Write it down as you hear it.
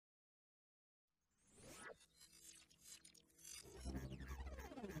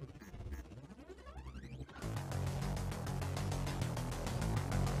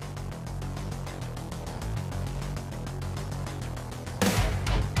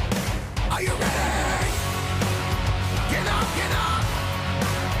Are you ready? Get up, get up.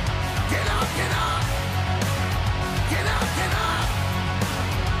 Get up, get up. Get up, get up.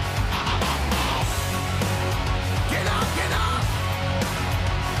 Get up, get up.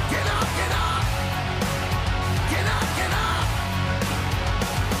 Get up, get up. Get up, get up.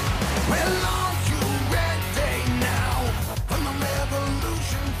 Well, aren't you ready now? From the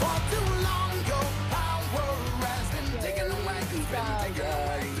revolution for too long, your power has been taken away. It's been taken away.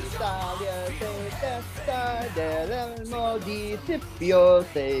 Del municipio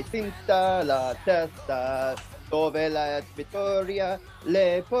se finta la testa dove la vittoria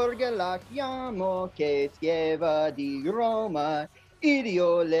le porge la chiamo che schieva di Roma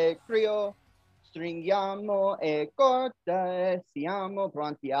idio le crio stringiamo e corta siamo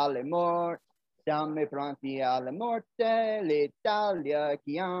pronti alle morte siamo pronti alle morte l'Italia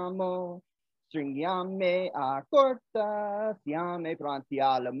chiamo stringiamo a corta siamo pronti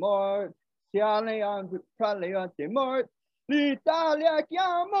alle morte l'Italia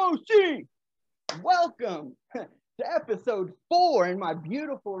chiamo, sì! Welcome to episode 4 in my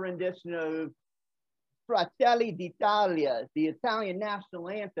beautiful rendition of Fratelli d'Italia, the Italian national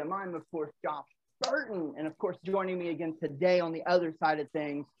anthem. I'm, of course, Josh Burton, and, of course, joining me again today on the other side of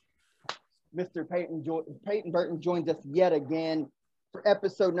things, Mr. Peyton Burton joins us yet again for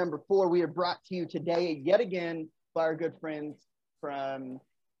episode number 4. We are brought to you today yet again by our good friends from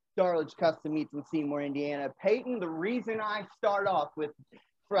Darlage Custom Meats in Seymour, Indiana. Peyton, the reason I start off with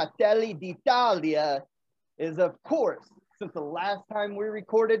Fratelli d'Italia is, of course, since the last time we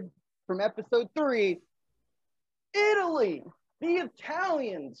recorded from episode 3, Italy, the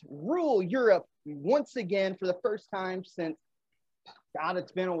Italians rule Europe once again for the first time since, God,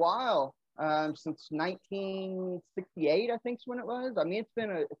 it's been a while, since 1968, I think is when it was. I mean, it's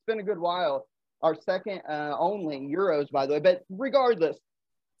been a good while. Our second only Euros, by the way, but regardless,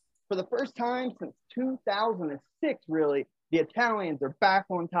 for the first time since 2006, really, the Italians are back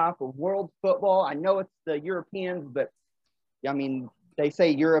on top of world football. I know it's the Europeans, but I mean, they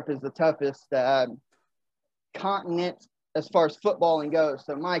say Europe is the toughest continent as far as footballing goes.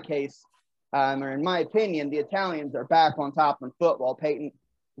 So in my case, or in my opinion, the Italians are back on top in football. Peyton,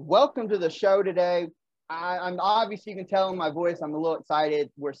 welcome to the show today. I'm obviously, you can tell in my voice, I'm a little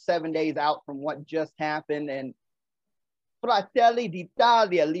excited. We're 7 days out from what just happened, and Fratelli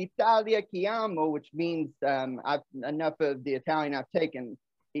d'Italia, l'Italia chiamo, which means enough of the Italian I've taken.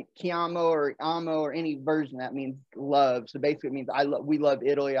 Chiamo or amo or any version that means love. So basically it means we love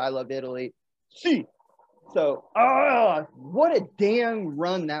Italy. I love Italy. See. So, what a damn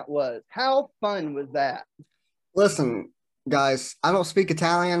run that was. How fun was that? Listen, guys, I don't speak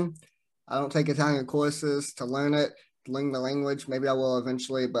Italian. I don't take Italian courses to learn it, to learn the language. Maybe I will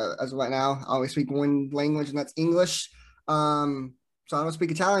eventually, but as of right now, I only speak one language, and that's English. So I don't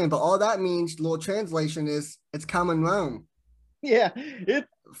speak Italian, but all that means, little translation is, it's coming Rome. Yeah,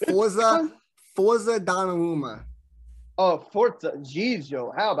 Forza Donnarumma. Oh, Forza, geez,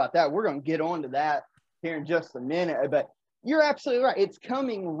 Joe, how about that? We're going to get on to that here in just a minute, but you're absolutely right. It's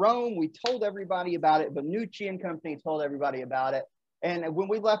coming Rome. We told everybody about it. Bonucci and company told everybody about it. And when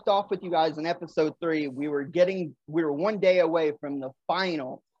we left off with you guys in episode 3, we were one day away from the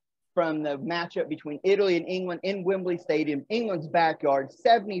final, from the matchup between Italy and England in Wembley Stadium, England's backyard,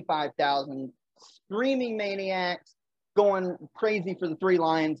 75,000 screaming maniacs going crazy for the Three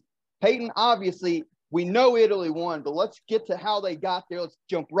Lions. Peyton, obviously, we know Italy won, but let's get to how they got there. Let's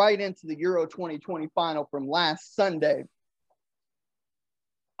jump right into the Euro 2020 final from last Sunday.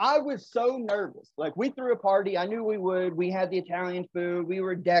 I was so nervous. Like, we threw a party. I knew we would. We had the Italian food. We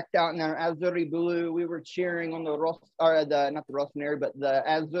were decked out in our Azzurri blue. We were cheering on not the Rossoneri, but the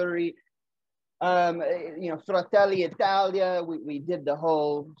Azzurri. Fratelli Italia. We did the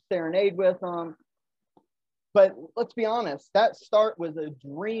whole serenade with them. But let's be honest, that start was a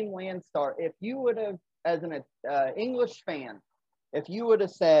dreamland start. If you would have, as an English fan, if you would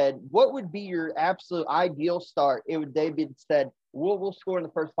have said, what would be your absolute ideal start? They'd said, we'll score in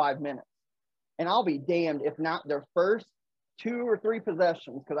the first 5 minutes. And I'll be damned if not their first 2 or 3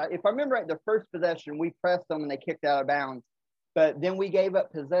 possessions. Because if I remember right, their first possession, we pressed them and they kicked out of bounds. But then we gave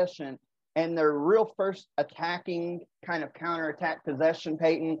up possession. And their real first attacking kind of counterattack possession,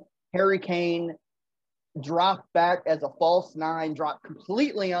 Peyton, Harry Kane dropped back as a false 9, dropped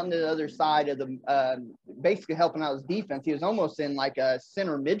completely on the other side of the, basically helping out his defense. He was almost in like a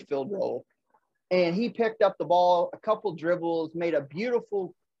center midfield role. And he picked up the ball, a couple dribbles, made a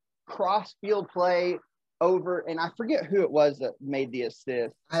beautiful cross field play over, and I forget who it was that made the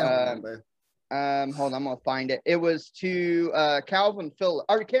assist. I don't remember. Hold on, I'm gonna find it. It was to Calvin Phillips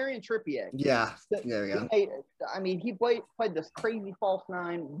or Karian Trippier. Yeah, there we go. He played this crazy false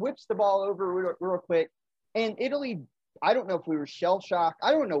nine, whips the ball over real quick, and Italy. I don't know if we were shell shocked.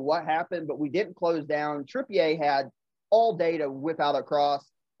 I don't know what happened, but we didn't close down. Trippier had all day to whip out a cross.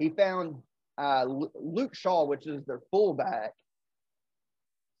 He found Luke Shaw, which is their fullback,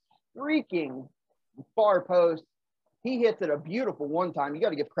 freaking far post. He hits it a beautiful one time. You got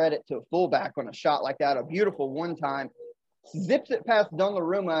to give credit to a fullback on a shot like that. A beautiful one time. Zips it past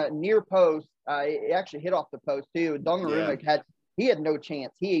Donnarumma near post. It actually hit off the post too. Donnarumma had no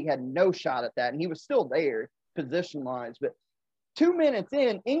chance. He had no shot at that, and he was still there position wise. But 2 minutes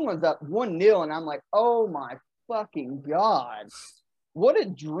in, England's up 1-0, and I'm like, oh my fucking God. What a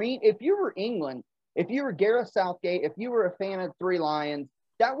dream. If you were England, if you were Gareth Southgate, if you were a fan of Three Lions,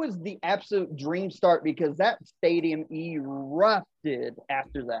 that was the absolute dream start because that stadium erupted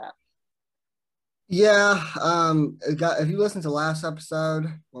after that. Yeah. If you listen to last episode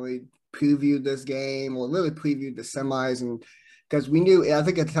when we previewed this game, or really previewed the semis, and because we knew, I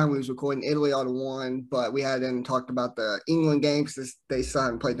think at the time we was recording, Italy ought to won, but we hadn't talked about the England game because they still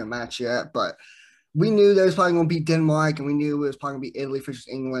haven't played the match yet. But we knew there was probably going to be Denmark, and we knew it was probably going to be Italy versus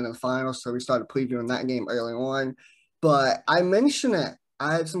England in the finals. So we started previewing that game early on. But I mentioned it.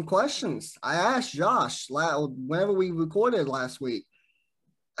 I had some questions. I asked Josh whenever we recorded last week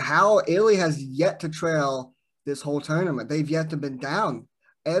how Italy has yet to trail this whole tournament. They've yet to been down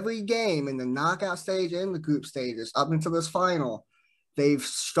every game in the knockout stage and the group stages up until this final. They've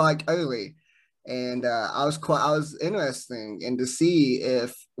struck early, and I was interested in to see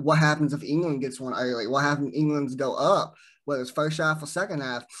what happens if England gets one early. What happens if England's go up, whether it's first half or second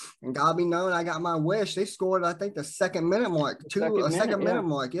half. And God be known, I got my wish. They scored, I think, the second minute mark. Second minute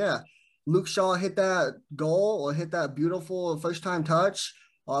mark, yeah. Luke Shaw hit that goal, or hit that beautiful first-time touch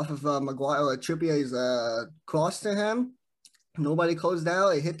off of Maguire or Trippier's cross to him. Nobody closed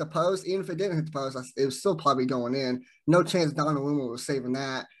out. It hit the post. Even if it didn't hit the post, it was still probably going in. No chance Donnarumma was saving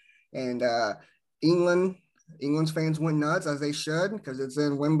that. And England's fans went nuts, as they should, because it's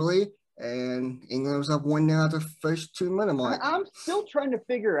in Wembley. And England was up 1-0 at the first 2 minute mark. I'm still trying to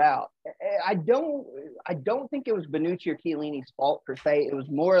figure out. I don't think it was Bonucci or Chiellini's fault per se. It was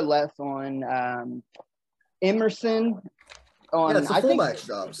more or less on Emerson. It's the fullback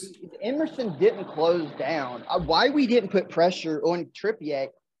jobs. Emerson didn't close down. Why we didn't put pressure on Trippier,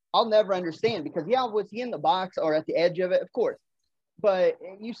 I'll never understand. Because was he in the box or at the edge of it? Of course. But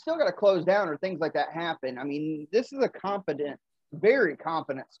you still got to close down or things like that happen. I mean, this is a competent, very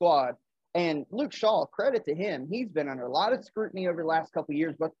competent squad. And Luke Shaw, credit to him, he's been under a lot of scrutiny over the last couple of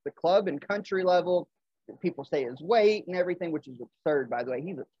years, both at the club and country level. People say his weight and everything, which is absurd, by the way.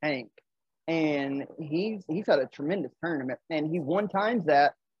 He's a tank. And he's had a tremendous tournament. And he won times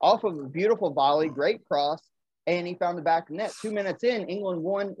that off of a beautiful volley, great cross, and he found the back of the net. 2 minutes in, England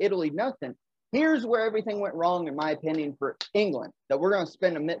won, Italy nothing. Here's where everything went wrong, in my opinion, for England, that we're going to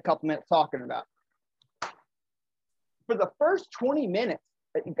spend a couple minutes talking about. For the first 20 minutes,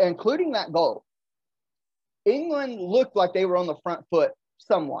 including that goal, England looked like they were on the front foot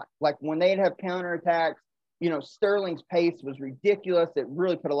somewhat. Like when they'd have counterattacks, Sterling's pace was ridiculous. It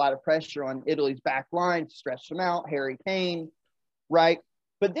really put a lot of pressure on Italy's back line, stretched them out, Harry Kane, right?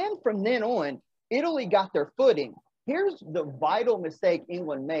 But then from then on, Italy got their footing. Here's the vital mistake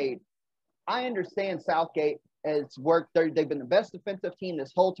England made. I understand Southgate has worked. They've been the best defensive team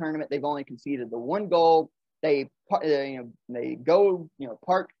this whole tournament. They've only conceded the one goal. They go,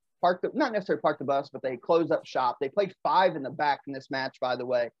 not necessarily park the bus, but they close up shop. They played 5 in the back in this match, by the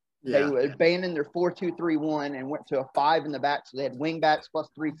way. They abandoned their 4-2-3-1 and went to a 5 in the back. So they had wing backs plus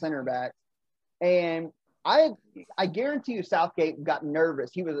 3 center backs. And I guarantee you Southgate got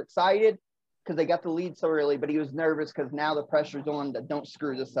nervous. He was excited because they got the lead so early, but he was nervous because now the pressure's on that don't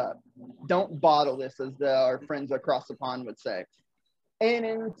screw this up. Don't bottle this, as our friends across the pond would say. And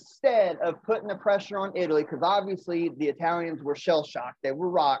instead of putting the pressure on Italy, because obviously the Italians were shell-shocked, they were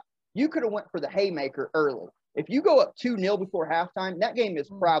rocked, you could have went for the haymaker early. If you go up 2-0 before halftime, that game is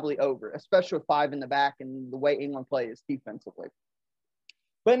probably over, especially with 5 in the back and the way England plays defensively.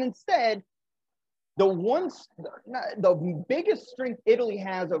 But instead, the biggest strength Italy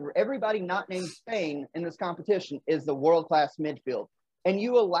has over everybody not named Spain in this competition is the world-class midfield. And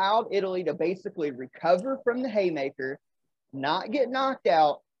you allowed Italy to basically recover from the haymaker, not get knocked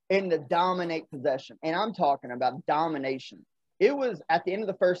out, and to dominate possession. And I'm talking about domination. It was at the end of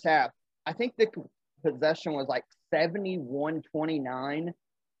the first half, I think the possession was like 71-29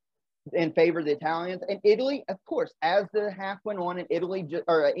 in favor of the Italians. And Italy, of course, as the half went on, and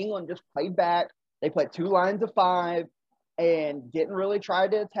England just played back. They played 2 lines of 5, and didn't really try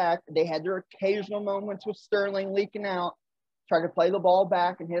to attack. They had their occasional moments with Sterling leaking out, tried to play the ball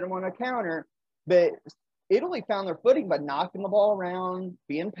back and hit him on a counter. But Italy found their footing by knocking the ball around,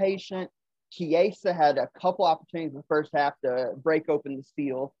 being patient. Chiesa had a couple opportunities in the first half to break open the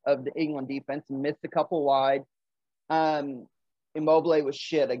seal of the England defense and missed a couple wide. Immobile was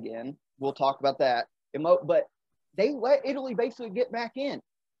shit again. We'll talk about that. But they let Italy basically get back in.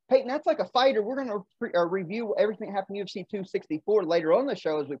 Peyton, that's like a fighter. We're going to review everything that happened in UFC 264 later on the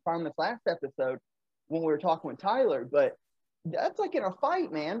show, as we promised last episode when we were talking with Tyler. But that's like in a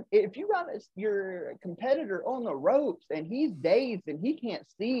fight, man. If you got your competitor on the ropes and he's dazed and he can't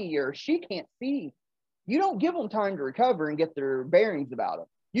see or she can't see, you don't give them time to recover and get their bearings about them.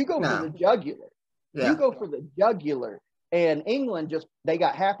 You go for the jugular. Yeah. You go for the jugular. And England they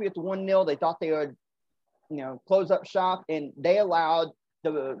got happy at the 1-0. They thought they would, close up shop, and they allowed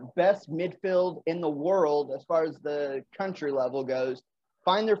the best midfield in the world as far as the country level goes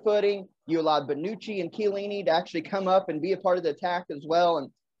find their footing. You allowed Bonucci and Chiellini to actually come up and be a part of the attack as well and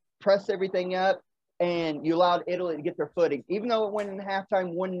press everything up. And you allowed Italy to get their footing. Even though it went in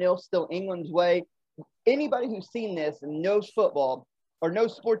halftime 1-0, still England's way. Anybody who's seen this and knows football or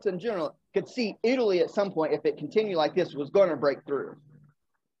knows sports in general could see Italy at some point, if it continued like this, was going to break through.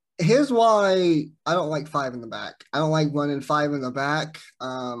 Here's why I don't like 5 in the back. I don't like running 5 in the back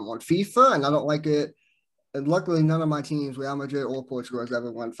on FIFA, and I don't like it. And luckily, none of my teams, Real Madrid or Portugal, has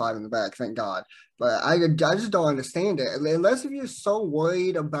ever won 5 in the back, thank God. But I just don't understand it. Unless if you're so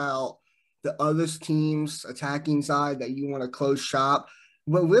worried about the other team's attacking side that you want to close shop.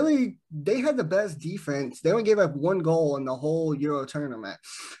 But really, they had the best defense. They only gave up 1 goal in the whole Euro tournament.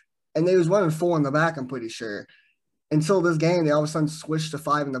 And they was running 4 in the back, I'm pretty sure. Until this game, they all of a sudden switched to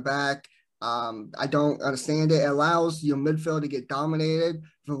 5 in the back. I don't understand it. It allows your midfield to get dominated.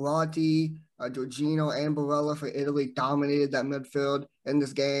 Verratti, Jorginho, and Barella for Italy dominated that midfield in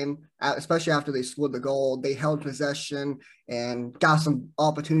this game, especially after they scored the goal. They held possession and got some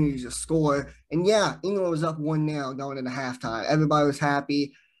opportunities to score. And yeah, England was up 1-0 going into halftime. Everybody was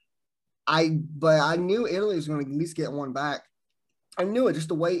happy. But I knew Italy was going to at least get one back. I knew it, just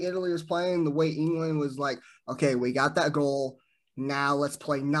the way Italy was playing, the way England was like, okay, we got that goal. Now let's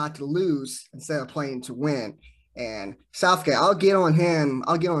play not to lose instead of playing to win. And Southgate, I'll get on him.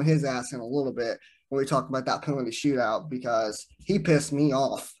 I'll get on his ass in a little bit when we talk about that penalty shootout because he pissed me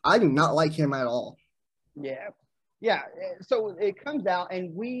off. I do not like him at all. Yeah. Yeah. So it comes out,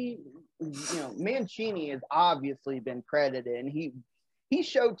 and Mancini has obviously been credited, and he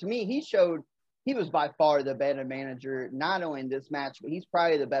showed to me, he was by far the better manager, not only in this match, but he's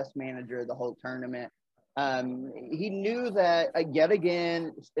probably the best manager of the whole tournament. He knew that, yet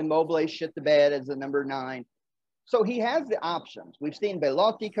again, Immobile shit the bed as the number 9. So he has the options. We've seen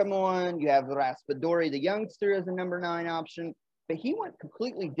Belotti come on. You have Raspadori, the youngster, as a number 9 option. But he went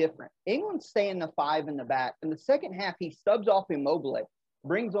completely different. England's staying the 5 in the back. In the second half, he subs off Immobile,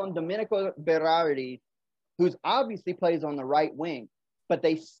 brings on Domenico Berardi, who's obviously plays on the right wing. But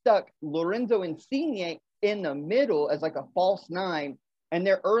they stuck Lorenzo Insigne in the middle as like a false 9. And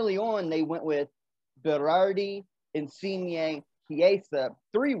there early on, they went with Berardi, Insigne, Chiesa,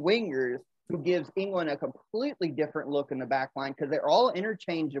 3 wingers, who gives England a completely different look in the back line because they're all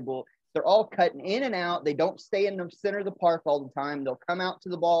interchangeable. They're all cutting in and out. They don't stay in the center of the park all the time. They'll come out to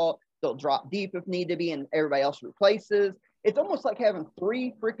the ball. They'll drop deep if need to be, and everybody else replaces. It's almost like having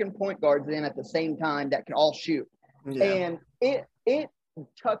 3 freaking point guards in at the same time that can all shoot. Yeah. And it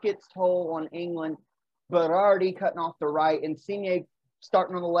took its toll on England. Berardi cutting off the right, Insigne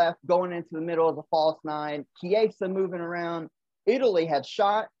starting on the left, going into the middle of the false 9, Chiesa moving around. Italy had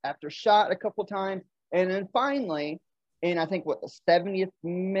shot after shot a couple times. And then finally, in I think the 71st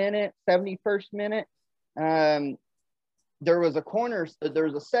minute, there was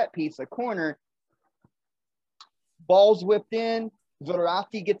a set piece, a corner. Ball's whipped in.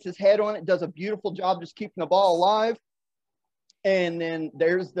 Verratti gets his head on it, does a beautiful job just keeping the ball alive. And then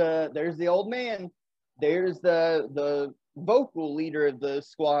there's the old man. There's the vocal leader of the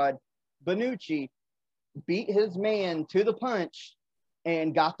squad, Bonucci, beat his man to the punch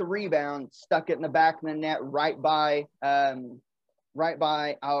and got the rebound, stuck it in the back of the net right by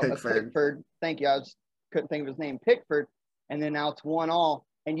Pickford. Thank you. Couldn't think of his name, Pickford. And then now it's 1-1.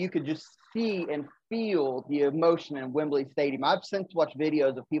 And you could just see and feel the emotion in Wembley Stadium. I've since watched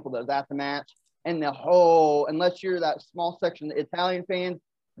videos of people that was at the match, and unless you're that small section of Italian fans,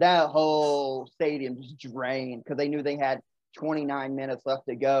 that whole stadium just drained because they knew they had 29 minutes left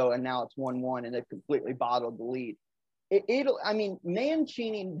to go, and now it's 1-1, and they've completely bottled the lead.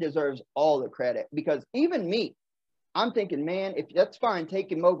 Mancini deserves all the credit because even me, I'm thinking, man, if that's fine,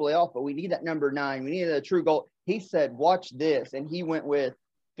 taking Mobley off, but we need that number 9. We need a true goal. He said, watch this. And he went with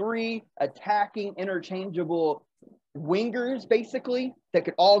 3 attacking interchangeable wingers, basically, that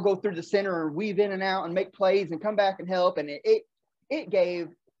could all go through the center and weave in and out and make plays and come back and help. And it gave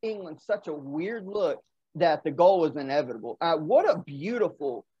England such a weird look that the goal was inevitable. What a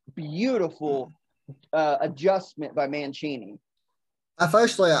beautiful adjustment by Mancini. At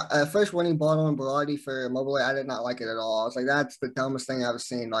first when he brought on Berardi for Mobley, I did not like it at all. I was like, that's the dumbest thing I've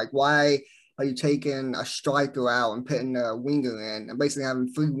seen. Like, why are you taking a striker out and putting a winger in and basically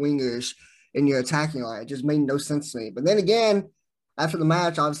having 3 wingers in your attacking line? It just made no sense to me. But then again, after the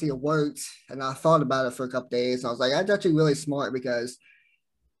match, obviously it worked, and I thought about it for a couple days, and I was like, that's actually really smart because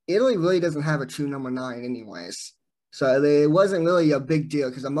Italy really doesn't have a true number 9 anyways. So it wasn't really a big deal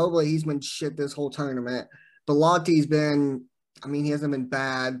because Mobley, he's been shit this whole tournament. Belotti's been, I mean, he hasn't been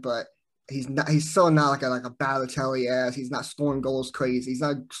bad, but he's still not like a Balotelli ass. He's not scoring goals crazy. He's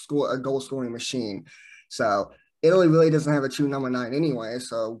not a goal scoring machine. So Italy really doesn't have a true number 9 anyway.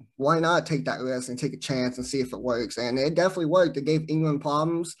 So why not take that risk and take a chance and see if it works? And it definitely worked. It gave England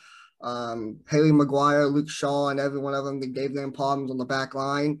problems. Harry Maguire, Luke Shaw, and every one of them, they gave them problems on the back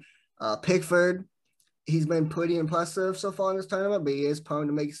line. Pickford, he's been pretty impressive so far in this tournament, but he is prone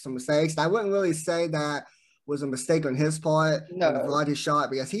to make some mistakes. I wouldn't really say that was a mistake on his part. No. The Vardy shot,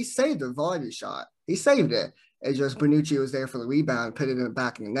 because he saved the Vardy shot. He saved it. It's just Bonucci was there for the rebound, put it in the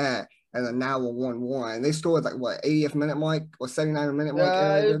back of the net, and then now we're 1-1. They scored like, what, 80th minute mark or 79th minute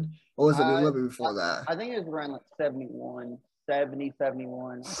mark? Or was it a little bit before that? I think it was around like 71,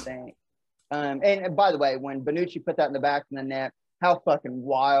 I think. And by the way, when Bonucci put that in the back of the net, how fucking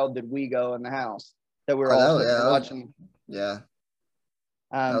wild did we go in the house that we were all watching? Yeah.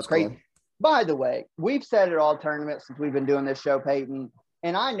 That was crazy. Cool. By the way, we've said it all tournament since we've been doing this show, Peyton.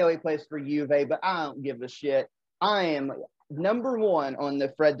 And I know he plays for Juve, but I don't give a shit. I am number 1 on the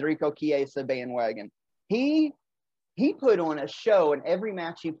Federico Chiesa bandwagon. He put on a show in every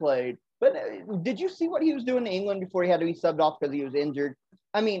match he played. But did you see what he was doing in England before he had to be subbed off because he was injured?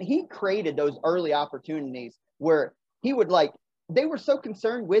 I mean, he created those early opportunities where he would they were so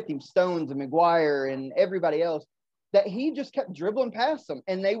concerned with him, Stones and Maguire and everybody else, that he just kept dribbling past them,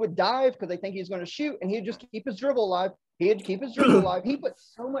 and they would dive because they think he's going to shoot, and he'd just keep his dribble alive. He put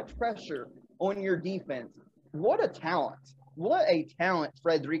so much pressure on your defense. What a talent. What a talent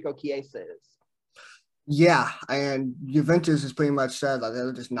Federico Chiesa is. Yeah, and Juventus has pretty much said that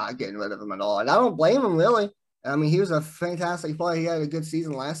they're just not getting rid of him at all. And I don't blame him, really. I mean, he was a fantastic player. He had a good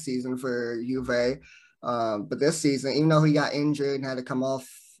season last season for Juve. But this season, even though he got injured and had to come off,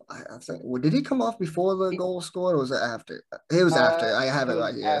 I think, did he come off before the goal scored, or was it after? It was after. I have it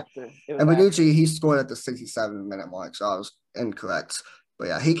right here. And Bonucci, he scored at the 67-minute mark, so I was incorrect. But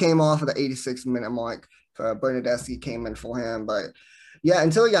yeah, he came off at the 86-minute mark. Bernardeschi came in for him. But yeah,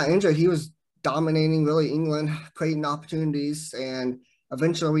 until he got injured, he was dominating really England, creating opportunities, and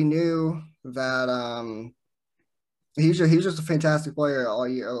eventually we knew that he was just a fantastic player all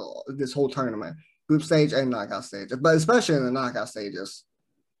year, this whole tournament, group stage and knockout stages, but especially in the knockout stages.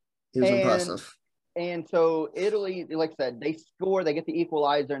 He was impressive. And so Italy, like I said, they score, they get the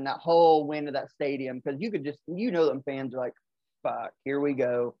equalizer, and that whole win of that stadium, because you could just, them fans are like, fuck, here we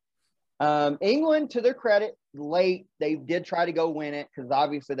go. England, to their credit, late, they did try to go win it because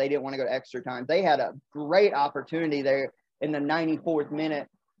obviously they didn't want to go to extra time. They had a great opportunity there in the 94th minute.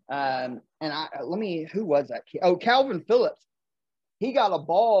 Who was that kid? Oh, Calvin Phillips. He got a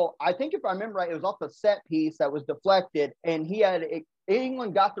ball. I think if I remember right, it was off a set piece that was deflected, and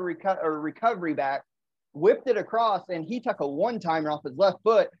England got the recovery back, whipped it across, and he took a one-timer off his left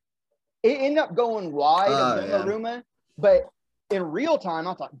foot. It ended up going wide of Donnarumma, but in real time,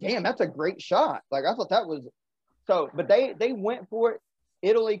 I thought, damn, that's a great shot. Like, I thought that was so, but they went for it.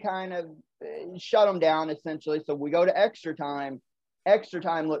 Italy kind of shut them down, essentially. So we go to extra time. Extra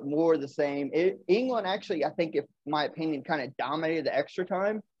time looked more the same. England actually, I think, in my opinion, kind of dominated the extra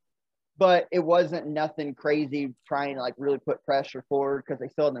time, but it wasn't nothing crazy trying to, really put pressure forward because they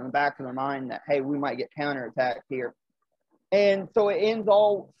still had in the back of their mind that, hey, we might get counterattacked here. And so it ends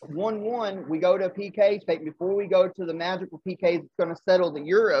all 1-1. We go to PKs. Before we go to the magical PKs, it's going to settle the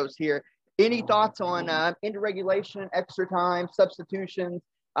Euros here. Any thoughts on into regulation, extra time, substitutions?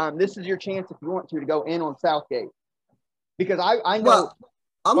 This is your chance, if you want to go in on Southgate. Because I know,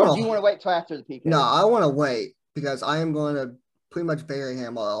 do you want to wait till after the PK? No, I want to wait because I am going to pretty much bury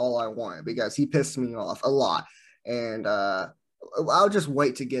him all I want because he pissed me off a lot. And I'll just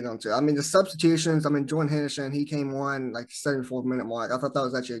wait to get onto it. I mean, the substitutions, Jordan Henderson, he came on 74th minute mark. I thought that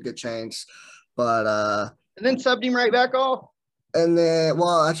was actually a good change. But and then subbed him right back off. And then,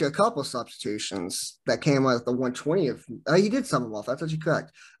 well, actually, a couple substitutions that came out at the 120th. He did sub them off. That's actually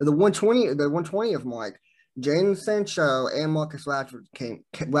correct. The 120th mark, Jadon Sancho and Marcus Rashford came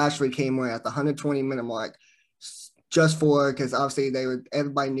in at the 120-minute mark, just for because obviously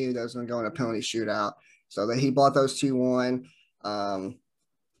everybody knew they was going to go in a penalty shootout. So that he bought those 2-1. I'll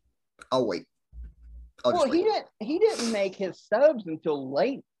wait. Well, he didn't make his subs until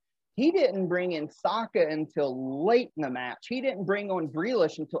late. He didn't bring in Saka until late in the match. He didn't bring on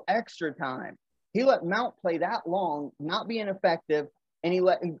Grealish until extra time. He let Mount play that long, not being effective. And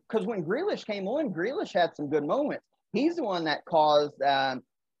because when Grealish came on, Grealish had some good moments. He's the one that caused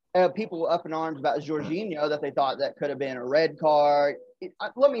people up in arms about Jorginho, that they thought that could have been a red card.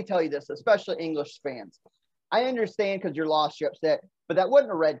 Let me tell you this, especially English fans. I understand because you're lost, you're upset, but that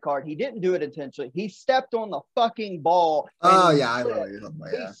wasn't a red card. He didn't do it intentionally. He stepped on the fucking ball. Oh, yeah, I remember you talking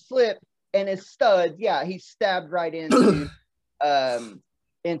about that. He slipped, and his studs, he stabbed right into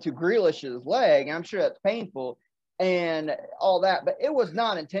Grealish's leg. I'm sure that's painful and all that, but it was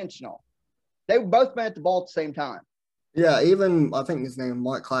not intentional. They both been at the ball at the same time. Yeah, even I think his name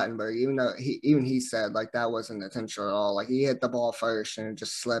Mark Clattenburg, even though he said like that wasn't intentional at all. Like he hit the ball first and it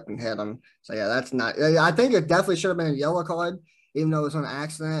just slipped and hit him. So yeah, that's not. I think it definitely should have been a yellow card, even though it was an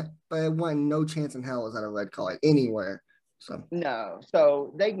accident. But it wasn't. No chance in hell was that a red card anywhere. So no,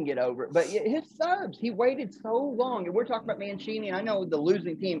 so they can get over it. But his subs, he waited so long, and we're talking about Mancini. And I know the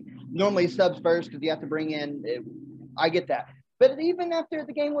losing team normally subs first because you have to bring in. I get that, but even after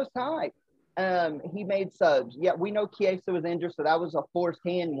the game was tied. He made subs. Yeah, we know Chiesa was injured, so that was a forced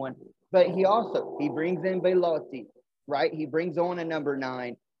hand one. But he brings in Belotti, right? He brings on a number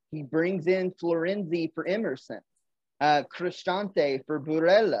 9. He brings in Florenzi for Emerson, Cristante for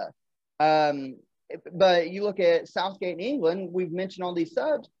Burella. But you look at Southgate in England, we've mentioned all these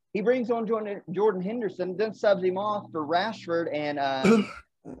subs. He brings on Jordan Henderson, then subs him off for Rashford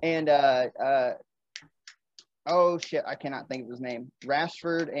and oh shit, I cannot think of his name.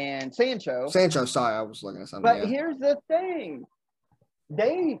 Rashford and Sancho. Sorry, I was looking at something. But here's the thing.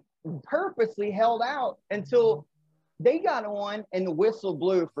 They purposely held out until they got on and the whistle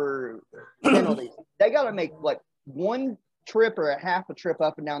blew for penalties. They got to make like one trip or a half a trip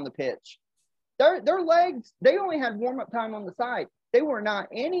up and down the pitch. Their legs, they only had warm-up time on the side. They were not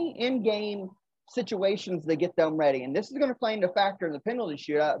any in-game situations to get them ready. And this is going to play into factor in the penalty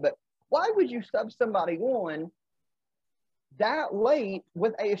shootout, but why would you sub somebody on that late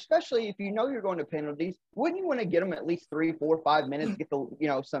especially if you know you're going to penalties? Wouldn't you want to get them at least 3, 4, 5 minutes to get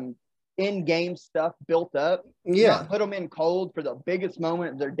the some in-game stuff built up? Yeah. Not put them in cold for the biggest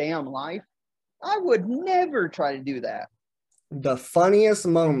moment of their damn life. I would never try to do that. The funniest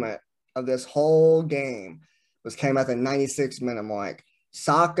moment of this whole game came at the 96-minute mark.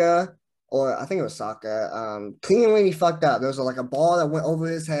 Saka, or I think it was Saka, cleanly fucked up. There was like a ball that went over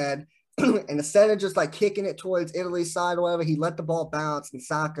his head. And instead of just like kicking it towards Italy's side or whatever, he let the ball bounce. And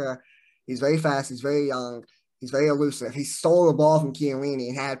Saka, he's very fast, he's very young, he's very elusive. He stole the ball from Chiellini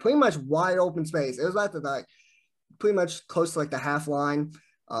and had pretty much wide open space. It was like pretty much close to like the half line,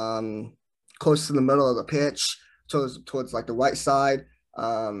 close to the middle of the pitch, towards like the right side. He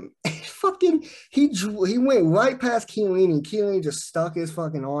went right past Chiellini. Chiellini just stuck his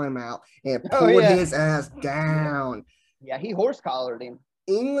fucking arm out and pulled his ass down. Yeah, he horse-collared him.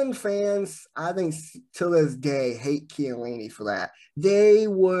 England fans, I think, till this day, hate Chiellini for that. They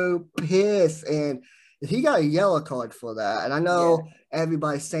were pissed, and he got a yellow card for that. And I know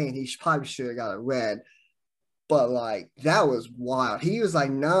everybody's saying he probably should have got a red, but like that was wild. He was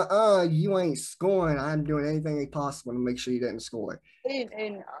like, "Nah, you ain't scoring. I'm doing anything possible to make sure you didn't score."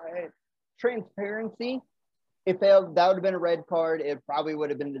 And transparency. If that would have been a red card, it probably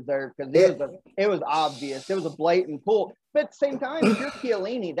would have been deserved because it was obvious. It was a blatant pull. But at the same time, if you're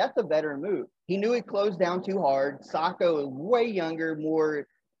Chiellini, that's a better move. He knew he closed down too hard. Sacco was way younger, more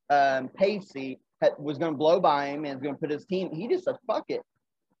pacey, was going to blow by him and was going to put his team. He just said, fuck it.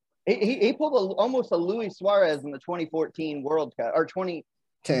 He pulled almost a Luis Suarez in the 2014 World Cup or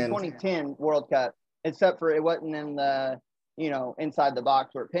 2010 World Cup, except for it wasn't in the, inside the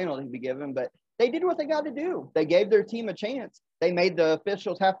box where a penalty would be given. But they did what they got to do. They gave their team a chance. They made the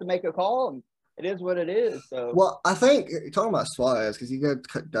officials have to make a call, and it is what it is. So, well, I think you're talking about Suarez because he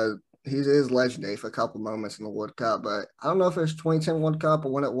is legendary for a couple moments in the World Cup, but I don't know if it was 2010 World Cup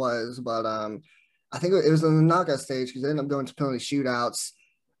or when it was, but I think it was in the knockout stage because they ended up going to penalty shootouts.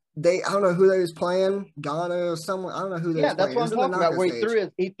 I don't know who they was playing, Ghana or someone. I don't know who they was playing. Yeah, that's what I'm talking about.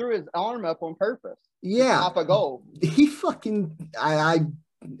 Where he threw his arm up on purpose. Yeah, to stop a goal. He fucking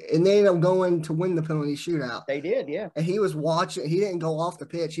and they ended up going to win the penalty shootout. They did, yeah. And he was watching. He didn't go off the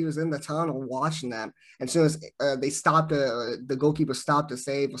pitch. He was in the tunnel watching them. And as soon as they stopped, the goalkeeper stopped to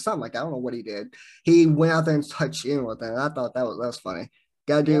save or something like that. I don't know what he did. He went out there and touched in with them. I thought that was funny.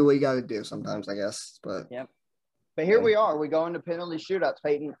 Got to do what you got to do sometimes, I guess. But yep. But here we are. We go into penalty shootouts,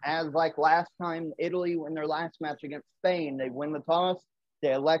 Peyton. As like last time, Italy in their last match against Spain, they win the toss.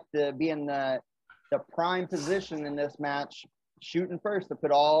 They elect to be in the prime position in this match, shooting first to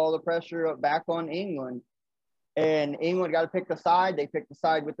put all the pressure back on England. And England got to pick the side. They picked the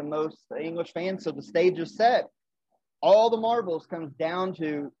side with the most English fans. So the stage is set. All the marbles comes down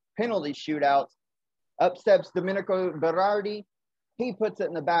to penalty shootouts. Up steps Domenico Berardi. He puts it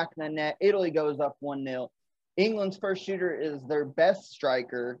in the back of the net. Italy goes up 1-0. England's first shooter is their best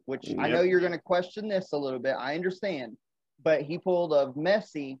striker, which I know you're going to question this a little bit. I understand. But he pulled a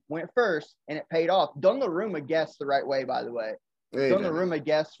Messi, went first, and it paid off. Donnarumma guessed the right way, by the way. Donnarumma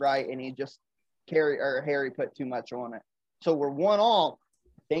guessed right, and he just Harry put too much on it. So we're 1-1.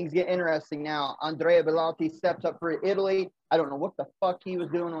 Things get interesting now. Andrea Belotti steps up for Italy. I don't know what the fuck he was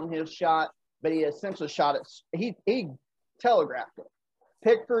doing on his shot, but he essentially shot it. He telegraphed it.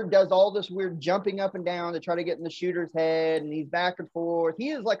 Pickford does all this weird jumping up and down to try to get in the shooter's head, and he's back and forth.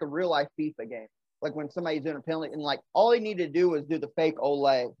 He is like a real-life FIFA game. Like when somebody's doing a penalty, and like all he needed to do was do the fake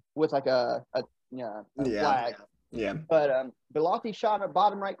Ole with like a flag. Yeah. But Belotti shot at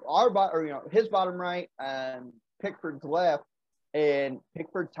bottom right, his bottom right, Pickford's left, and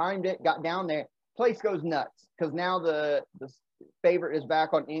Pickford timed it, got down there. Place goes nuts because now the favorite is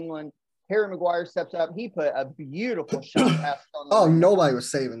back on England. Harry Maguire steps up. He put a beautiful shot past on nobody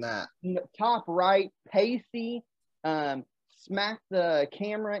was saving that. Top right, pacey, smacked the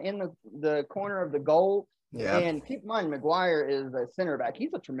camera in the corner of the goal. Yeah. And keep in mind, Maguire is a center back.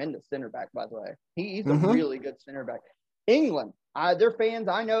 He's a tremendous center back, by the way. He's a really good center back. England, their fans,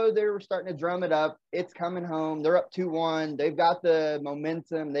 I know they were starting to drum it up. It's coming home. They're up 2-1. They've got the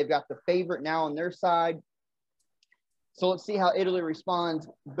momentum. They've got the favorite now on their side. So let's see how Italy responds.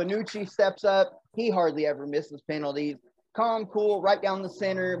 Bonucci steps up. He hardly ever misses penalties. Calm, cool, right down the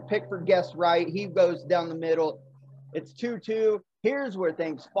center. Pickford guessed right. He goes down the middle. It's 2-2. Here's where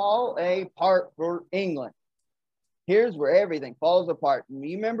things fall apart for England. Here's where everything falls apart. And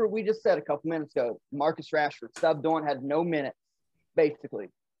you remember we just said a couple minutes ago, Marcus Rashford subbed on, had no minutes, basically.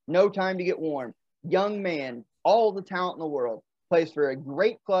 No time to get warm. Young man, all the talent in the world. Plays for a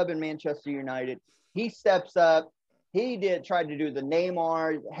great club in Manchester United. He steps up. He tried to do the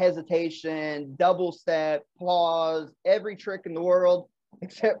Neymar hesitation, double step, pause, every trick in the world,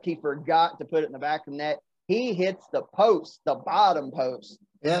 except he forgot to put it in the back of the net. He hits the post, the bottom post.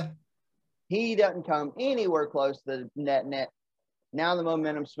 Yeah. He doesn't come anywhere close to the net. Now the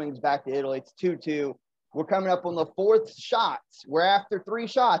momentum swings back to Italy. It's 2-2. We're coming up on the fourth shots. We're after 3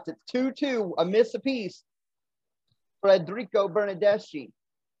 shots. It's 2-2, a miss apiece. Federico Bernardeschi.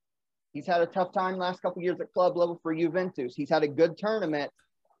 He's had a tough time last couple of years at club level for Juventus. He's had a good tournament.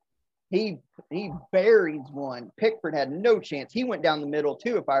 He buries one. Pickford had no chance. He went down the middle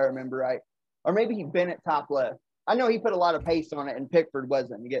too, if I remember right. Or maybe he bent it top left. I know he put a lot of pace on it, and Pickford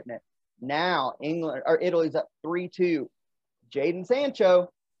wasn't getting it. Now Italy's up 3-2. Jadon Sancho,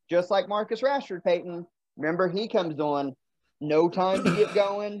 just like Marcus Rashford, Peyton. Remember, he comes on. No time to get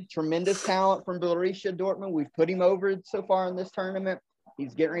going. Tremendous talent from Borussia Dortmund. We've put him over so far in this tournament.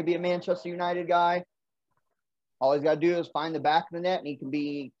 He's getting ready to be a Manchester United guy. All he's got to do is find the back of the net, and he can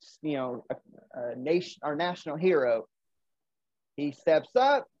be, our national hero. He steps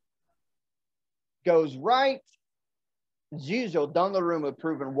up, goes right. Gigio Donnarumma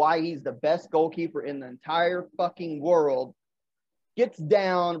proving why he's the best goalkeeper in the entire fucking world. Gets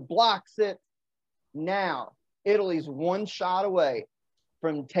down, blocks it. Now, Italy's 1 shot away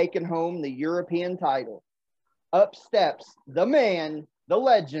from taking home the European title. Up steps the man, the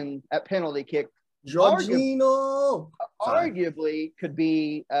legend at penalty kick. Jorginho. Arguably could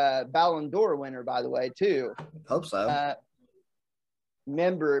be a Ballon d'Or winner, by the way, too. Hope so.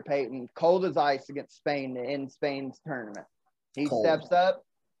 Remember, Peyton, cold as ice against Spain in Spain's tournament. He steps up.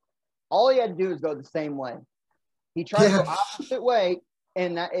 All he had to do is go the same way. He tried to go opposite way,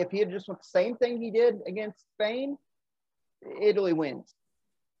 and if he had just went the same thing he did against Spain, Italy wins.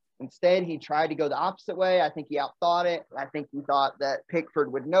 Instead, he tried to go the opposite way. I think he outthought it. I think he thought that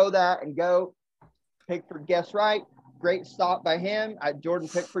Pickford would know that and go. Pickford guessed right. Great stop by him. Jordan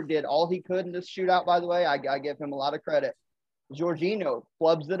Pickford did all he could in this shootout, by the way. I give him a lot of credit. Jorginho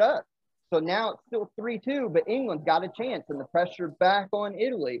flubs it up. So now it's still 3-2, but England's got a chance, and the pressure back on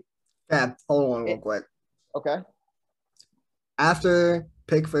Italy. Yeah, hold on real quick. Okay. After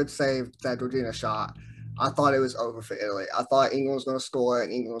Pickford saved that Jorginho shot, I thought it was over for Italy. I thought England was going to score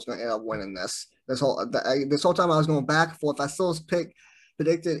and England was going to end up winning this. This whole time I was going back and forth. I still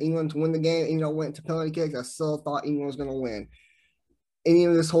predicted England to win the game. Went to penalty kicks. I still thought England was going to win. And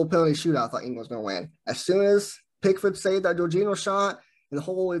even this whole penalty shootout, I thought England was going to win. As soon as Pickford saved that Jorginho shot and the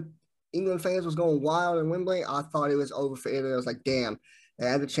whole England fans was going wild in Wembley, I thought it was over for Italy. I was like, damn, they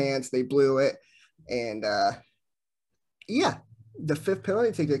had a chance. They blew it. And, the fifth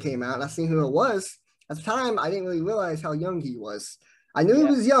penalty ticket came out, and I seen who it was. At the time, I didn't really realize how young he was. I knew he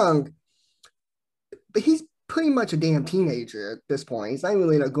was young, but he's pretty much a damn teenager at this point. He's not even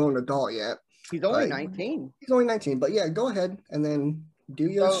really a grown adult yet. He's only 19. He's only 19, but yeah, go ahead and then do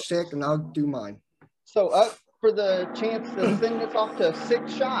your shtick, and I'll do mine. So up for the chance to send this off to a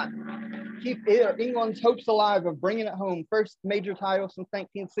sixth shot. Keep England's hopes alive of bringing it home. First major title since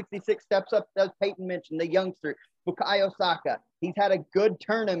 1966. Steps up, as Peyton mentioned, the youngster, Bukayo Saka. He's had a good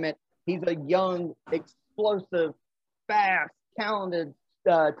tournament. He's a young, explosive, fast, talented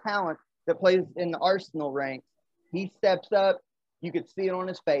talent that plays in the Arsenal ranks. He steps up. You could see it on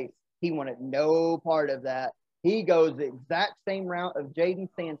his face. He wanted no part of that. He goes the exact same route of Jadon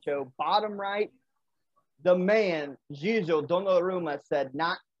Sancho, bottom right. The man, Gigio Donnarumma, said,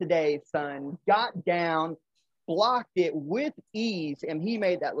 "Not today, son." Got down, blocked it with ease, and he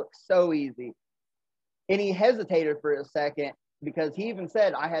made that look so easy. And he hesitated for a second because he even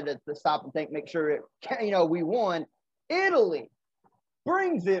said, I had to stop and think, make sure we won. Italy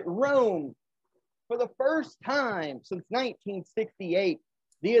brings it Rome. For the first time since 1968,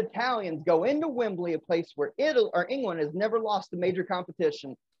 the Italians go into Wembley, a place where England has never lost a major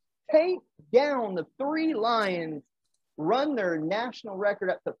competition, take down the Three Lions, run their national record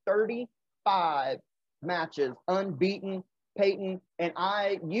up to 35 matches, unbeaten. Peyton, and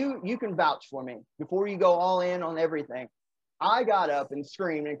you can vouch for me before you go all in on everything. I got up and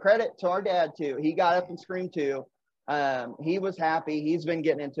screamed, and credit to our dad too. He got up and screamed too. He was happy. He's been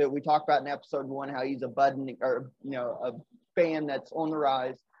getting into it. We talked about in episode 1 how he's a fan that's on the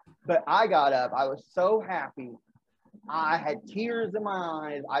rise. But I got up. I was so happy. I had tears in my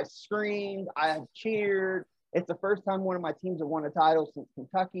eyes. I screamed. I cheered. It's the first time one of my teams have won a title since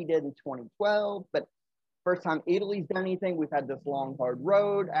Kentucky did in 2012. But first time Italy's done anything. We've had this long, hard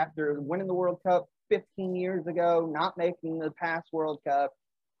road after winning the World Cup 15 years ago, not making the past World Cup,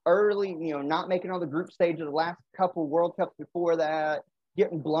 early, not making all the group stage of the last couple World Cups before that,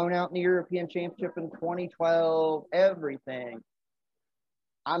 getting blown out in the European Championship in 2012, everything.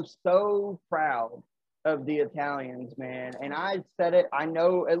 I'm so proud of the Italians, man. And I said it, I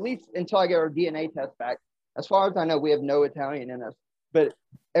know, at least until I get our DNA test back, as far as I know, we have no Italian in us. But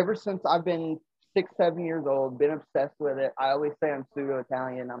ever since I've been 6-7 years old, been obsessed with it. I always say I'm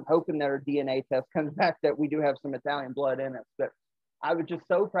pseudo-Italian. I'm hoping that our DNA test comes back that we do have some Italian blood in us. But I was just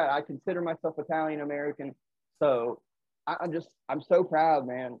so proud. I consider myself Italian-American. So I'm so proud,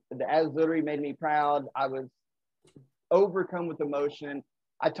 man. The Azzurri made me proud. I was overcome with emotion.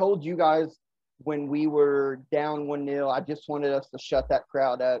 I told you guys when we were down 1-0, I just wanted us to shut that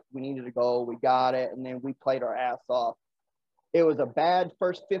crowd up. We needed a goal. We got it. And then we played our ass off. It was a bad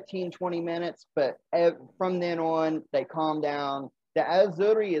first 15, 20 minutes, but from then on, they calmed down. The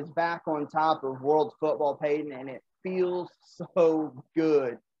Azzurri is back on top of world football, Peyton, and it feels so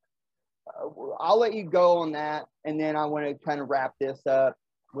good. I'll let you go on that, and then I want to kind of wrap this up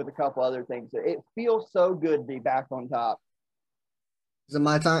with a couple other things. It feels so good to be back on top. Is it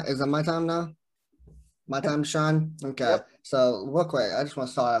my time? Is it my time now? My time to shine? Okay. Yep. So real quick, I just want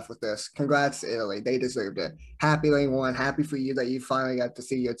to start off with this. Congrats to Italy. They deserved it. Happy they won. Happy for you that you finally got to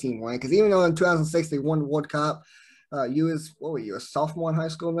see your team win. Because even though in 2006 they won the World Cup, what were you, a sophomore in high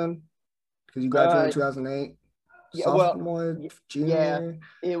school then? Because you graduated in 2008? Sophomore, junior?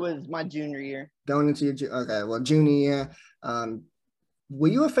 Yeah, it was my junior year. Going into your junior year. Were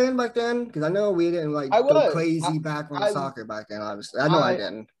you a fan back then? Because I know we didn't go crazy back on soccer back then, obviously. I know I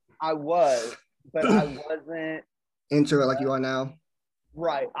didn't. I was. But I wasn't into it like you are now.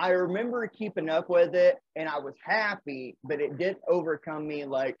 Right. I remember keeping up with it, and I was happy, but it didn't overcome me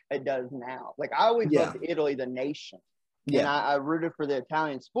like it does now. Like, I always loved Italy, the nation. Yeah. And I rooted for the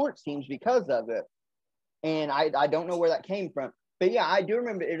Italian sports teams because of it. And I don't know where that came from. But, yeah, I do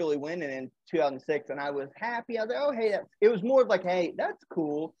remember Italy winning in 2006, and I was happy. I was like, oh, hey, it was more of like, hey, that's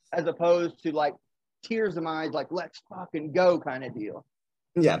cool, as opposed to, like, tears in my eyes, like, let's fucking go kind of deal.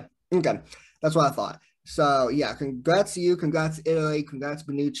 Yeah. Okay. That's what I thought. So, yeah, congrats to you. Congrats to Italy. Congrats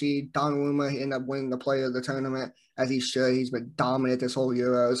to Bonucci. Donnarumma, he ended up winning the player of the tournament, as he should. He's been dominant this whole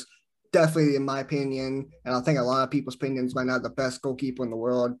Euros. Definitely, in my opinion, and I think a lot of people's opinions, might not the best goalkeeper in the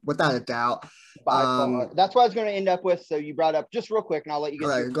world, without a doubt. By far. That's what I was going to end up with. So you brought up, just real quick, and I'll let you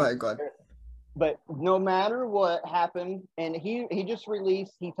get Go ahead. but no matter what happened, and he just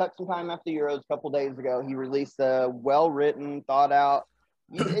released, he took some time after the Euros a couple days ago. He released a well-written, thought-out,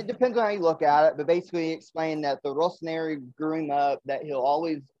 it depends on how you look at it, but basically he explained that the Rossoneri grew him up, that he'll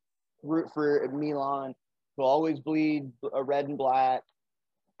always root for Milan, he'll always bleed red and black,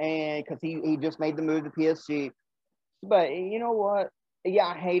 and because he just made the move to PSG. But you know what? Yeah,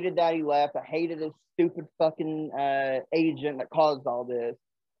 I hated that he left. I hated his stupid fucking agent that caused all this.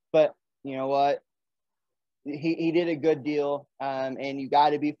 But you know what? He did a good deal, and you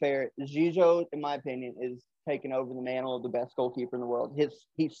got to be fair. Zizou, in my opinion, is taking over the mantle of the best goalkeeper in the world.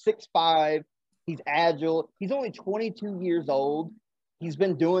 He's 6'5", he's agile. He's only 22 years old. He's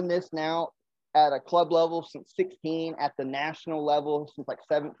been doing this now at a club level since 16, at the national level since like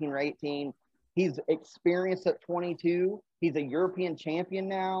 17 or 18. He's experienced at 22. He's a European champion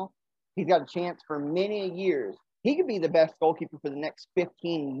now. He's got a chance for many years. He could be the best goalkeeper for the next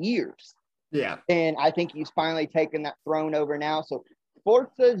 15 years. Yeah. And I think he's finally taken that throne over now. So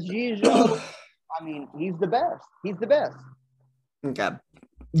Forza Zizou, I mean, he's the best. He's the best. Okay.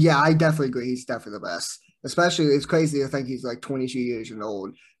 Yeah, I definitely agree. He's definitely the best. Especially, it's crazy to think he's like 22 years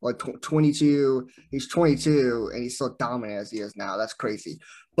old. Like 22, he's 22, and he's so dominant as he is now. That's crazy.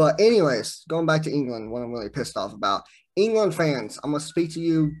 But anyways, going back to England, what I'm really pissed off about. England fans, I'm going to speak to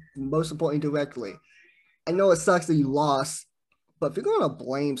you most importantly directly. I know it sucks that you lost, but if you're going to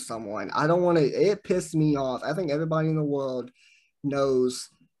blame someone, I don't want to – it pissed me off. I think everybody in the world knows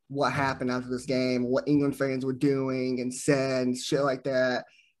what happened after this game, what England fans were doing and said and shit like that.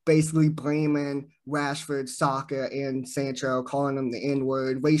 Basically blaming Rashford, Saka, and Sancho, calling them the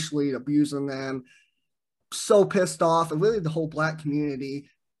N-word, racially abusing them. So pissed off, and really the whole black community,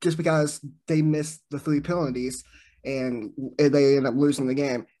 just because they missed the 3 penalties and they end up losing the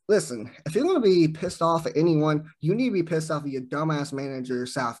game. Listen, if you're going to be pissed off at anyone, you need to be pissed off at your dumbass manager,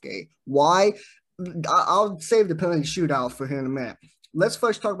 Southgate. Why? I'll save the penalty shootout for here in a minute. Let's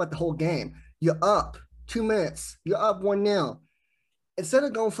first talk about the whole game. You're up 2 minutes. You're up 1-0. Instead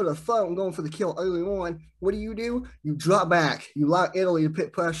of going for the fun and going for the kill early on, what do? You drop back. You allow Italy to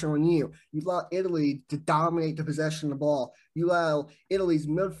put pressure on you. You allow Italy to dominate the possession of the ball. You allow Italy's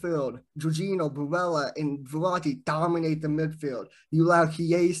midfield, Jorginho, Barella, and Verratti dominate the midfield. You allow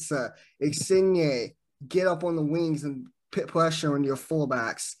Chiesa, Insigne, get up on the wings and put pressure on your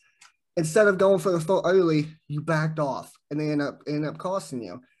fullbacks. Instead of going for the foot early, you backed off, and they end up costing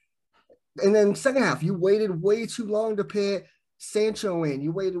you. And then second half, you waited way too long to put Sancho in.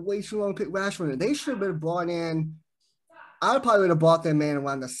 You waited way too long to pick Rashford in. They should have been brought in. I probably would have brought them in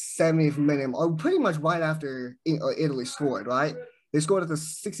around the 70th minute, or pretty much right after Italy scored, right? They scored at the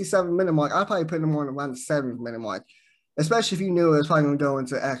 67th minute mark. I'd probably put them on around the 7th minute mark, especially if you knew it was probably going to go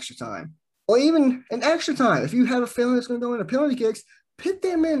into extra time. Or even an extra time. If you have a feeling it's going to go into penalty kicks, put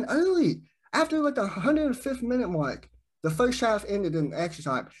them in early. After like the 105th minute mark, the first half ended in extra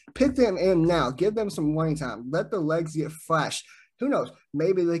time. Pick them in now. Give them some running time. Let the legs get fresh. Who knows?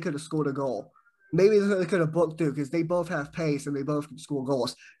 Maybe they could have scored a goal. Maybe they could have booked through because they both have pace and they both can score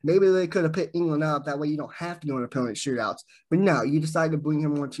goals. Maybe they could have picked England up. That way you don't have to go into penalty shootouts. But no, you decided to bring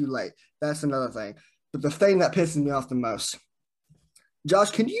him on too late. That's another thing. But the thing that pisses me off the most,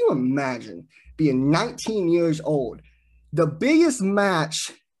 Josh, can you imagine being 19 years old, the biggest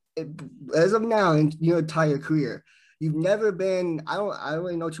match as of now in your entire career? You've never been, I don't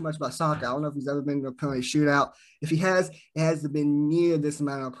really know too much about soccer. I don't know if he's ever been to a penalty shootout. If he has, it hasn't been near this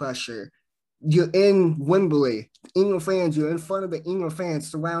amount of pressure. You're in Wembley. England fans, you're in front of the England fans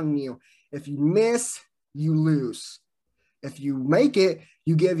surrounding you. If you miss, you lose. If you make it,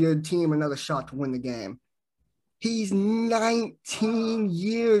 you give your team another shot to win the game. He's 19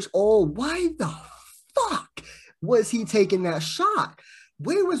 years old. Why the fuck was he taking that shot?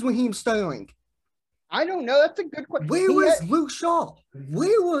 Where was Raheem Sterling? I don't know. That's a good question. Where was Luke Shaw?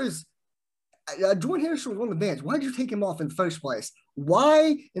 Where was Jordan Henderson was on the bench? Why did you take him off in the first place?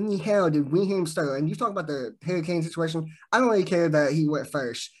 Why in the hell did Raheem Sterling? And you talk about the Harry Kane situation. I don't really care that he went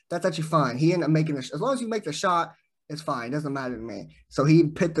first. That's actually fine. He ended up making as long as you make the shot, it's fine. It doesn't matter to me. So he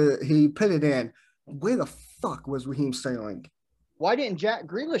put it in. Where the fuck was Raheem Sterling? Why didn't Jack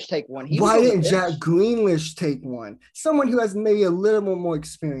Grealish take one? Why didn't Jack Grealish take one? Someone who has maybe a little more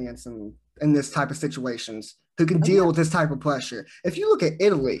experience in this type of situations, who can deal with this type of pressure. If you look at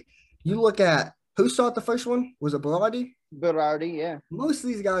Italy, you look at who started the first one? Was it Berardi? Berardi, yeah. Most of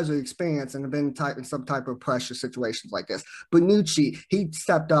these guys are experienced and have been in some type of pressure situations like this. Bonucci, he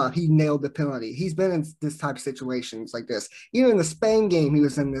stepped up. He nailed the penalty. He's been in this type of situations like this. Even in the Spain game, he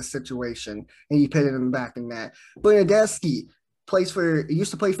was in this situation, and he put it in the back in that. Bernardeschi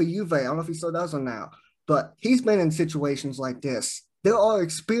used to play for Juve. I don't know if he still does or now, but he's been in situations like this. There are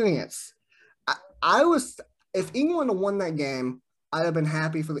experience. if England had won that game, I'd have been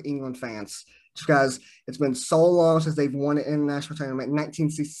happy for the England fans because it's been so long since they've won an international tournament,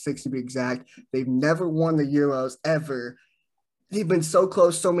 1966 to be exact. They've never won the Euros ever. They've been so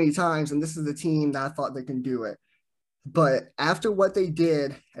close so many times, and this is the team that I thought they can do it. But after what they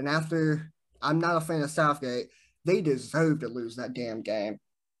did, and after I'm not a fan of Southgate, they deserve to lose that damn game.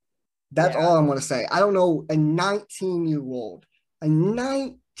 That's all I'm going to say. I don't know, a 19-year-old,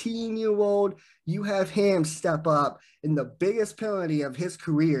 you have him step up in the biggest penalty of his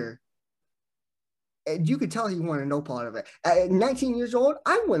career. And you could tell he wanted no part of it. At 19 years old,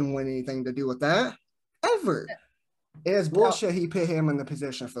 I wouldn't want anything to do with that, ever. It is bullshit he put him in the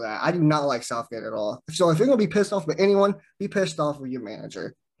position for that. I do not like Southgate at all. So if you're going to be pissed off with anyone, be pissed off with your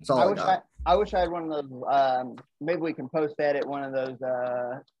manager. That's all I wish I had one of those, maybe we can post edit one of those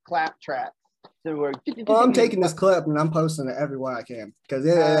clap tracks. So I'm taking this clip and I'm posting it everywhere I can because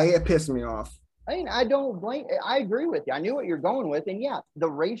it pissed me off. I mean, I agree with you. I knew what you're going with. And yeah, the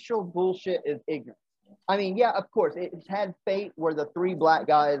racial bullshit is ignorant. I mean, yeah, of course, it's had fate where the 3 black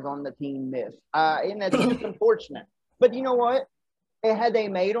guys on the team missed. And that's just unfortunate. But you know what? Had they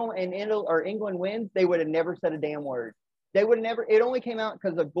made them and England wins, they would have never said a damn word. They would have never. It only came out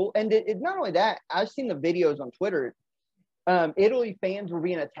because of bull. And it's not only that. I've seen the videos on Twitter. Italy fans were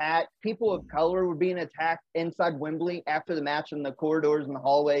being attacked. People of color were being attacked inside Wembley after the match in the corridors and the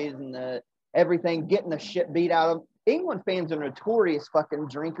hallways and the everything, getting the shit beat out of them. England fans are notorious fucking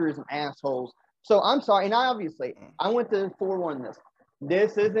drinkers and assholes. So I'm sorry. And I went to 4-1 this.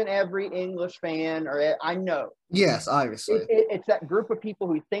 This isn't every English fan, or I know. Yes, obviously. It's that group of people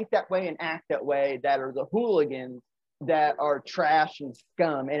who think that way and act that way that are the hooligans that are trash and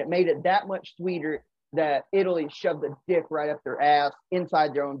scum. And it made it that much sweeter that Italy shoved a dick right up their ass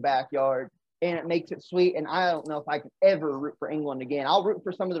inside their own backyard. And it makes it sweet. And I don't know if I could ever root for England again. I'll root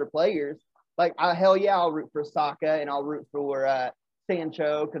for some of their players. Like, I'll root for Saka and I'll root for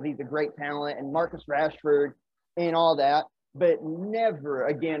Sancho because he's a great talent, and Marcus Rashford and all that. But never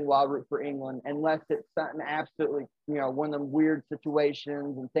again will I root for England unless it's something absolutely, one of them weird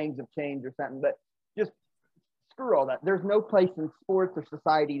situations and things have changed or something. But just screw all that. There's no place in sports or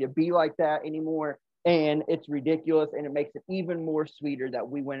society to be like that anymore. And it's ridiculous. And it makes it even more sweeter that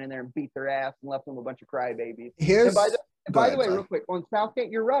we went in there and beat their ass and left them a bunch of crybabies. By the way, real quick, on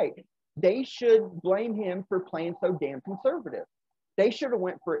Southgate, you're right. They should blame him for playing so damn conservative. They should have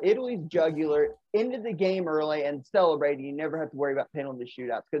went for Italy's jugular, ended the game early, and celebrated. You never have to worry about penalty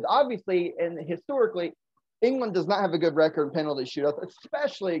shootouts. Because obviously and historically, England does not have a good record in penalty shootouts,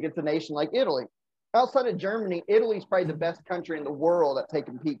 especially against a nation like Italy. Outside of Germany, Italy's probably the best country in the world at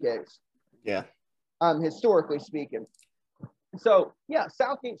taking PKs. Yeah. Historically speaking. So, yeah,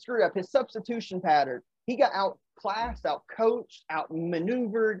 Southgate screwed up his substitution pattern. He got outclassed, outcoached,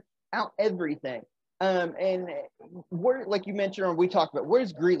 outmaneuvered, out everything. And where, like you mentioned, or we talked about,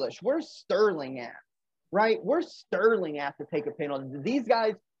 where's Grealish? Where's Sterling at? Right? Where's Sterling at to take a penalty? These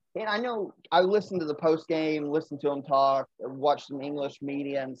guys, and I know I listened to the post game, listened to them talk, watched some English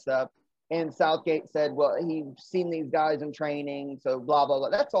media and stuff. And Southgate said, well, he's seen these guys in training, so blah, blah, blah.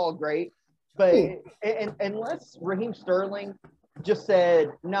 That's all great. But unless Raheem Sterling just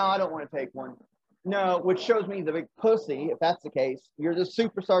said, no, I don't want to take one. No, which shows me the big pussy, if that's the case. You're the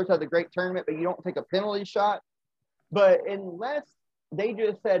superstars of the great tournament, but you don't take a penalty shot. But unless they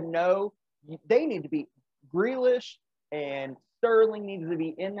just said no, they need to be Grealish and Sterling needs to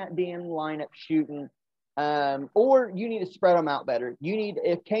be in that damn lineup shooting. Or you need to spread them out better.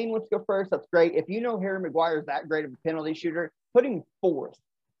 If Kane wants to go first, that's great. If you know Harry Maguire is that great of a penalty shooter, put him fourth.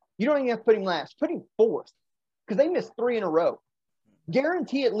 You don't even have to put him last. Put him fourth because they missed 3 in a row.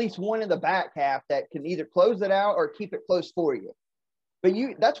 Guarantee at least one in the back half that can either close it out or keep it close for you. But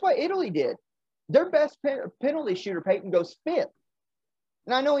that's what Italy did. Their best penalty shooter, Peyton, goes 5th.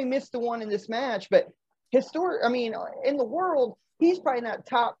 And I know he missed the one in this match, but in the world, he's probably in that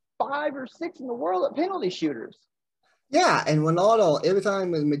top 5 or 6 in the world at penalty shooters. Yeah, and Ronaldo, every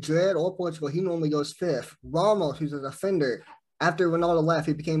time in Madrid or Portugal, he normally goes 5th. Ramos, who's a defender, after Ronaldo left,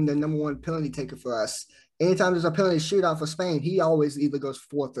 he became the number 1 penalty taker for us. Anytime there's a penalty shootout for Spain, he always either goes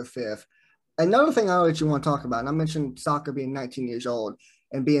 4th or 5th. Another thing I know that you want to talk about, and I mentioned Saka being 19 years old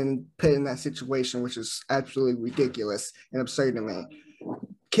and being put in that situation, which is absolutely ridiculous and absurd to me.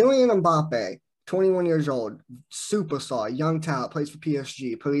 Kylian Mbappe, 21 years old, superstar, young talent, plays for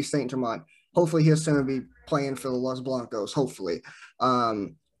PSG, Paris Saint-Germain. Hopefully he'll soon be playing for the Los Blancos, hopefully.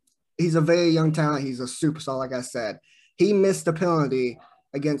 He's a very young talent. He's a superstar, like I said. He missed the penalty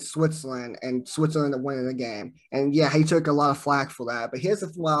against Switzerland, and Switzerland are winning the game. And, yeah, he took a lot of flack for that. But here's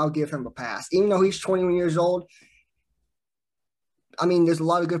why I'll give him a pass. Even though he's 21 years old, I mean, there's a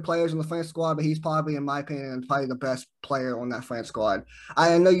lot of good players in the France squad, but he's probably, in my opinion, probably the best player on that France squad.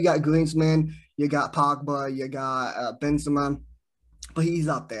 I know you got Griezmann, you got Pogba, you got Benzema, but he's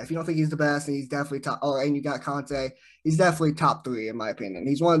up there. If you don't think he's the best, and he's definitely top. Oh, and you got Conte. He's definitely top 3 in my opinion.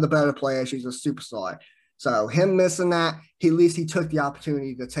 He's one of the better players. He's a superstar. So him missing that, at least he took the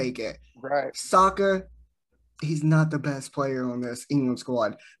opportunity to take it. Right. Soccer, he's not the best player on this England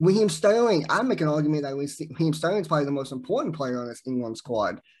squad. Raheem Sterling, I make an argument that Raheem Sterling is probably the most important player on this England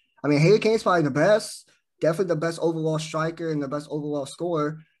squad. I mean, Harry Kane's probably the best, definitely the best overall striker and the best overall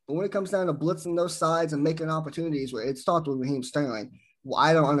scorer. But when it comes down to blitzing those sides and making opportunities, it starts with Raheem Sterling. Well,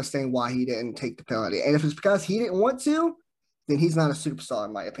 I don't understand why he didn't take the penalty. And if it's because he didn't want to, then he's not a superstar,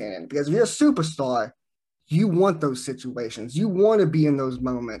 in my opinion. Because if you're a superstar, you want those situations. You want to be in those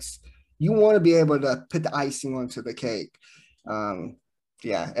moments. You want to be able to put the icing onto the cake. I'm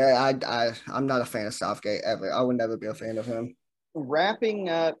not a fan of Southgate ever. I would never be a fan of him. Wrapping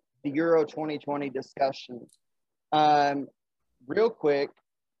up the Euro 2020 discussion, real quick,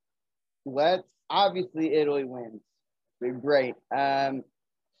 obviously Italy wins. It'd be great. So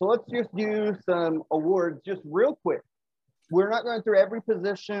let's just do some awards just real quick. We're not going through every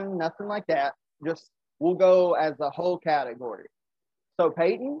position, nothing like that. We'll go as a whole category. So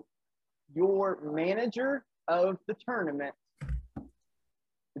Peyton, your manager of the tournament,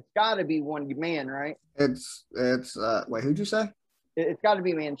 it's got to be one man, right? Wait, who'd you say? It's got to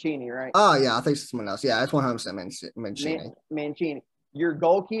be Mancini, right? Oh, yeah, I think it's someone else. Yeah, it's 100% Mancini. Mancini. Your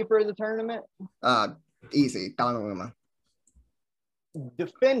goalkeeper of the tournament? Easy, Donnarumma.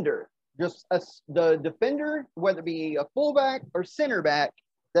 Defender, the defender, whether it be a fullback or center back,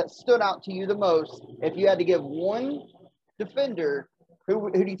 that stood out to you the most. If you had to give one defender,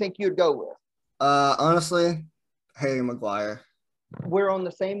 who do you think you'd go with? Honestly, Harry Maguire. We're on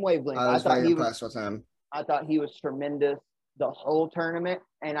the same wavelength. I was very impressed with him. I thought he was tremendous the whole tournament,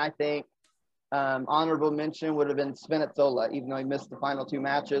 and I think honorable mention would have been Spinazzola, even though he missed the final 2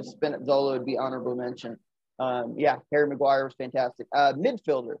 matches. Spinazzola would be honorable mention. Harry Maguire was fantastic.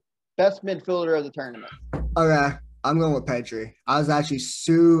 Midfielder, best midfielder of the tournament. Okay, I'm going with Pedri. I was actually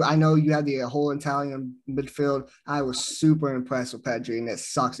I know you had the whole Italian midfield. I was super impressed with Pedri, and it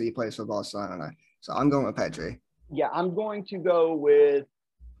sucks that he plays for Barcelona. So I'm going with Pedri. Yeah, I'm going to go with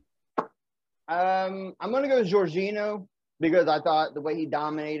Jorginho, because I thought the way he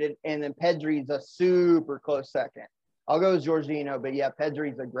dominated, and then Pedri's a super close second. I'll go with Jorginho, but yeah,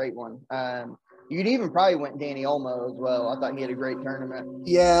 Pedri's a great one. You'd even probably went Dani Olmo as well. I thought he had a great tournament.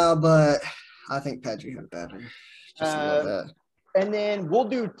 Yeah, but I think Pedri had better. Just a little bit. And then we'll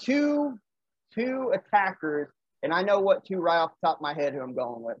do two attackers, and I know what 2 right off the top of my head who I'm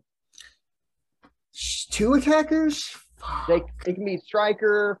going with. 2 attackers? They can be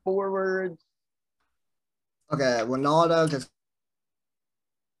striker, forwards. Okay, Ronaldo. Because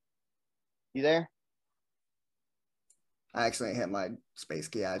you there? I accidentally hit my space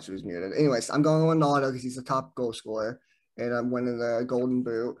key. I actually was muted. Anyways, I'm going with Ronaldo because he's the top goal scorer, and I'm winning the Golden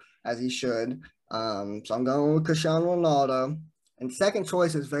Boot as he should. So I'm going with Cristiano Ronaldo. And second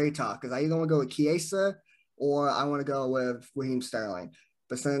choice is very tough because I either want to go with Chiesa or I want to go with Raheem Sterling.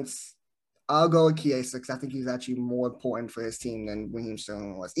 But since I'll go with Chiesa because I think he's actually more important for his team than Raheem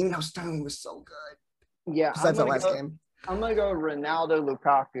Sterling was, even though Sterling was so good. Yeah, besides that last game. I'm going to go Ronaldo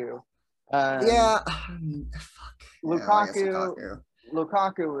Lukaku.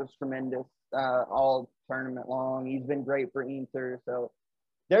 Lukaku was tremendous all tournament long. He's been great for Inter. So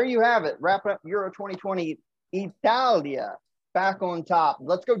there you have it. Wrap up Euro 2020. Italia back on top.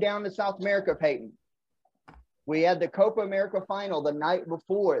 Let's go down to South America, Peyton. We had the Copa America final the night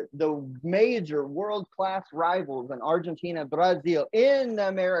before. The major world-class rivals in Argentina, Brazil, in the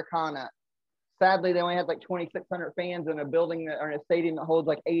Americana. Sadly, they only had like 2,600 fans in a building or in a stadium that holds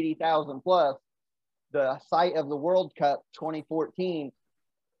like 80,000 plus. The site of the World Cup 2014.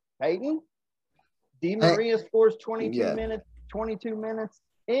 Peyton, Di Maria scores 22 minutes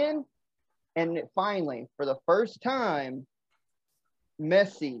in, and finally, for the first time,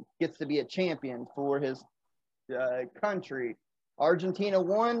 Messi gets to be a champion for his country. Argentina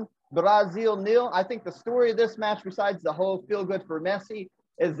won, Brazil 0. I think the story of this match, besides the whole feel good for Messi,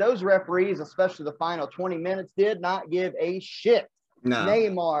 is those referees, especially the final 20 minutes, did not give a shit. No.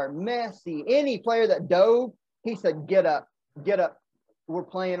 Neymar, Messi, any player that dove, he said, get up. We're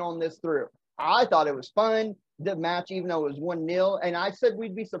playing on this through. I thought it was fun, the match, even though it was 1-0. And I said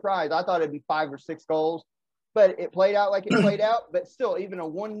we'd be surprised. I thought it'd be 5 or 6 goals. But it played out like it played out. But still, even a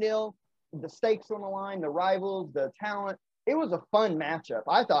 1-0, the stakes on the line, the rivals, the talent, it was a fun matchup.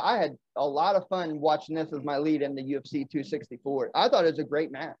 I thought I had a lot of fun watching this as my lead in the UFC 264. I thought it was a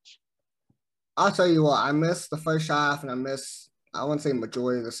great match. I'll tell you what, I missed the first half and I missed I wouldn't say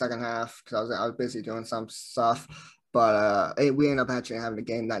majority of the second half because I was busy doing some stuff. But we ended up actually having a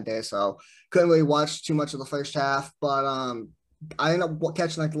game that day, so couldn't really watch too much of the first half. But I ended up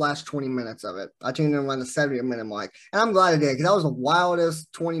catching like the last 20 minutes of it. I tuned in around the 70-minute mark, and I'm glad I did because that was the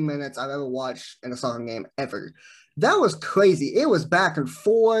wildest 20 minutes I've ever watched in a soccer game ever. That was crazy. It was back and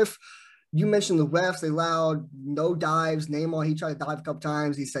forth. You mentioned the refs, they allowed no dives. Neymar, he tried to dive a couple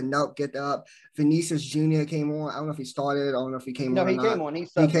times. He said, nope, get up. Vinicius Jr. came on. I don't know if he started. I don't know if he came on. No, he came on.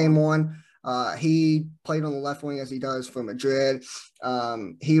 He came on. He played on the left wing as he does for Madrid.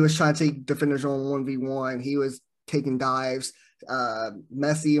 He was trying to take defenders on 1v1. He was taking dives.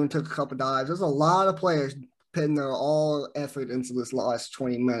 Messi even took a couple dives. There's a lot of players putting their all effort into this last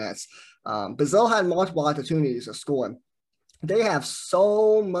 20 minutes. Brazil had multiple opportunities to score. They have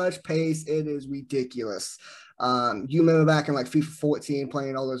so much pace. It is ridiculous. You remember back in like FIFA 14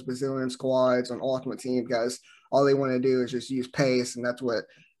 playing all those Brazilian squads on Ultimate Team because all they want to do is just use pace, and that's what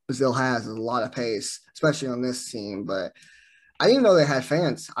Brazil has is a lot of pace, especially on this team. But I didn't know they had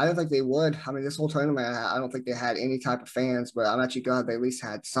fans. I didn't think they would. I mean, this whole tournament, I don't think they had any type of fans, but I'm actually glad they at least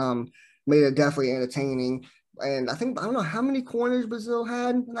had some. Made it definitely entertaining. And I don't know how many corners Brazil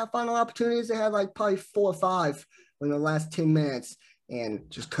had in that final opportunities. They had like probably 4 or 5 in the last 10 minutes and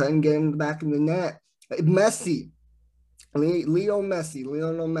just couldn't get him back in the net. Messi, Lionel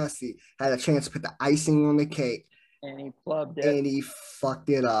Messi had a chance to put the icing on the cake. And he plugged it. And he fucked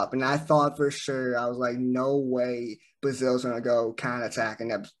it up. And I thought for sure, I was like, no way Brazil's going to go counterattack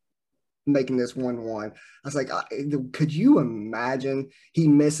and end up making this 1-1. I was like, could you imagine he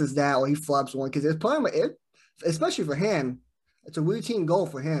misses that or he flops one? Because it's probably, especially for him, it's a routine goal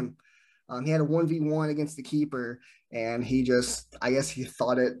for him. He had a 1v1 against the keeper, and he just, I guess he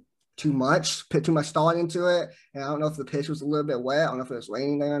thought it too much, put too much thought into it. And I don't know if the pitch was a little bit wet. I don't know if it was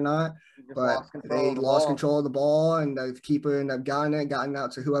raining there or not, but they lost control of the ball, and the keeper ended up gotten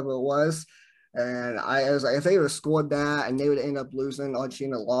out to whoever it was. And I was like, if they would have scored that and they would end up losing,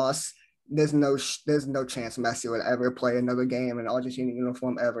 Argentina lost, there's no chance Messi would ever play another game in Argentina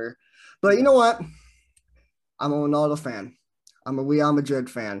uniform ever. But you know what? I'm a Ronaldo fan. I'm a Real Madrid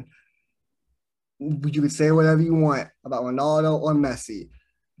fan. You can say whatever you want about Ronaldo or Messi.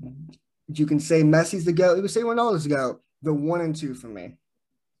 You can say Messi's the GOAT. You can say Ronaldo's the GOAT. They're 1 and 2 for me.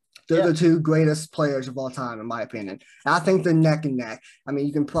 They're the 2 greatest players of all time, in my opinion. And I think they're neck and neck. I mean,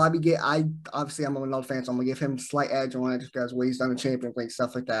 you can probably obviously I'm a Ronaldo fan, so I'm going to give him a slight edge on it just because what he's done in Champions League,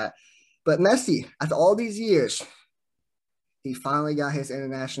 stuff like that. But Messi, after all these years, he finally got his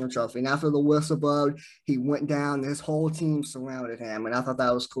international trophy. And after the whistle blowed, he went down. His whole team surrounded him. And I thought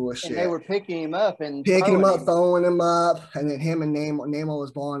that was cool as shit. And they were picking him up. Throwing him up. And then him and Neymar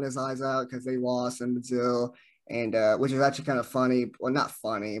was bawling his eyes out because they lost in Brazil. And which is actually kind of funny. Well, not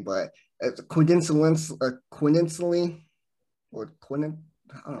funny, but coincidentally, I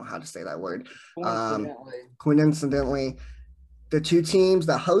don't know how to say that word. Coincidentally, the 2 teams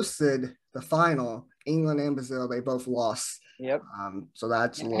that hosted the final, England and Brazil, they both lost. Yep. So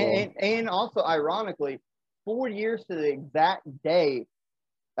that's and also ironically, 4 years to the exact day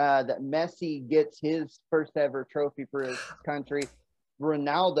that Messi gets his first ever trophy for his country,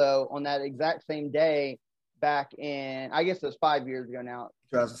 Ronaldo on that exact same day back in, I guess it was 5 years ago now.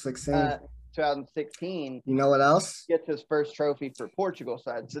 2016. 2016. You know what else? Gets his first trophy for Portugal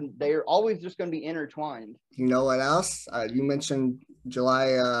side. So they're always just going to be intertwined. You know what else? You mentioned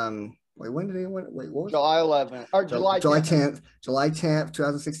July. When did he win? What was July 11th or July 10th. July 10th,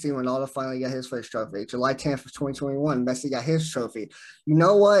 2016. Ronaldo finally got his first trophy. July 10th of 2021, Messi got his trophy. You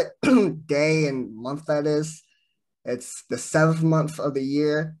know what day and month that is? It's the 7th month of the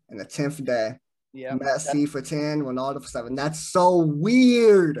year and the 10th day. Yeah, Messi for 10, Ronaldo for 7. That's so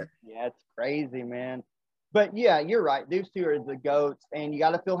weird. Yeah, it's crazy, man. But yeah, you're right. These 2 are the GOATs, and you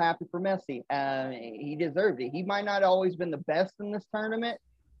got to feel happy for Messi. He deserved it. He might not have always been the best in this tournament,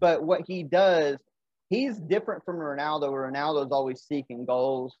 but what he does, he's different from Ronaldo. Ronaldo's always seeking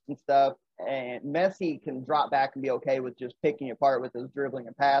goals and stuff, and Messi can drop back and be okay with just picking you apart with his dribbling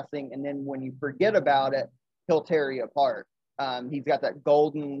and passing. And then when you forget about it, he'll tear you apart. He's got that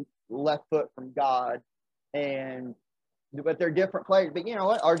golden left foot from God, but they're different players. But you know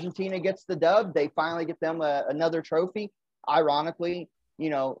what? Argentina gets the dub. They finally get them another trophy. Ironically,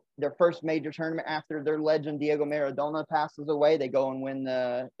 their first major tournament after their legend Diego Maradona passes away, they go and win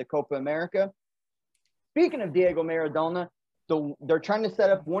the Copa America. Speaking of Diego Maradona, they're trying to set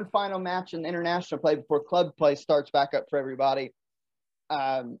up one final match in international play before club play starts back up for everybody.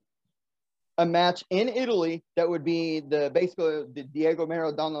 A match in Italy that would be basically the Diego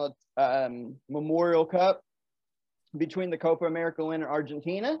Maradona Memorial Cup between the Copa America winner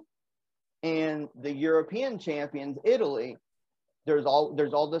Argentina and the European champions Italy. there's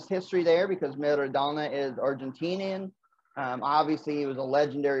all this history there because Maradona is Argentinian. Obviously, he was a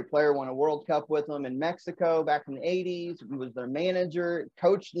legendary player, won a World Cup with them in Mexico back in the 80s. He was their manager,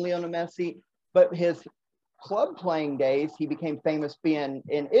 coached Lionel Messi. But his club playing days, he became famous being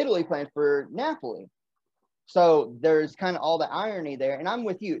in Italy playing for Napoli. So there's kind of all the irony there. And I'm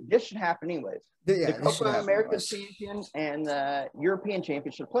with you. This should happen anyways. Yeah, the Copa America champion and the European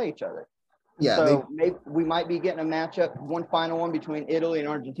champion should play each other. Yeah, so maybe we might be getting a matchup, one final one between Italy and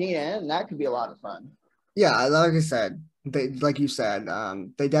Argentina, and that could be a lot of fun. Yeah, like I said, like you said,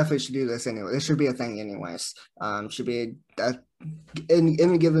 they definitely should do this anyway. This should be a thing anyways. Should be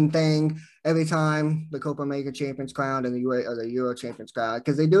any given thing every time the Copa America champions crowned and the Euro champions crowned,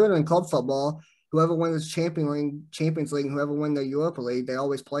 because they do it in club football. Whoever wins the Champions League, whoever wins the Europa League, they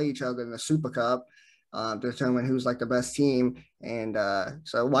always play each other in the Super Cup to determine who's like the best team. And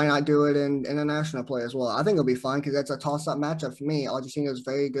so why not do it in international play as well? I think it'll be fun because that's a toss-up matchup for me. Argentina is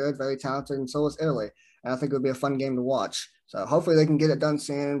very good, very talented, and so is Italy. And I think it'll be a fun game to watch. So hopefully they can get it done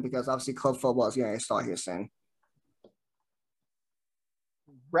soon because obviously club football is going to start here soon.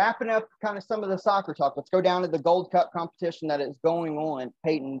 Wrapping up kind of some of the soccer talk, let's go down to the Gold Cup competition that is going on.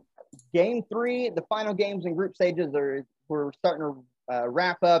 Peyton, Game 3, the final games and group stages we're starting to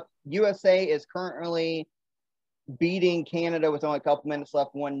wrap up. USA is currently beating Canada with only a couple minutes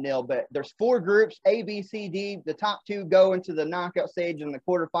left, 1-0. But there's 4 groups, A, B, C, D. The top 2 go into the knockout stage and the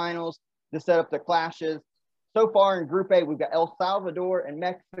quarterfinals to set up the clashes. So far in Group A, we've got El Salvador and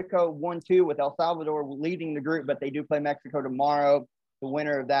Mexico 1-2, with El Salvador leading the group, but they do play Mexico tomorrow. The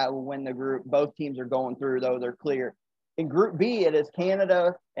winner of that will win the group. Both teams are going through, though. They're clear. In Group B, it is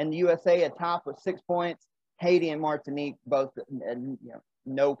Canada and the USA atop with 6 points. Haiti and Martinique both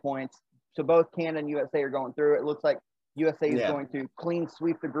no points. So both Canada and USA are going through. It looks like USA is going to clean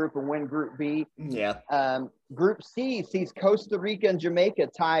sweep the group and win Group B. Yeah. Group C sees Costa Rica and Jamaica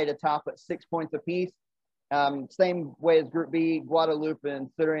tied atop at 6 points apiece. Same way as Group B, Guadeloupe and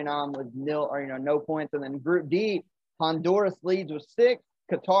Suriname with no points. And then Group D, Honduras leads with 6.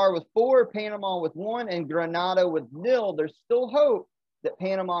 Qatar with 4, Panama with 1, and Grenada with 0. There's still hope that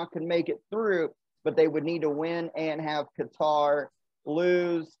Panama can make it through, but they would need to win and have Qatar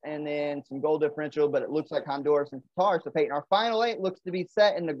lose and then some goal differential, but it looks like Honduras and Qatar. So Peyton, our final 8 looks to be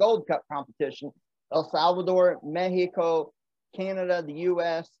set in the Gold Cup competition. El Salvador, Mexico, Canada, the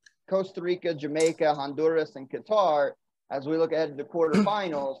U.S., Costa Rica, Jamaica, Honduras, and Qatar. As we look ahead to the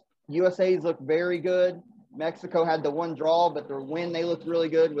quarterfinals, USA's look very good. Mexico had the 1 draw, but their win, they looked really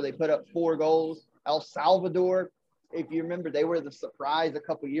good where they put up 4 goals. El Salvador, if you remember, they were the surprise a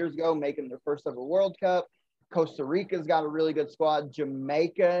couple years ago, making their first ever World Cup. Costa Rica's got a really good squad.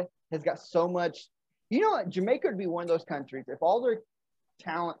 Jamaica has got so much. You know what? Jamaica would be one of those countries. If all their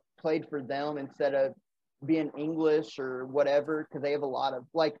talent played for them instead of being English or whatever, because they have a lot of,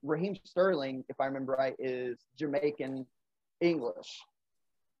 like Raheem Sterling, if I remember right, is Jamaican English,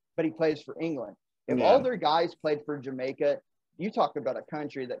 but he plays for England. If all their guys played for Jamaica, you talk about a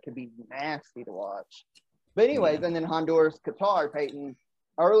country that could be nasty to watch. But anyways, and then Honduras, Qatar, Peyton,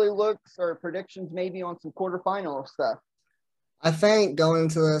 early looks or predictions maybe on some quarterfinal stuff. I think going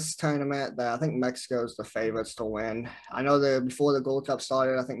into this tournament that I think Mexico is the favorites to win. I know that before the Gold Cup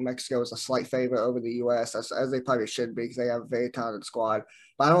started, I think Mexico was a slight favorite over the U.S., as they probably should be because they have a very talented squad.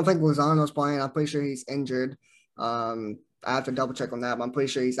 But I don't think Lozano's playing. I'm pretty sure he's injured. I have to double check on that, but I'm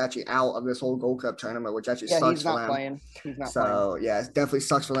pretty sure he's actually out of this whole Gold Cup tournament, which actually sucks he's not for them. playing. He's not so, playing. Yeah, it definitely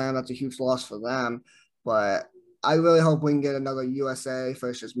sucks for them. That's a huge loss for them. But I really hope we can get another USA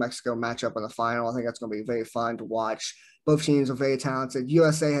versus Mexico matchup in the final. I think that's going to be very fun to watch. Both teams are very talented.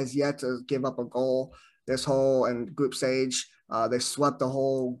 USA has yet to give up a goal this whole group stage. They swept the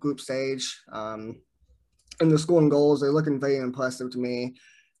whole group stage. And they're scoring goals. They're looking very impressive to me.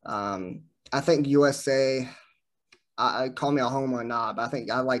 I think USA – I call me a homer or not, but I think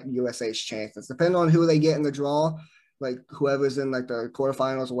I like USA's chances. Depending on who they get in the draw, like whoever's in like the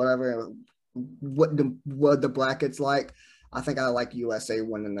quarterfinals or whatever, what the bracket's like, I think I like USA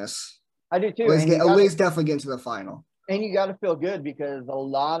winning this. I do too. At least definitely get into the final. And you got to feel good because a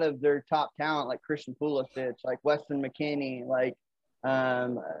lot of their top talent, like Christian Pulisic, like Weston McKennie, like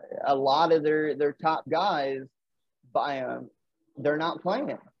a lot of their top guys, they're not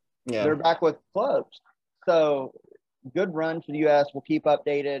playing. Yeah. They're back with clubs. So good run for the U.S. We'll keep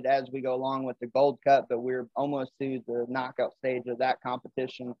updated as we go along with the Gold Cup, but we're almost to the knockout stage of that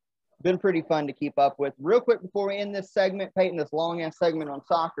competition. Been pretty fun to keep up with. Real quick before we end this segment, Peyton, this long-ass segment on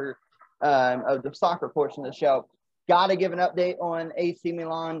soccer, of the soccer portion of the show, got to give an update on AC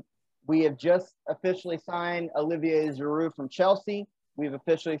Milan. We have just officially signed Olivier Giroud from Chelsea. We've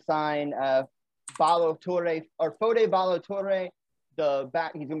officially signed Fode Ballo-Touré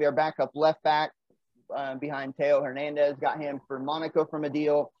He's gonna be our backup left back behind Teo Hernandez. Got him for Monaco from a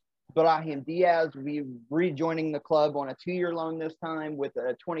deal. Brahim Diaz will be rejoining the club on a 2-year loan this time with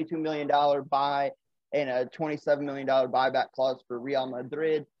a $22 million buy and a $27 million buyback clause for Real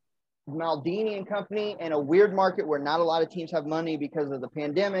Madrid. Maldini and company, in a weird market where not a lot of teams have money because of the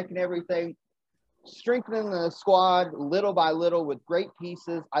pandemic and everything, strengthening the squad little by little with great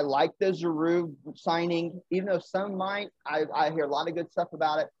pieces. I like the Giroud signing, even though some might. I hear a lot of good stuff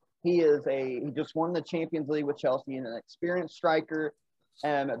about it. He just won the Champions League with Chelsea and an experienced striker,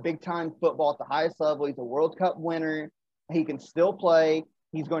 big time football at the highest level. He's a World Cup winner. He can still play.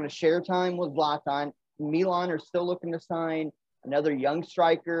 He's going to share time with Zlatan. Milan are still looking to sign another young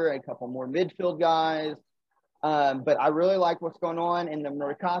striker, a couple more midfield guys. But I really like what's going on in the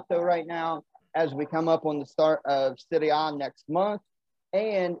Mercato right now as we come up on the start of Serie A next month.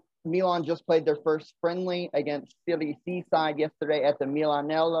 And Milan just played their first friendly against Serie C side yesterday at the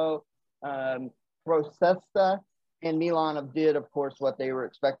Milanello Procesta. And Milan did, of course, what they were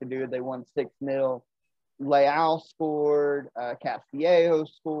expected to do. They won 6-0. Leao scored. Castillejo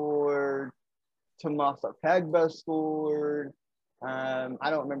scored. Tommaso Pegba scored. I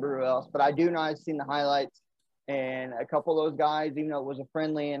don't remember who else, but I do know I've seen the highlights. And a couple of those guys, even though it was a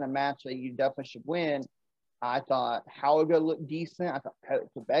friendly and a match that you definitely should win, I thought Hauga looked decent. I thought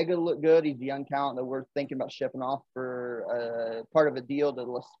Pegba looked good. He's a young talent that we're thinking about shipping off for part of a deal to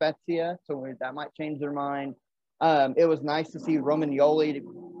La Spezia, so that might change their mind. It was nice to see Romagnoli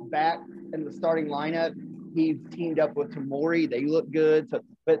back in the starting lineup. He teamed up with Tomori. They look good.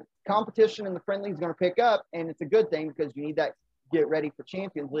 But competition in the friendly is going to pick up, and it's a good thing because you need that to get ready for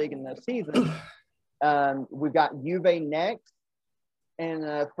Champions League in the season. We've got Juve next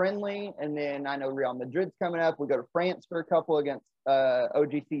and friendly, and then I know Real Madrid's coming up. We go to France for a couple against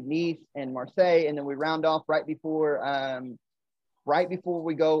OGC Nice and Marseille, and then we round off right before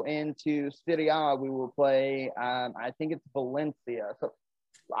we go into Serie A. We will play, I think it's Valencia. So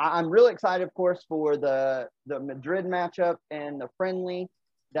I'm really excited, of course, for the Madrid matchup and the friendly.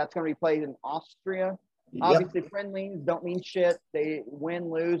 That's going to be played in Austria. Yep. Obviously, friendlies don't mean shit. They win,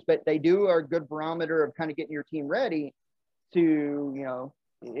 lose, but they are a good barometer of kind of getting your team ready to,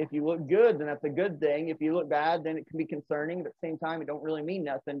 if you look good, then that's a good thing. If you look bad, then it can be concerning. But at the same time, it don't really mean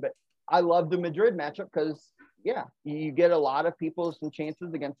nothing. But I love the Madrid matchup because, you get a lot of people some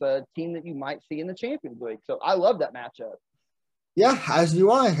chances against a team that you might see in the Champions League. So I love that matchup. Yeah, as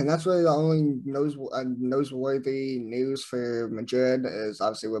do I. And that's really the only noteworthy news for Madrid is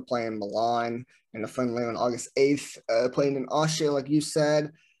obviously we're playing Milan in the friendly on August 8th, playing in Austria, like you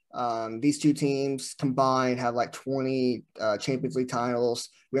said. These two teams combined have like 20 Champions League titles.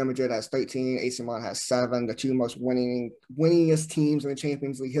 Real Madrid has 13, AC Milan has 7, the two most winningest teams in the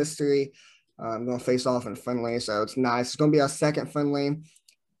Champions League history. Going to face off in friendly, so it's nice. It's going to be our second friendly.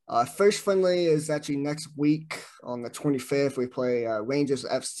 First friendly is actually next week on the 25th. We play Rangers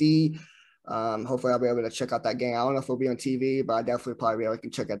FC. Hopefully I'll be able to check out that game. I don't know if it'll be on TV, but I definitely probably be able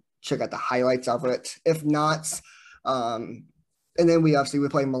to check out the highlights of it. If not, and then we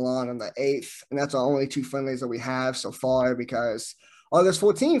play Milan on the 8th, and that's our only two friendlies that we have so far because August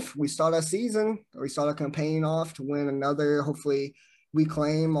 14th, we start our season, or we start our campaign off to win another, hopefully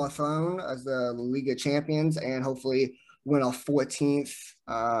reclaim our throne as the Liga champions and hopefully win our 14th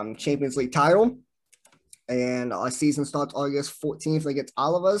Champions League title. And our season starts August 14th against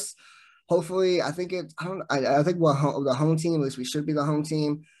all of us. Hopefully, I think we're the home team, at least we should be the home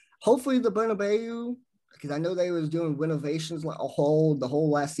team. Hopefully the Bernabeu, because I know they was doing renovations the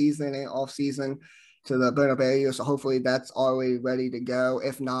whole last season and off season to the Bernabeu. So hopefully that's already ready to go.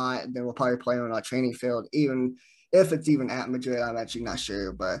 If not, then we'll probably play on our training field. Even if it's even at Madrid, I'm actually not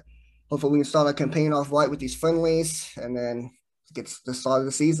sure, but hopefully we can start our campaign off right with these friendlies and then get the start of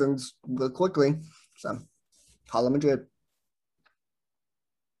the seasons real quickly. So, holla Madrid.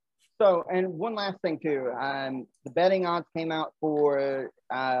 So, and one last thing too, the betting odds came out for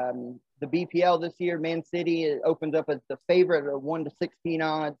the BPL this year. Man City opens up as the favorite at 1-16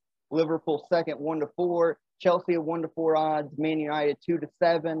 odds. Liverpool second, 1-4. Chelsea at 1-4 odds. Man United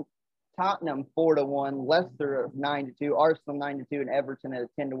 2-7. Tottenham 4-1. Leicester 9-2. Arsenal 9-2, and Everton at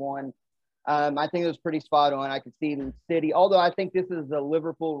 10-1. I think it was pretty spot on. I could see in City, although I think this is a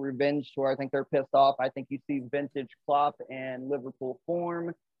Liverpool revenge tour. I think they're pissed off. I think you see vintage Klopp and Liverpool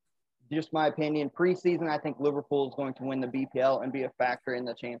form. Just my opinion. Preseason, I think Liverpool is going to win the BPL and be a factor in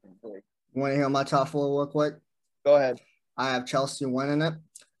the Champions League. Want to hear my top four real quick? Go ahead. I have Chelsea winning it.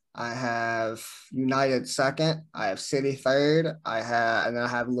 I have United second. I have City third. And then I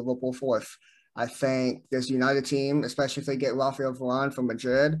have Liverpool fourth. I think this United team, especially if they get Rafael Varane from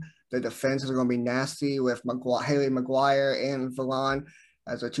Madrid, The defense is going to be nasty with Haley Maguire and Varane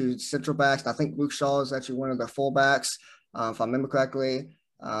as our two central backs. I think Luke Shaw is actually one of the fullbacks, if I remember correctly.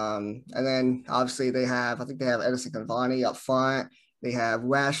 And then obviously they have Edison Cavani up front. They have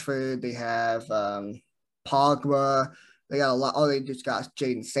Rashford. They have Pogba. They got a lot. Oh, they just got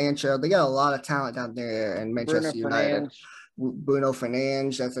Jadon Sancho. They got a lot of talent down there in Manchester United. Bruno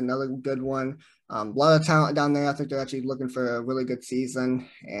Fernandes, that's another good one. A lot of talent down there. I think they're actually looking for a really good season.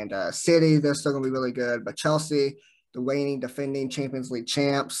 And City, they're still going to be really good. But Chelsea, the reigning, defending Champions League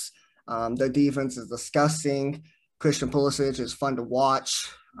champs, their defense is disgusting. Christian Pulisic is fun to watch.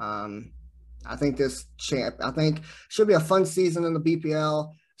 I think should be a fun season in the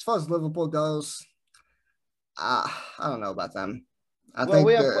BPL. As far as Liverpool goes, I don't know about them. I don't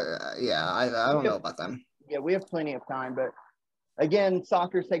know about them. Yeah, we have plenty of time, but again,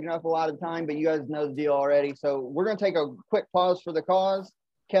 soccer's taking up a lot of time, but you guys know the deal already. So we're going to take a quick pause for the cause,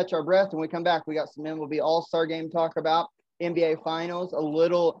 catch our breath, and when we come back, we got some MLB All-Star Game talk about, NBA Finals, a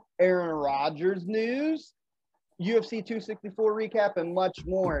little Aaron Rodgers news, UFC 264 recap, and much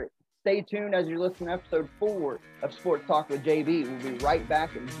more. Stay tuned as you listen to episode 4 of Sports Talk with JB. We'll be right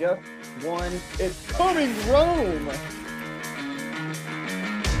back in just one. It's coming Rome!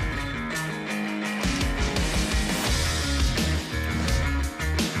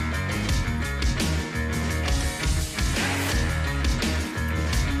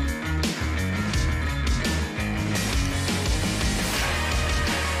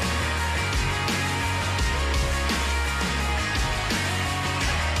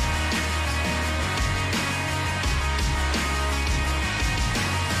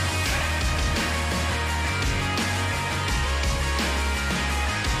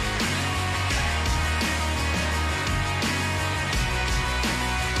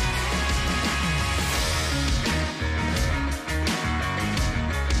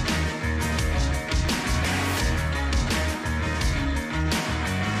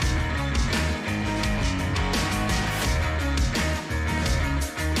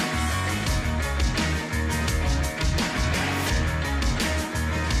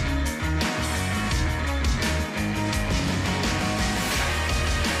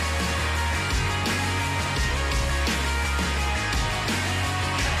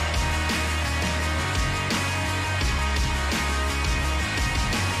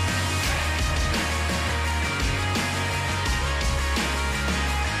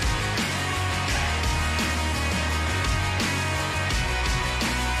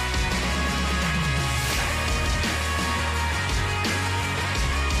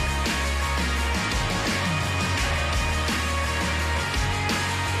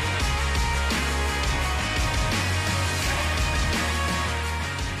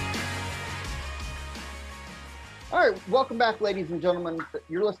 All right, welcome back, ladies and gentlemen.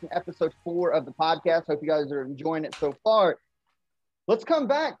 You're listening to episode 4 of the podcast. Hope you guys are enjoying it so far. Let's come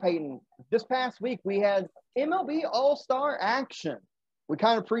back, Peyton. This past week, we had MLB All-Star action. We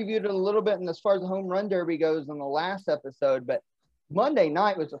kind of previewed it a little bit, and as far as the home run derby goes in the last episode, but Monday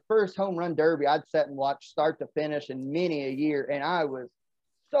night was the first home run derby I'd sat and watched start to finish in many a year, and I was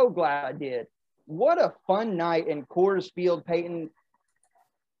so glad I did. What a fun night in Coors Field, Peyton.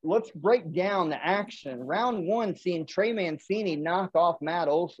 Let's break down the action. Round 1, seeing Trey Mancini knock off Matt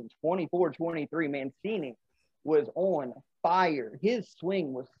Olson, 24-23. Mancini was on fire. His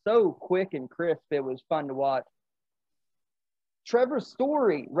swing was so quick and crisp, it was fun to watch. Trevor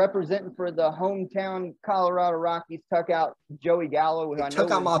Story, representing for the hometown Colorado Rockies, took out Joey Gallo. He took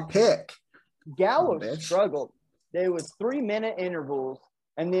out my pick. Gallo struggled. There was 3-minute intervals,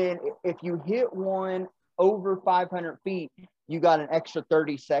 and then if you hit one over 500 feet, you got an extra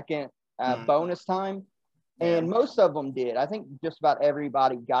 30-second bonus time, and most of them did. I think just about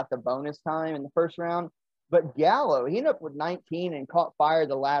everybody got the bonus time in the first round, but Gallo, he ended up with 19 and caught fire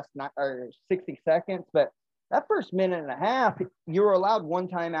the last 60 seconds, but that first minute and a half, you were allowed one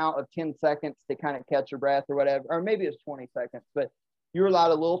timeout of 10 seconds to kind of catch your breath or whatever, or maybe it was 20 seconds, but you were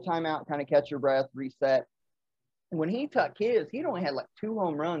allowed a little timeout, kind of catch your breath, reset. When he took his, he'd only had like 2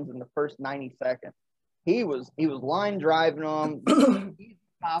 home runs in the first 90 seconds. He was line driving them,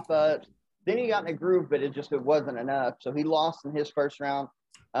 pop-ups. Then he got in a groove, but it wasn't enough. So he lost in his first round.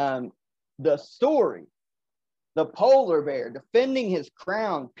 The Story, the polar bear, defending his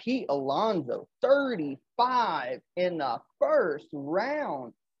crown, Pete Alonso, 35 in the first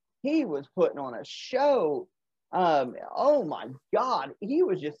round. He was putting on a show. Oh, my God. He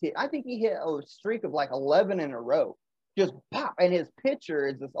was just hit. I think he hit a streak of like 11 in a row. Just pop. And his pitcher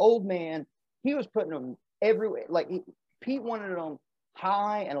is this old man. He was putting them everywhere. Like, Pete wanted them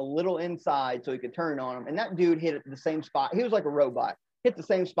high and a little inside so he could turn on them. And that dude hit it the same spot. He was like a robot. hit the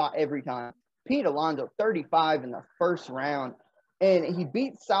same spot every time. Pete Alonso, 35 in the first round, and he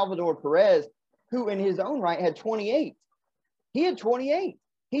beat Salvador Perez, who in his own right had 28. He had 28.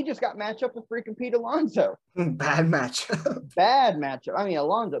 He just got matched up with freaking Pete Alonso. Bad matchup. Bad matchup. I mean,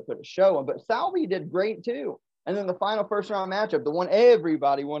 Alonso put a show on, but Salvi did great too. And then the final first round matchup, the one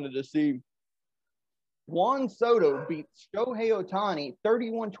everybody wanted to see, Juan Soto beat Shohei Ohtani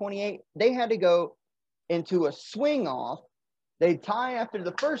 31-28. They had to go into a swing off. They tie after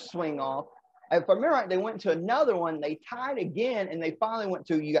the first swing off. If I remember right, they went to another one. They tied again, and they finally went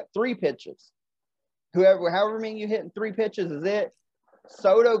to, you got 3 pitches. However many you hit in 3 pitches is it.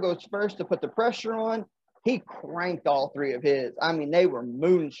 Soto goes first to put the pressure on. He cranked all 3 of his. I mean, they were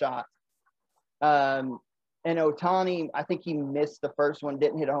moonshots. And Ohtani, I think he missed the first one,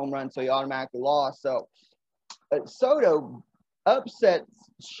 didn't hit a home run, so he automatically lost. So Soto upsets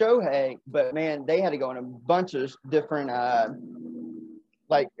Shohei, but man, they had to go in a bunch of different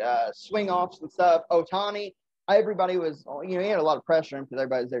swing offs and stuff. Ohtani, everybody was, he had a lot of pressure because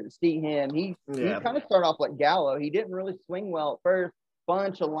everybody's there to see him. He kind of started off like Gallo. He didn't really swing well at first,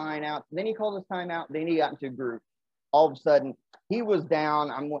 bunch of line outs. Then he called his timeout. Then he got into a group. All of a sudden, he was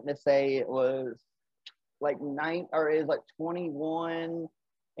down. I'm wanting to say it was like 21.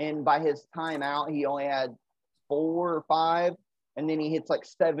 And by his timeout, he only had 4 or 5. And then he hits like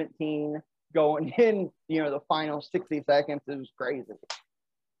 17 going in, the final 60 seconds. It was crazy.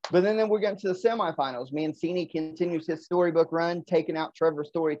 But then we're getting to the semifinals. Mancini continues his storybook run, taking out Trevor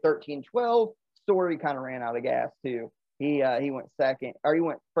Story 13-12. Story kind of ran out of gas too. He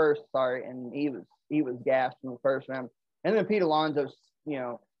went first, and he was gassed in the first round. And then Pete Alonso,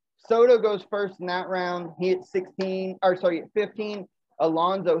 Soto goes first in that round. He hit 15.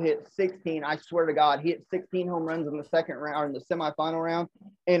 Alonso hit 16. I swear to God, he hit 16 home runs in the second round, or in the semifinal round,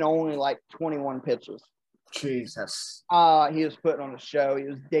 in only like 21 pitches. Jesus. He was putting on a show. He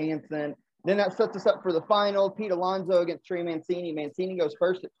was dancing. Then that sets us up for the final. Pete Alonso against Trey Mancini. Mancini goes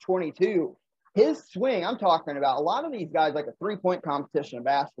first at 22. His swing, I'm talking about, a lot of these guys like a 3-point competition in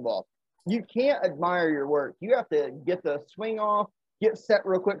basketball. You can't admire your work. You have to get the swing off, get set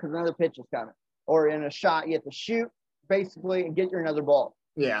real quick because another pitch is coming. Or in a shot, you have to shoot, basically, and get your another ball.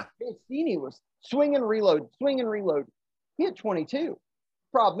 Yeah. Mancini was swing and reload. He had 22.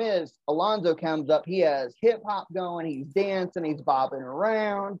 Problem is, Alonso comes up. He has hip hop going. He's dancing. He's bobbing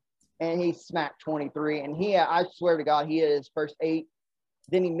around, and he smacked 23. And I swear to God, he hit his first 8.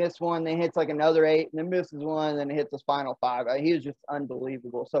 Then he missed one. Then hits like another 8, and then misses one. Then hits his final 5. He was just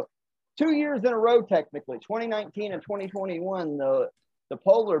unbelievable. So, 2 years in a row, technically, 2019 and 2021, the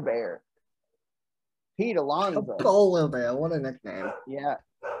Polar Bear, Pete Alonso. Polar Bear, what a nickname. Yeah,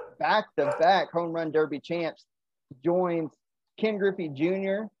 back-to-back home run derby champs, joins Ken Griffey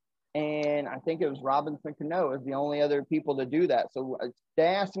Jr., and I think it was Robinson Cano as the only other people to do that. So they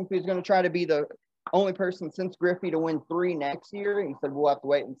asked him if he was going to try to be the only person since Griffey to win 3 next year. He said, we'll have to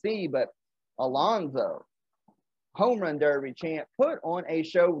wait and see. But Alonso, home run derby champ, put on a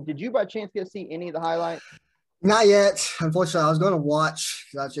show. Did you by chance get to see any of the highlights? Not yet. Unfortunately, I was going to watch.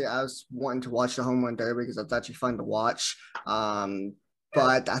 I was wanting to watch the home run derby because it's actually fun to watch.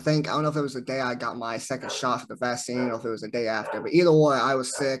 But I don't know if it was the day I got my second shot for the vaccine or if it was the day after. But either way, I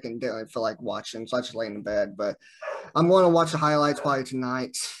was sick and didn't feel like watching, so I just laid in bed. But I'm going to watch the highlights probably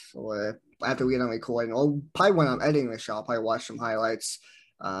tonight or after we get on recording. Or probably when I'm editing the show, I'll probably watch some highlights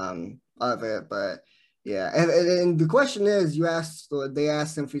of it. But yeah, and the question is, they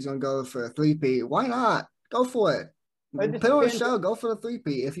asked him if he's going to go for a 3-peat. Why not? Go for it. Put on a show. Go for the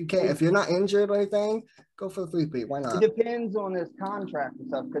 3-peat. If you can, if you're not injured or anything, go for the 3-peat. Why not? It depends on his contract and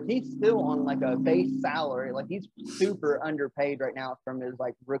stuff because he's still on like a base salary. Like he's super underpaid right now from his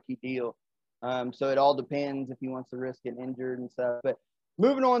like rookie deal. So it all depends if he wants to risk getting injured and stuff. But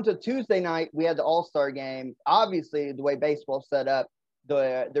moving on to Tuesday night, we had the All-Star game. Obviously, the way baseball's set up,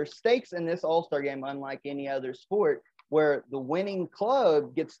 there's stakes in this All-Star game unlike any other sport, where the winning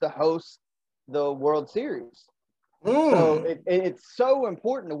club gets to host the World Series. So it's so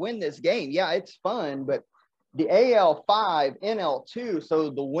important to win this game. Yeah, it's fun, but the AL5, NL2, so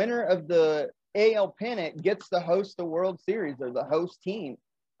the winner of the AL pennant gets to host the World Series or the host team.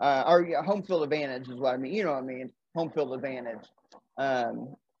 Or home field advantage is what I mean. You know what I mean? Home field advantage.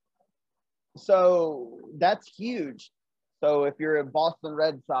 So that's huge. So if you're a Boston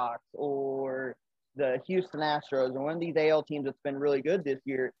Red Sox or the Houston Astros or one of these AL teams that's been really good this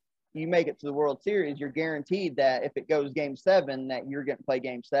year, you make it to the World Series, you're guaranteed that if it goes Game 7, that you're going to play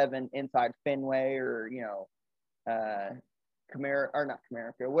Game 7 inside Fenway or, whatever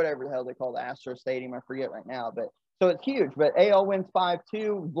the hell they call the Astro Stadium. I forget right now. But so it's huge. But AL wins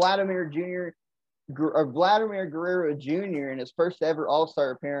 5-2. Vladimir Jr. Vladimir Guerrero Jr. in his first ever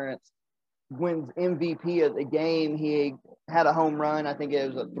All-Star appearance wins MVP of the game. He had a home run. I think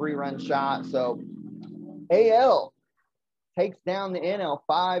it was a 3-run shot. So AL takes down the NL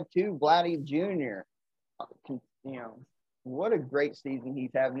 5-2. Vladdy Jr. What a great season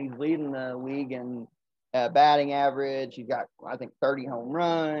he's having. He's leading the league in batting average. He's got, I think, 30 home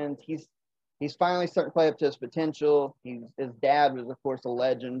runs. He's finally starting to play up to his potential. His dad was, of course, a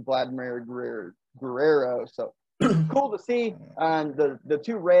legend, Vladimir Guerrero. So cool to see. The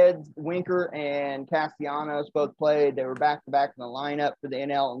two Reds, Winker and Castellanos, both played. They were back-to-back in the lineup for the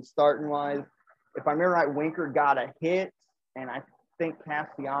NL and starting-wise. If I remember right, Winker got a hit, and I think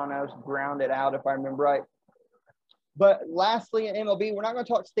Castellanos grounded out, if I remember right. But lastly, in MLB, we're not going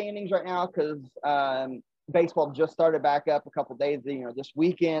to talk standings right now because baseball just started back up a couple days, this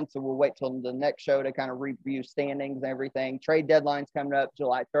weekend. So we'll wait till the next show to kind of review standings and everything. Trade deadline's coming up.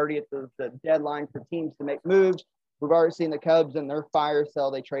 July 30th is the deadline for teams to make moves. We've already seen the Cubs in their fire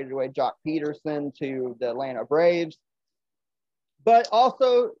sale. They traded away Jock Peterson to the Atlanta Braves. But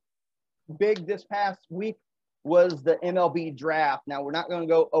also big this past week was the MLB draft. Now, we're not going to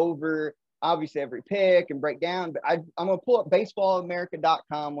go over obviously every pick and break down, but I'm going to pull up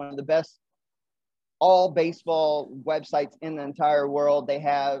baseballamerica.com, one of the best all baseball websites in the entire world. They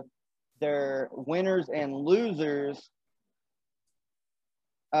have their winners and losers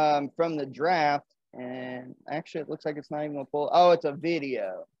from the draft. And actually, it looks like it's not even going to pull. Oh, it's a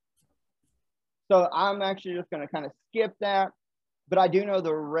video. So I'm actually just going to kind of skip that. But I do know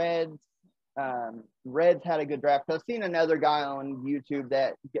the Reds had a good draft. I've seen another guy on YouTube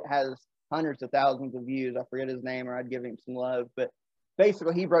that has hundreds of thousands of views. I forget his name, or I'd give him some love. But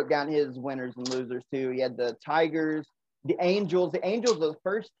basically, he broke down his winners and losers too. He had the Tigers, the Angels. The Angels are the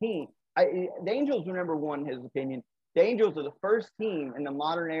first team. The Angels were number one, in his opinion. The Angels are the first team in the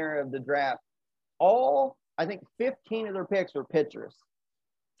modern era of the draft. I think 15 of their picks were pitchers.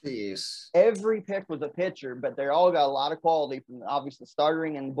 Jeez. Every pick was a pitcher, but they all got a lot of quality from obviously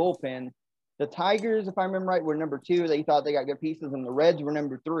starting and bullpen. The Tigers, if I remember right, were number 2. They thought they got good pieces, and the Reds were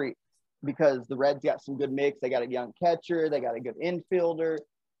number 3 because the Reds got some good mix. They got a young catcher. They got a good infielder.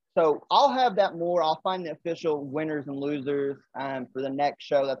 So I'll have that more. I'll find the official winners and losers for the next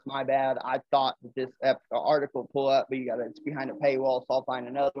show. That's my bad. I thought that this article pull up, but it's behind a paywall, so I'll find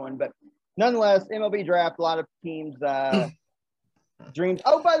another one. But nonetheless, MLB draft, a lot of teams' dreams.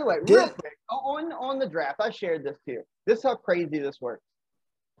 Oh, by the way, real quick, on the draft, I shared this too. This is how crazy this works.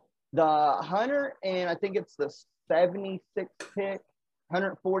 The 100, and I think it's the 76th pick,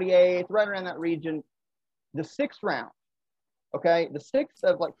 148th, right around that region, the 6th round. Okay, the 6th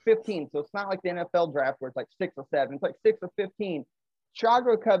of like 15. So it's not like the NFL draft where it's like 6 or 7. It's like 6 of 15.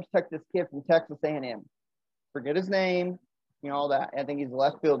 Chicago Cubs took this kid from Texas A&M. Forget his name, all that. I think he's a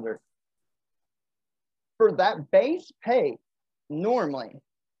left fielder. For that base pay, normally,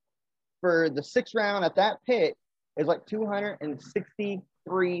 for the 6th round at that pick is like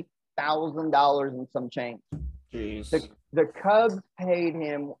 $263,000 and some change. Jeez. The Cubs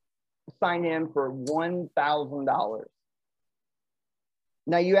signed him for $1,000.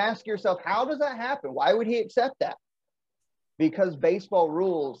 Now you ask yourself, how does that happen? Why would he accept that? Because baseball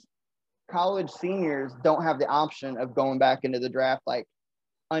rules, college seniors don't have the option of going back into the draft like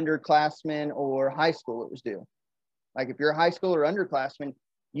underclassmen or high schoolers do. Like if you're a high school or underclassman,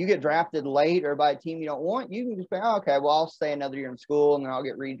 you get drafted late or by a team you don't want, you can just say, oh, okay, well, I'll stay another year in school and then I'll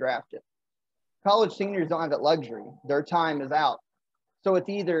get redrafted. College seniors don't have that luxury. Their time is out. So it's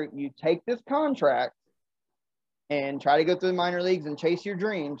either you take this contract and try to go through the minor leagues and chase your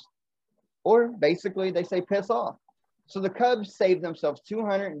dreams, or basically they say piss off. So the Cubs saved themselves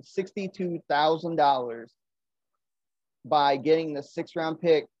 $262,000 by getting the 6th round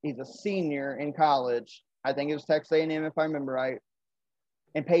pick. He's a senior in college. I think it was Texas A&M, if I remember right,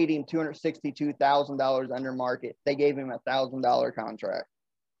 and paid him $262,000 under market. They gave him a $1,000 contract,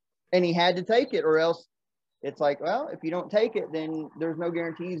 and he had to take it, or else it's like, well, if you don't take it, then there's no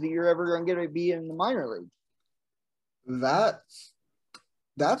guarantees that you're ever going to be in the minor leagues.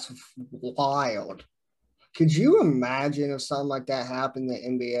 That's wild. Could you imagine if something like that happened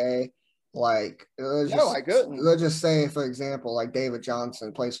in the NBA? Like, I couldn't. Let's just say, for example, like David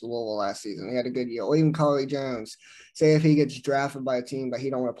Johnson plays for Louisville last season. He had a good year. Or even Corey Jones. Say if he gets drafted by a team that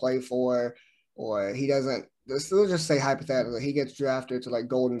he don't want to play for, or he doesn't, let's just say hypothetically, he gets drafted to like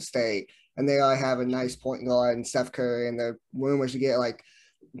Golden State, and they all have a nice point guard and Steph Curry, and the rumors to get like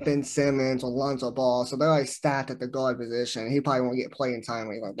Ben Simmons or Lonzo Ball. So they're like stacked at the guard position. He probably won't get playing time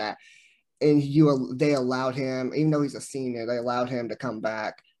or anything like that. And they allowed him, even though he's a senior, they allowed him to come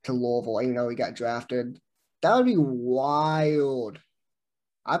back to Louisville, even though he got drafted. That would be wild.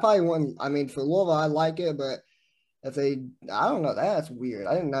 I probably wouldn't. I mean, for Louisville, I like it, but if they, I don't know. That's weird.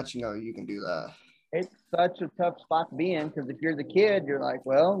 I didn't actually know you can do that. It's such a tough spot to be in because if you're the kid, you're like,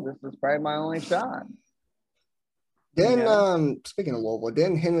 well, this is probably my only shot. Then, know? speaking of Louisville,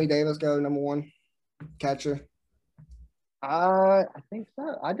 didn't Henry Davis go #1 catcher? I think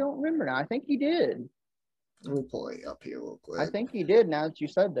so. I don't remember now. I think he did. Let me pull it up here real quick. I think he did now that you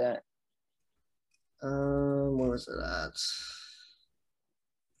said that. Where was it at?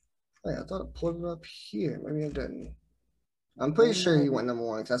 Wait, I thought I pulled it up here. Maybe I didn't. I'm pretty sure he went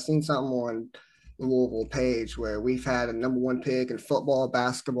 #1 because I've seen something on the Louisville page where we've had a #1 pick in football,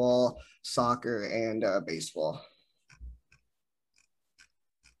 basketball, soccer, and baseball.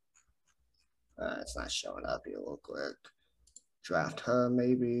 It's not showing up here real quick. Draft her,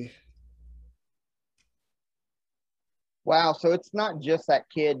 maybe. Wow, so it's not just that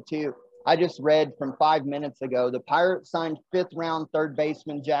kid, too. I just read from 5 minutes ago, the Pirates signed 5th-round third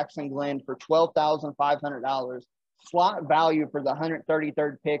baseman Jackson Glenn for $12,500. Slot value for the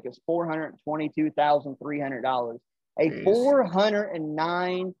 133rd pick is $422,300. A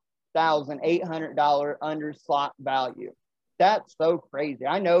 $409,800 under slot value. That's so crazy.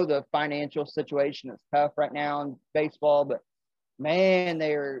 I know the financial situation is tough right now in baseball, but man,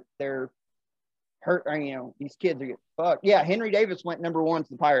 they're hurt. These kids are getting fucked. Yeah, Henry Davis went #1 to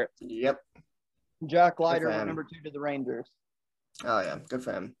the Pirates. Yep. Jack Leiter went #2 to the Rangers. Oh yeah, good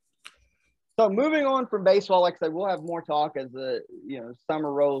for him. So moving on from baseball, like I said, we'll have more talk as the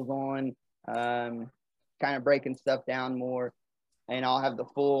summer rolls on, kind of breaking stuff down more, and I'll have the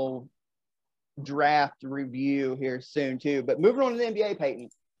full draft review here soon too. But moving on to the NBA, Peyton,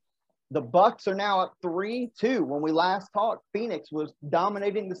 the Bucks are now up 3-2. When we last talked, Phoenix was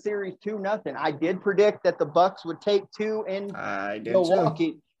dominating the series 2-0. I did predict that the Bucks would take 2 in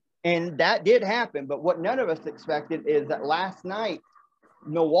Milwaukee, and that did happen. But what none of us expected is that last night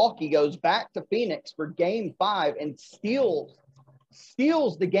Milwaukee goes back to Phoenix for Game 5 and steals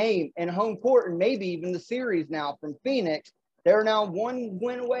the game in home court and maybe even the series now from Phoenix. They're now 1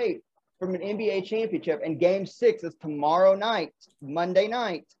 win away from an NBA championship, and Game 6 is tomorrow night, Monday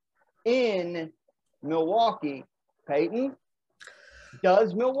night, in Milwaukee. Peyton,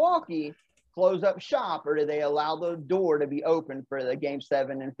 does Milwaukee close up shop, or do they allow the door to be open for the Game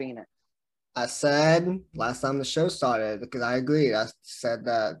 7 in Phoenix? I said last time the show started, because I agreed. I said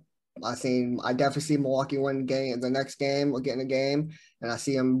that I definitely see Milwaukee win the next game or getting a game, and I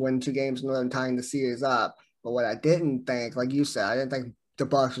see them win 2 games in a row and tying the series up. But what I didn't think, like you said, I didn't think the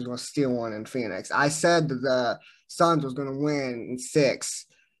Bucks was going to steal one in Phoenix. I said that the Suns was going to win in 6.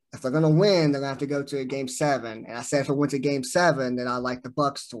 If they're going to win, they're going to have to go to a Game 7. And I said if it went to Game 7, then I'd like the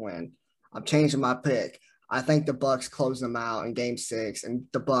Bucks to win. I'm changing my pick. I think the Bucks close them out in Game 6, and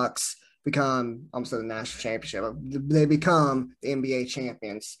the Bucks become almost the national championship. They become the NBA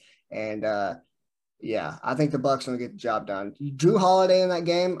champions. And yeah, I think the Bucks are gonna get the job done. Drew Holiday in that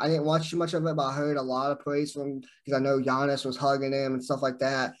game, I didn't watch too much of it, but I heard a lot of praise from him because I know Giannis was hugging him and stuff like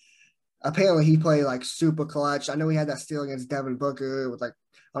that. Apparently, he played like super clutch. I know he had that steal against Devin Booker with like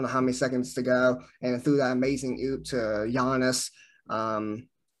I don't know how many seconds to go, and threw that amazing oop to Giannis.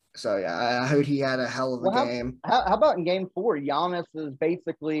 So yeah, I heard he had a hell of a game. How about in Game 4? Giannis is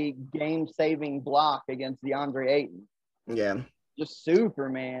basically game-saving block against DeAndre Ayton. Yeah. Just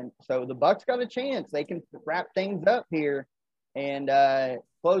Superman. So the Bucks got a chance. They can wrap things up here and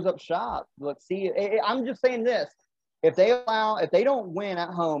close up shop. Let's see. I'm just saying this. If they don't win at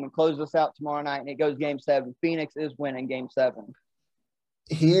home and close this out tomorrow night and it goes Game 7, Phoenix is winning Game 7.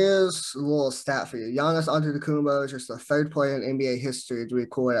 Here's a little stat for you. Giannis Antetokounmpo is just the 3rd player in NBA history to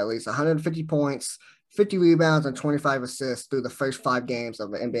record at least 150 points, 50 rebounds, and 25 assists through the first 5 games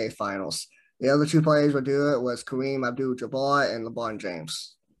of the NBA Finals. The other 2 players would do it was Kareem Abdul-Jabbar and LeBron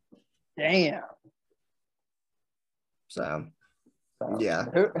James. Damn. So yeah.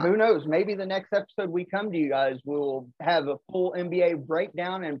 Who knows? Maybe the next episode we come to you guys, we'll have a full NBA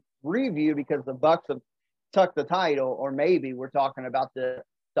breakdown and review because the Bucks have tucked the title, or maybe we're talking about the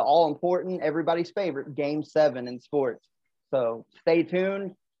all-important, everybody's favorite, Game 7 in sports. So stay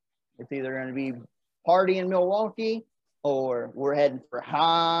tuned. It's either going to be party in Milwaukee or we're heading for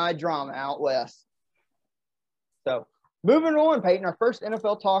high drama out west. So moving on, Peyton, our first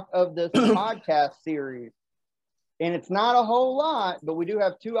NFL talk of this podcast series. And it's not a whole lot, but we do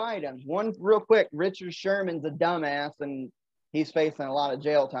have 2 items. One real quick, Richard Sherman's a dumbass, and he's facing a lot of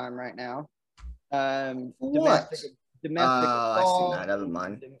jail time right now. Domestic assault. I see that. Never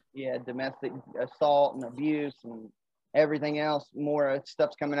mind. Yeah, domestic assault and abuse and everything else. More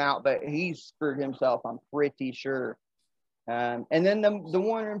stuff's coming out, but he's screwed himself, I'm pretty sure. And then the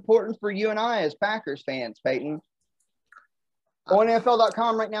one important for you and I as Packers fans, Peyton. On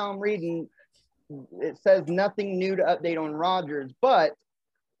NFL.com right now, I'm reading, it says nothing new to update on Rodgers, but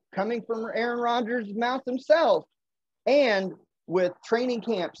coming from Aaron Rodgers' mouth himself, and with training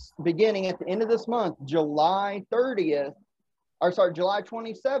camps beginning at the end of this month, July 27th,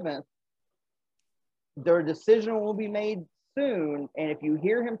 their decision will be made soon. And if you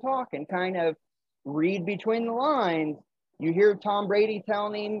hear him talk and kind of read between the lines, you hear Tom Brady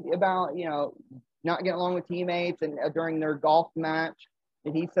telling him about, not getting along with teammates and during their golf match.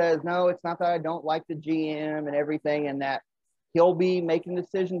 And he says, no, it's not that I don't like the GM and everything, and that he'll be making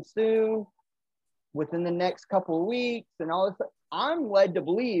decisions soon within the next couple of weeks and all this. I'm led to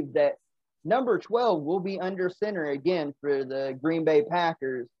believe that number 12 will be under center again for the Green Bay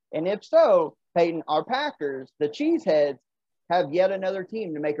Packers. And if so, Peyton, our Packers, the Cheeseheads, have yet another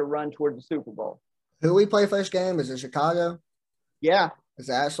team to make a run toward the Super Bowl. Who we play first game? Is it Chicago? Yeah. Is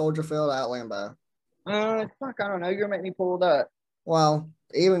it at Soldier Field, at Lambeau? Fuck, I don't know. You're going to make me pull it up. Well,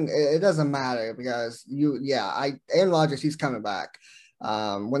 even it doesn't matter because Aaron Rodgers, he's coming back.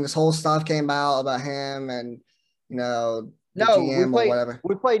 When this whole stuff came out about him and, GM or whatever.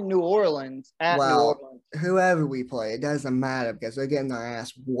 We played New Orleans at New Orleans. Whoever we play, it doesn't matter because they're getting their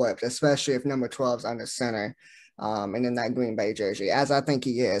ass whooped, especially if number 12's under center and in that Green Bay jersey, as I think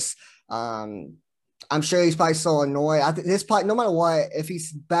he is. I'm sure he's probably so annoyed. I think this probably, no matter what, if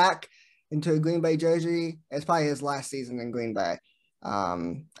he's back into a Green Bay jersey, it's probably his last season in Green Bay.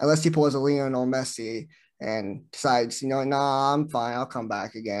 Unless he pulls a Leon or Messi and decides, nah, I'm fine, I'll come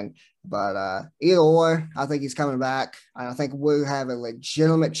back again. But either or, I think he's coming back. I think we'll have a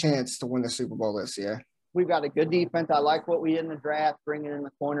legitimate chance to win the Super Bowl this year. We've got a good defense. I like what we did in the draft, bringing in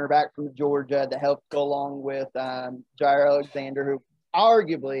the cornerback from Georgia that helps go along with Jair Alexander, who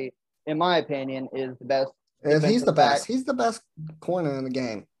arguably, in my opinion, is the best. He's the best. He's the best corner in the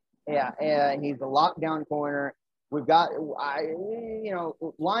game. Yeah, and he's a lockdown corner. We've got,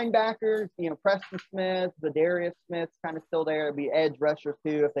 linebackers, Preston Smith, Zadarius Smith's kind of still there. It'd be edge rushers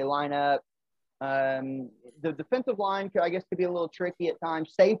too if they line up. The defensive line could be a little tricky at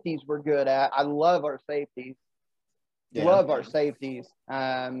times. Safeties we're good at. I love our safeties. Yeah. Love our safeties.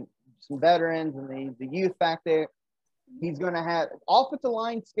 Some veterans and the youth back there. He's going to have – offensive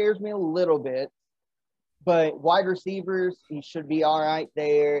line scares me a little bit, but wide receivers, he should be all right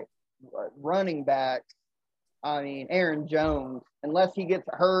there. Running backs, Aaron Jones, unless he gets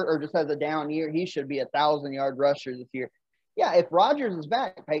hurt or just has a down year, he should be 1,000-yard rusher this year. Yeah, if Rodgers is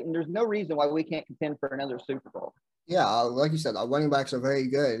back, Peyton, there's no reason why we can't contend for another Super Bowl. Yeah, like you said, our running backs are very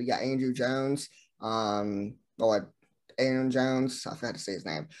good. You got Andrew Jones, Aaron Jones, I forgot to say his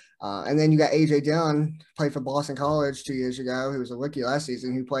name. And then you got A.J. Dillon, played for Boston College 2 years ago. He was a rookie last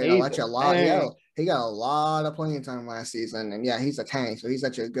season who played a lot. He got a lot of playing time last season. And, yeah, he's a tank, so he's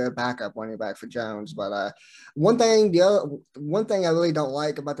such a good backup running back for Jones. But one thing I really don't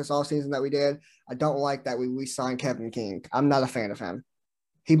like about this offseason that we did, I don't like that we signed Kevin King. I'm not a fan of him.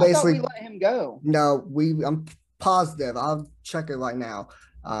 I thought we let him go. No, I'm positive. I'll check it right now.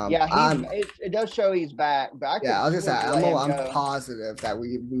 It does show he's back. But I was just saying, I'm positive that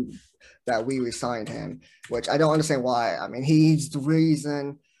we resigned him, which I don't understand why. He's the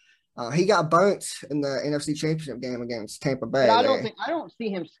reason he got burnt in the NFC Championship game against Tampa Bay. But I don't see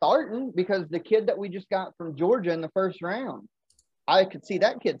him starting because the kid that we just got from Georgia in the first round, I could see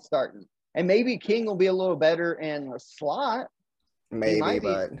that kid starting, and maybe King will be a little better in the slot. Maybe,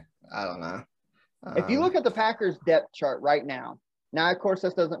 but I don't know. If you look at the Packers depth chart right now. Now, of course,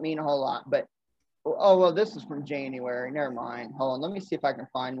 this doesn't mean a whole lot, but this is from January. Never mind. Hold on. Let me see if I can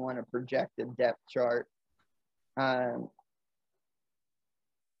find a projected depth chart to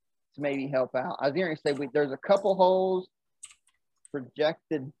maybe help out. I was going to say there's a couple holes,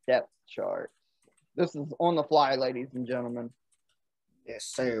 projected depth chart. This is on the fly, ladies and gentlemen. Yes,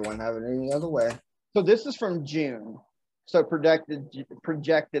 sir. Wouldn't have it any other way. So this is from June. So projected.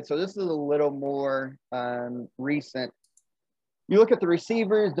 So this is a little more recent. You look at the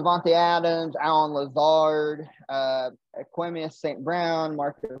receivers, Devontae Adams, Alan Lazard, Quemius St. Brown,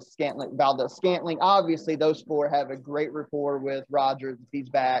 Marcus Scantling, Valdez Scantling. Obviously, those four have a great rapport with Rodgers if he's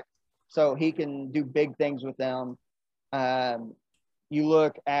back, so he can do big things with them. You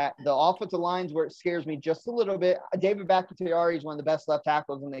look at the offensive lines where it scares me just a little bit. David Bakhtiari is one of the best left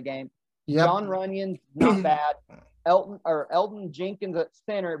tackles in the game. Yep. John Runyon's not bad. Elton Jenkins at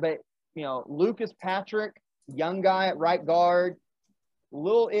center, but, Lucas Patrick, young guy at right guard, a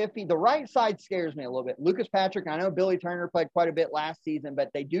little iffy. The right side scares me a little bit. Lucas Patrick, I know Billy Turner played quite a bit last season,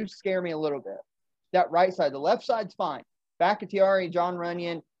 but they do scare me a little bit. That right side, the left side's fine. Bakhtiari, John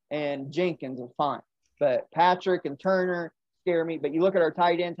Runyon, and Jenkins is fine. But Patrick and Turner scare me. But you look at our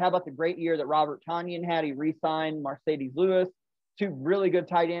tight ends, how about the great year that Robert Tonyan had? He re-signed Mercedes Lewis. two really good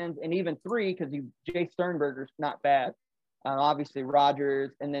tight ends, and even three because Jay Sternberger's not bad. Obviously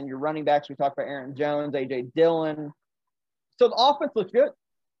Rodgers, and then your running backs. We talked about Aaron Jones, A.J. Dillon. So the offense looks good.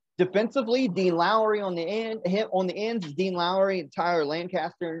 Defensively, Dean Lowry on the ends is Dean Lowry and Tyler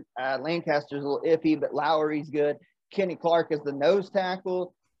Lancaster. Lancaster's a little iffy, but Lowry's good. Kenny Clark is the nose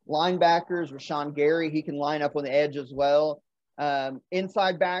tackle. Linebackers, Rashawn Gary, he can line up on the edge as well.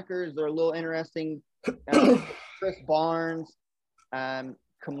 Inside backers are a little interesting. Chris Barnes,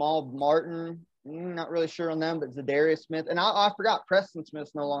 Kamal Martin, not really sure on them, but Zadarius Smith. And I forgot Preston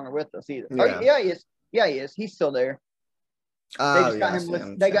Smith's no longer with us either. Yeah, yeah, he is. Yeah, he is. He's still there. They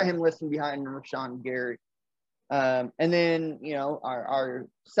got him listed behind Rashawn Gary. And then, our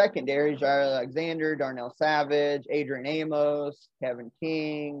secondary, Jair Alexander, Darnell Savage, Adrian Amos, Kevin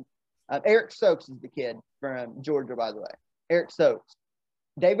King. Eric Stokes is the kid from Georgia, by the way. Eric Stokes.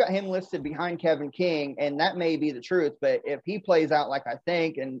 They've got him listed behind Kevin King, and that may be the truth, but if he plays out like I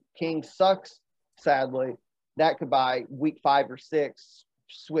think and King sucks, sadly, that could by week 5 or 6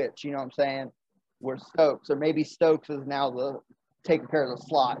 switch, you know what I'm saying? Where Stokes, or maybe Stokes is now taking care of the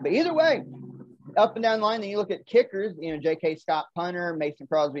slot. But either way, up and down the line, then you look at kickers, J.K. Scott punter, Mason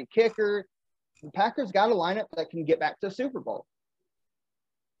Crosby kicker. The Packers got a lineup that can get back to the Super Bowl.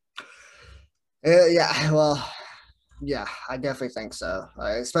 Yeah, I definitely think so,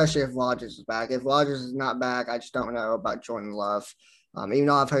 especially if Rodgers is back. If Rodgers is not back, I just don't know about Jordan Love. Even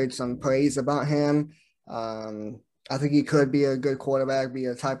though I've heard some praise about him, I think he could be a good quarterback, be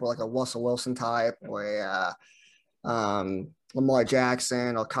a type of like a Russell Wilson type or a Lamar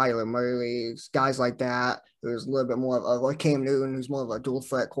Jackson or Kyler Murray, guys like that. Who's a little bit more of or Cam Newton, who's more of a dual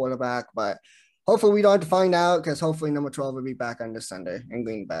threat quarterback. But hopefully we don't have to find out because hopefully number 12 will be back on this Sunday in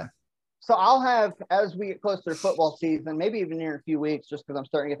Green Bay. So I'll have, as we get closer to football season, maybe even in a few weeks, just because I'm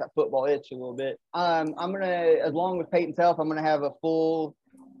starting to get that football itch a little bit. I'm going to, along with Peyton's help, I'm going to have a full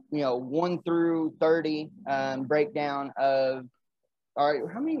 1 through 30 breakdown of, all right,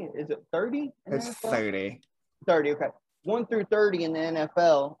 how many is it? 30? It's 30. 30, okay. 1 through 30 in the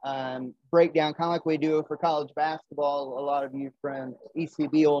NFL breakdown, kind of like we do for college basketball. A lot of you from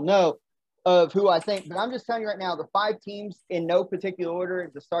ECB will know of who I think. But I'm just telling you right now, the 5 teams in no particular order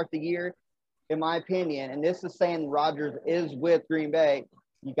to start the year, in my opinion, and this is saying Rodgers is with Green Bay,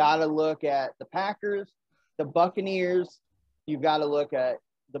 you got to look at the Packers, the Buccaneers, you've got to look at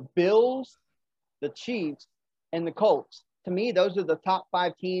the Bills, the Chiefs, and the Colts. To me, those are the top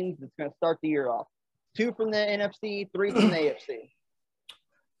 5 teams that's going to start the year off. 2 from the NFC, 3 from the AFC.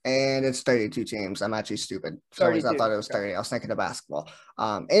 And it's 32 teams. I'm actually stupid. For some reason I thought it was 30. I was thinking of basketball.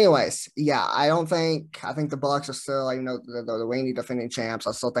 Anyways, yeah, I think the Bucks are still, the reigning defending champs.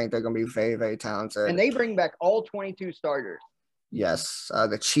 I still think they're going to be very, very talented. And they bring back all 22 starters. Yes.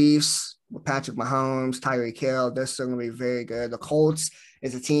 The Chiefs, Patrick Mahomes, Tyreek Hill, they're still going to be very good. The Colts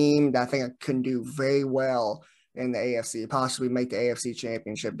is a team that I think can do very well in the AFC, possibly make the AFC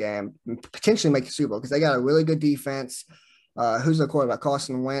championship game, potentially make the Super Bowl because they got a really good defense. Who's the quarterback?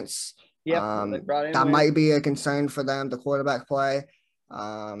 Carson Wentz. Yeah, that might be a concern for them, the quarterback play.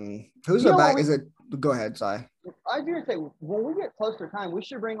 Who's the back? Is it? Go ahead, sorry. I was going to say, when we get closer to time, we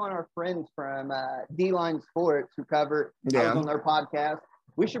should bring on our friends from D-Line Sports who cover on their podcast.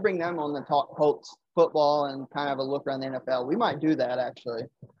 We should bring them on the talk Colts football and kind of a look around the NFL. We might do that, actually.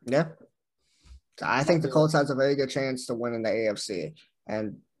 Yeah. I think the Colts has a very good chance to win in the AFC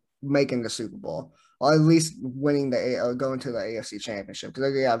and making the Super Bowl. Or at least winning going to the AFC Championship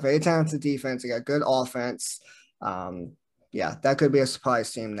because they got very talented defense, they got good offense. That could be a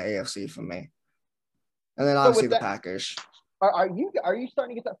surprise team in the AFC for me. And then obviously the Packers. Are you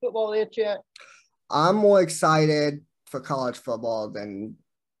starting to get that football itch yet? I'm more excited for college football than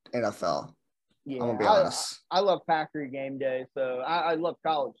NFL. Yeah, I'm gonna be honest. I love Packer game day, so I love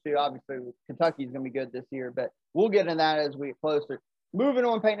college too. Obviously, Kentucky's gonna be good this year, but we'll get into that as we get closer. Moving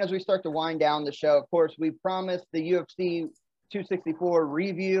on, Peyton, as we start to wind down the show, of course, we promised the UFC 264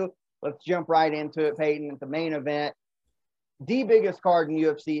 review. Let's jump right into it, Peyton, at the main event. The biggest card in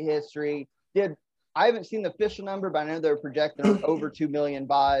UFC history. I haven't seen the official number, but I know they're projecting over 2 million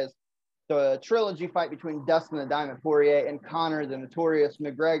buys. The trilogy fight between Dustin the Diamond Poirier and Conor the Notorious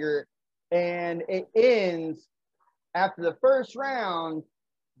McGregor. And it ends after the first round,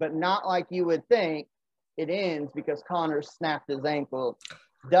 but not like you would think. It ends because Conor snapped his ankle.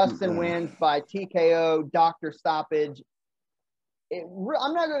 Dustin wins by TKO, doctor stoppage.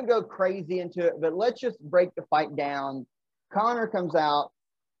 I'm not going to go crazy into it, but let's just break the fight down. Conor comes out,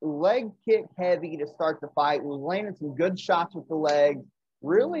 leg kick heavy to start the fight, was landing some good shots with the legs.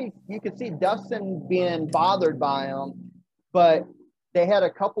 Really, you could see Dustin being bothered by him, but They had a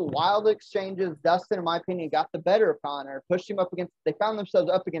couple wild exchanges. Dustin, in my opinion, got the better of Conor, pushed him up against, they found themselves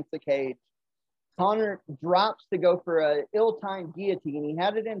up against the cage. Conor drops to go for a ill-timed guillotine. He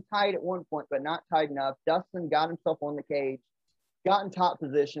had it in tight at one point, but not tight enough. Dustin got himself on the cage, got in top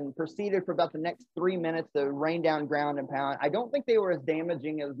position, proceeded for about the next 3 minutes to rain down ground and pound. I don't think they were as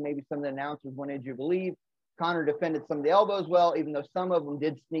damaging as maybe some of the announcers wanted you to believe. Conor defended some of the elbows well, even though some of them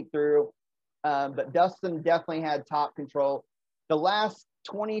did sneak through. But Dustin definitely had top control. The last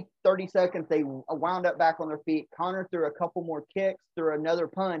 20, 30 seconds, they wound up back on their feet. Conor threw a couple more kicks, threw another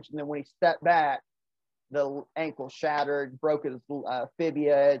punch, and then when he stepped back, the ankle shattered, broke his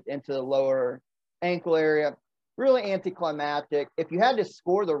fibula into the lower ankle area. Really anticlimactic. If you had to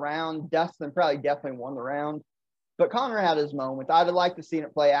score the round, Dustin probably definitely won the round. But Conor had his moments. I'd have liked to see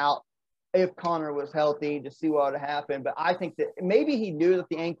it play out if Conor was healthy to see what would happen. But I think that maybe he knew that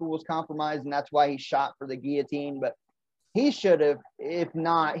the ankle was compromised, and that's why he shot for the guillotine. But he should have, if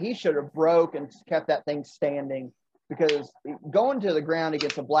not, he should have broke and kept that thing standing, because going to the ground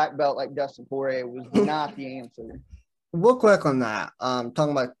against a black belt like Dustin Poirier was not the answer. Real quick on that,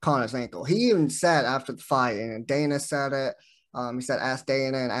 talking about Conor's ankle, he even said after the fight, and Dana said it, he said, ask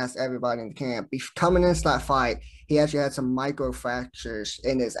Dana and ask everybody in the camp. Coming into that fight, he actually had some micro fractures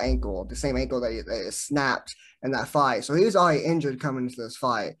in his ankle, the same ankle that snapped in that fight. So he was already injured coming into this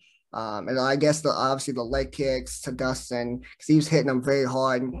fight. And I guess obviously the leg kicks to Dustin, because he was hitting him very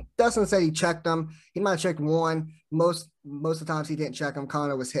hard. And Dustin said he checked him. He might have checked one. Most of the times he didn't check him.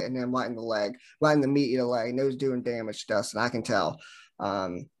 Conor was hitting him right in the leg, right in the meat of the leg. And it was doing damage to Dustin, I can tell.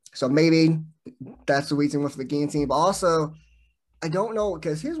 So maybe that's the reason with the guillotine. But also, I don't know,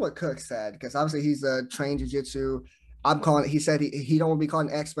 because here's what Cook said, because obviously he's a trained jiu-jitsu. He said he don't want to be called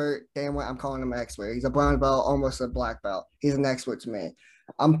an expert. Damn right, I'm calling him an expert. He's a brown belt, almost a black belt. He's an expert to me.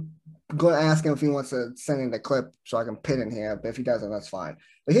 I'm going to ask him if he wants to send in the clip so I can pin in here. But if he doesn't, that's fine.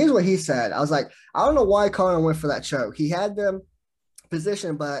 But here's what he said. I was like, I don't know why Conor went for that choke. He had the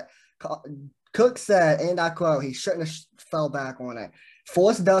position, but Cook said, and I quote, he shouldn't have fell back on it.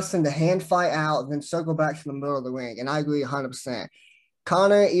 Forced Dustin to hand fight out, then circle back to the middle of the ring. And I agree 100%.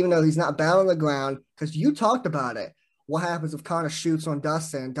 Conor, even though he's not bound on the ground, because you talked about it, what happens if Conor shoots on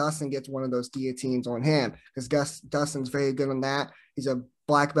Dustin and Dustin gets one of those guillotines on him? Because Dustin's very good on that. He's a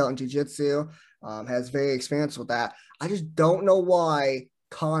black belt in jiu-jitsu, has very experience with that. I just don't know why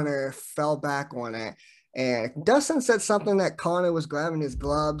Conor fell back on it. And Dustin said something that Conor was grabbing his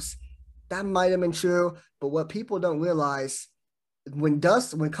gloves. That might have been true, but what people don't realize, when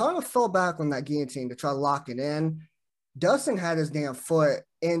Conor fell back on that guillotine to try to lock it in, Dustin had his damn foot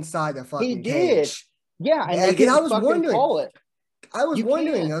inside the fucking cage. Yeah, and I was wondering.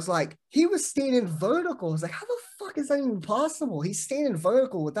 I was like, he was standing vertical. I was like, how the fuck is that even possible? He's standing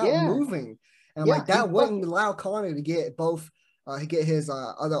vertical without moving. And I'm like, that wouldn't allow Conor to get both, get his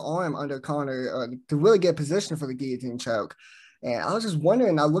other arm under Conor to really get position for the guillotine choke. And I was just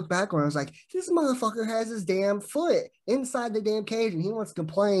wondering, I looked back and I was like, this motherfucker has his damn foot inside the damn cage and he wants to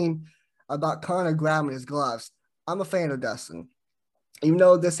complain about Conor grabbing his gloves. I'm a fan of Dustin. Even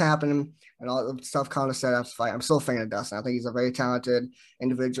though this happened and all the stuff Conor said after the fight, I'm still a fan of Dustin. I think he's a very talented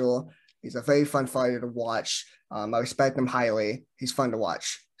individual. He's a very fun fighter to watch. I respect him highly. He's fun to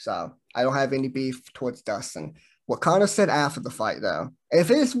watch. So I don't have any beef towards Dustin. What Conor said after the fight, though,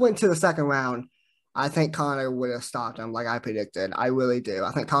 if it went to the second round, I think Conor would have stopped him like I predicted. I really do.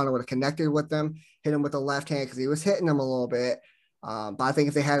 I think Conor would have connected with him, hit him with the left hand because he was hitting him a little bit. But I think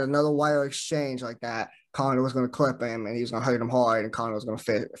if they had another wire exchange like that, Conor was going to clip him and he was going to hurt him hard and Conor was going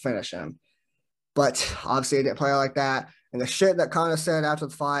to finish him. But obviously it didn't play like that. And the shit that Conor said after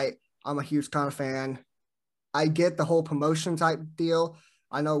the fight, I'm a huge Conor fan. I get the whole promotion type deal.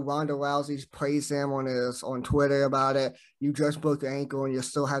 I know Ronda Rousey's praised him on Twitter about it. You just broke your ankle and you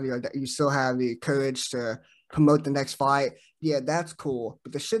still have the courage to promote the next fight. Yeah, that's cool.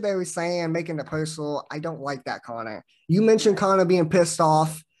 But the shit they were saying, making it personal, I don't like that, Conor. You mentioned Conor being pissed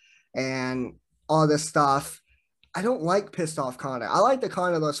off and all this stuff. I don't like pissed off Conor. I like the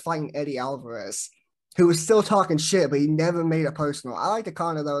Conor that was fighting Eddie Alvarez, who was still talking shit, but he never made it personal. I like the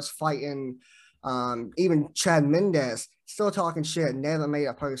Conor that was fighting even Chad Mendes, still talking shit, never made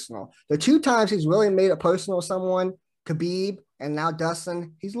it personal. The two times he's really made it personal with someone, Khabib and now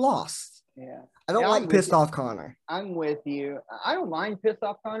Dustin, he's lost. Yeah. I don't like pissed off Conor. I'm with you. I don't mind pissed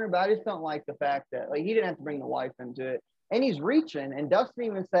off Conor, but I just don't like the fact that he didn't have to bring the wife into it. And he's reaching. And Dustin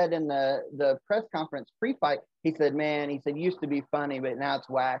even said in the press conference pre-fight, he said, used to be funny, but now it's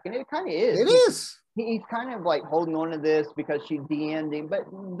whack. And it kind of is. It is. He's kind of like holding on to this because she DM'd him. But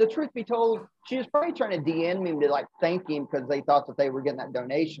the truth be told, she was probably trying to DM him to thank him because they thought that they were getting that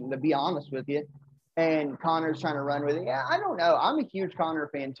donation, to be honest with you. and Conor's trying to run with it. Yeah, I don't know. I'm a huge Conor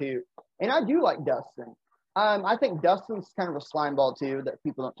fan too, and I do like Dustin. I think Dustin's kind of a slime ball too that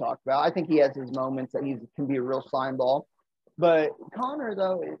people don't talk about. I think he has his moments that he can be a real slime ball. But Conor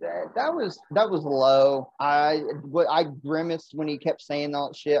though, that was low. I grimaced when he kept saying all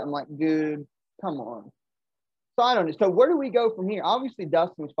that shit. I'm like, dude, come on. So I don't know. So where do we go from here? Obviously,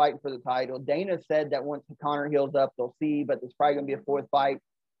 Dustin's fighting for the title. Dana said that once Conor heals up, they'll see, but there's probably gonna be a fourth fight.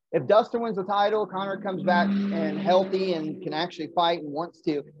 If Dustin wins the title, Conor comes back and healthy and can actually fight and wants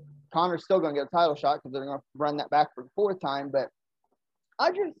to, Conor's still gonna get a title shot because they're gonna run that back for the fourth time. But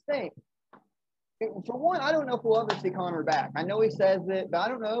I just think, for one, I don't know if we'll ever see Conor back. I know he says it, but I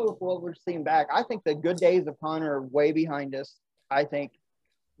don't know if we'll ever see him back. I think the good days of Conor are way behind us. I think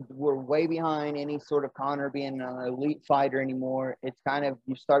we're way behind any sort of Conor being an elite fighter anymore. It's kind of,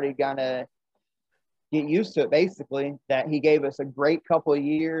 you started gonna get used to it, basically, that he gave us a great couple of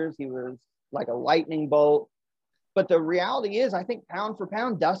years. He was like a lightning bolt. But the reality is, I think pound for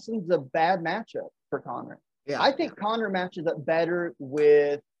pound, Dustin's a bad matchup for Conor. Yeah. I think Conor matches up better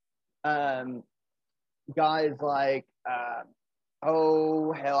with guys like,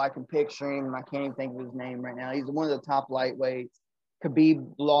 oh, hell, I can picture him. I can't even think of his name right now. He's one of the top lightweights.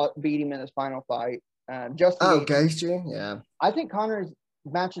 Khabib beat him in his final fight. Justin Gaethje, yeah. I think Conor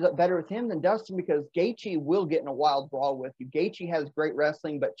matches up better with him than Dustin because Gaethje will get in a wild brawl with you. Gaethje has great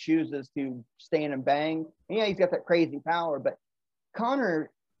wrestling, but chooses to stand and bang. And yeah, he's got that crazy power, but Conor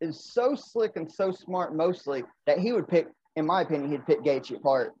is so slick and so smart mostly that he would pick, in my opinion, he'd pick Gaethje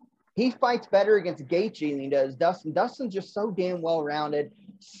apart. He fights better against Gaethje than he does Dustin. Dustin's just so damn well-rounded,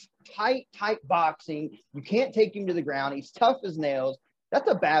 tight boxing. You can't take him to the ground. He's tough as nails. That's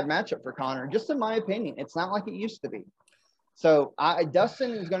a bad matchup for Conor, just in my opinion. It's not like it used to be. So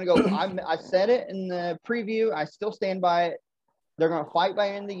Dustin is going to go. I said it in the preview. I still stand by it. They're going to fight by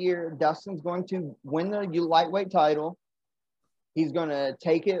the end of the year. Dustin's going to win the lightweight title. He's going to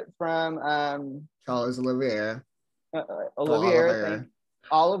take it from Charles Oliveira.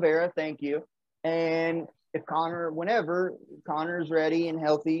 Oliveira, thank you. And if whenever Conor's ready and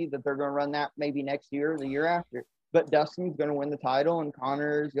healthy, that they're going to run that maybe next year or the year after. But Dustin's going to win the title, and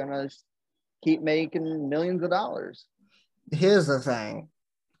Conor's going to keep making millions of dollars. Here's the thing,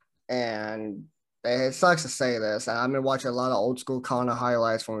 and it sucks to say this, and I've been watching a lot of old school Conor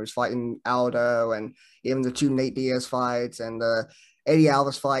highlights when he was fighting Aldo and even the two Nate Diaz fights and the Eddie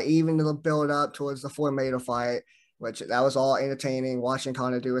Alvarez fight, even the build up towards the Formiga fight, which that was all entertaining, watching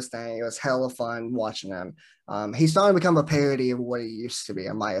Conor do his thing. It was hella fun watching him. He's starting to become a parody of what he used to be,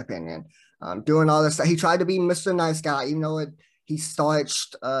 in my opinion. Doing all this stuff. He tried to be Mr. Nice Guy, even though he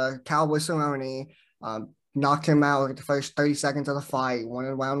starched Cowboy Cerrone, knocked him out at the first 30 seconds of the fight, won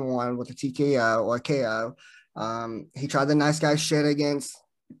in round one with a TKO or KO. He tried the nice guy shit against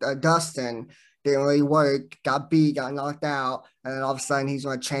Dustin. Didn't really work, got beat, got knocked out, and then all of a sudden he's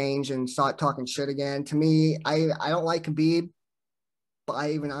going to change and start talking shit again. To me, I don't like Khabib, but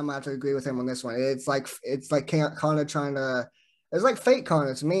I'm going to have to agree with him on this one. It's like Conor trying to, it's like fake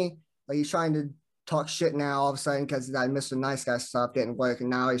Conor to me. Like he's trying to talk shit now all of a sudden because that Mr. Nice Guy stuff didn't work, and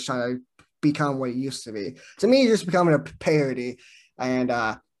now he's trying to become what he used to be. To me, he's just becoming a parody, and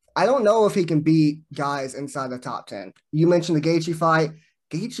I don't know if he can beat guys inside the top 10. You mentioned the Gaethje fight.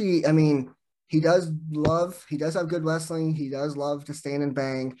 Gaethje, I mean, he does have good wrestling. He does love to stand and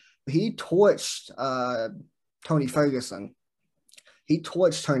bang. But he torched Tony Ferguson. He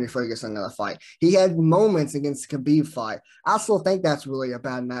torched Tony Ferguson in the fight. He had moments against the Khabib fight. I still think that's really a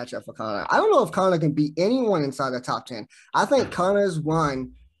bad matchup for Conor. I don't know if Conor can beat anyone inside the top 10. I think Conor's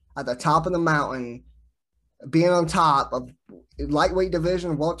run at the top of the mountain, being on top of lightweight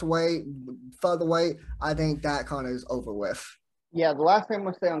division, welterweight, featherweight, I think that Conor is over with. Yeah, the last thing I'm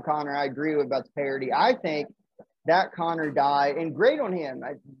going to say on Conor, I agree with about the parody. I think that Conor died, and great on him.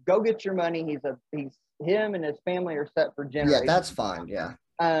 Go get your money. He's him and his family are set for generations. Yeah, that's fine. Yeah.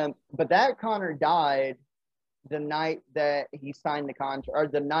 But that Conor died the night that he signed the contract, or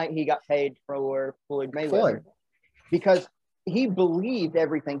the night he got paid for Floyd Mayweather, because he believed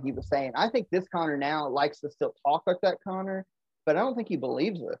everything he was saying. I think this Conor now likes to still talk like that Conor, but I don't think he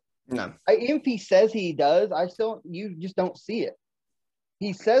believes it. No. If he says he does, you just don't see it.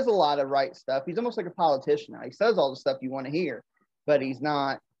 He says a lot of right stuff. He's almost like a politician now. He says all the stuff you want to hear, but he's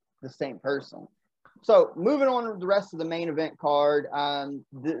not the same person. So moving on to the rest of the main event card, 5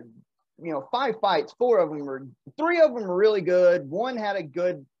 fights, 3 of them were really good. One had a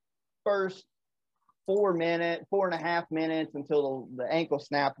good first 4.5 minutes until the ankle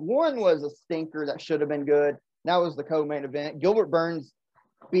snapped. One was a stinker that should have been good. That was the co-main event. Gilbert Burns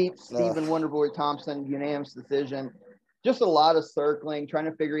beat Stephen Wonderboy Thompson, unanimous decision. just a lot of circling, trying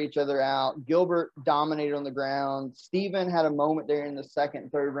to figure each other out. Gilbert dominated on the ground. Steven had a moment there in the second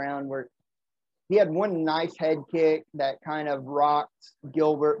and third round where he had one nice head kick that kind of rocked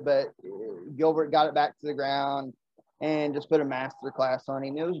Gilbert, but Gilbert got it back to the ground and just put a master class on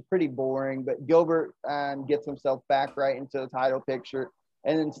him. It was pretty boring, but Gilbert gets himself back right into the title picture.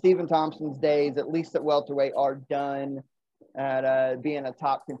 And then Stephen Thompson's days, at least at welterweight, are done at being a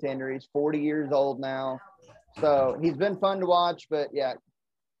top contender. He's 40 years old now. So he's been fun to watch, but yeah,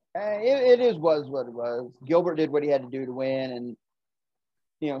 it was what it was. Gilbert did what he had to do to win,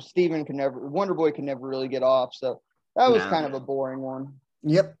 and Steven Wonder Boy can never really get off. So that was kind of a boring one.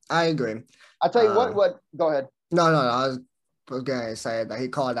 Yep, I agree. I'll tell you what, go ahead. No, I was gonna say that he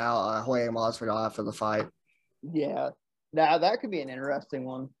called out Jorge Masvidal after the fight. Yeah, now that could be an interesting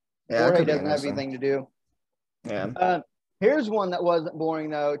one. Yeah, Jorge doesn't have anything to do. Yeah. Here's one that wasn't boring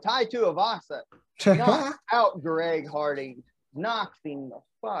though. Tai Tuivasa knocked out Greg Hardy, knocked him the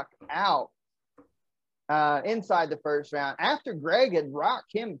fuck out inside the first round after Greg had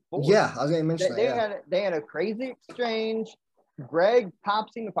rocked him forward. Yeah, I was going to mention that. They had a crazy exchange. Greg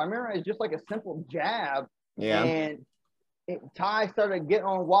pops him, if I remember, it's just like a simple jab. Yeah. And Ty started getting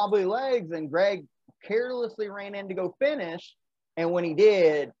on wobbly legs, and Greg carelessly ran in to go finish. And when he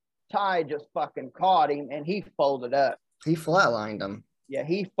did, Ty just fucking caught him, and he folded up. He flatlined him. Yeah,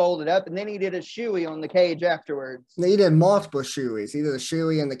 he folded up, and then he did a shoey on the cage afterwards. He did multiple shoeys. He did a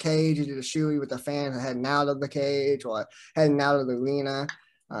shoey in the cage. He did a shoey with the fans heading out of the cage or heading out of the arena.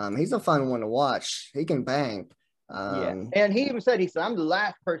 He's a fun one to watch. He can bang. Yeah, and he even said, I'm the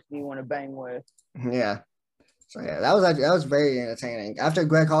last person you want to bang with. Yeah. So yeah, that was very entertaining. After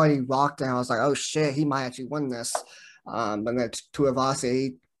Greg Hardy rocked him, I was like, oh shit, he might actually win this. But then Tuivasa,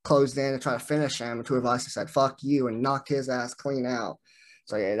 he closed in to try to finish him. And Tuivasa said, fuck you, and knocked his ass clean out.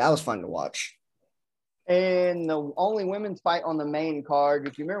 So yeah, that was fun to watch. And the only women's fight on the main card,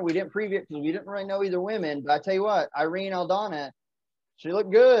 if you remember, we didn't preview it because we didn't really know either women. But I tell you what, Irene Aldana, she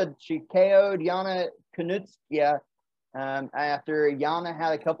looked good. She KO'd Yana Kunitskaya after Yana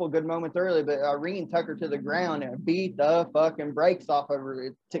had a couple good moments early, but Irene took her to the ground and beat the fucking brakes off of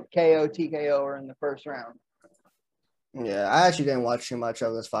her to TKO her in the first round. Yeah, I actually didn't watch too much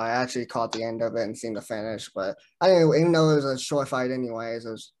of this fight. I actually caught the end of it and seen the finish, but I didn't even know it was a short fight anyways. It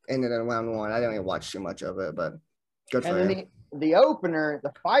was ended in round one. I didn't even watch too much of it, but good for him. The opener,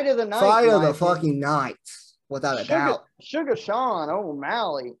 the fight of the night. Fight of the fucking night, without a doubt. Sugar Sean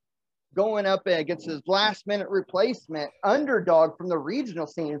O'Malley going up against his last-minute replacement, underdog from the regional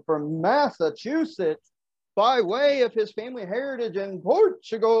scene from Massachusetts by way of his family heritage in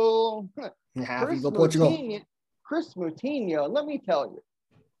Portugal. Yeah, Portugal. Chris Moutinho, let me tell you,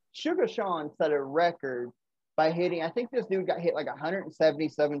 Sugar Sean set a record by hitting, I think this dude got hit like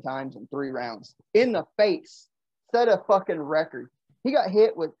 177 times in 3 rounds. In the face. Set a fucking record. He got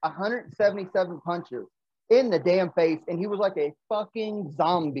hit with 177 punches in the damn face, and he was like a fucking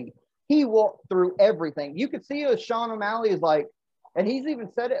zombie. He walked through everything. You could see Sean O'Malley is like, and he's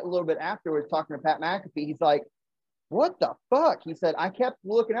even said it a little bit afterwards talking to Pat McAfee. He's like, what the fuck? He said, I kept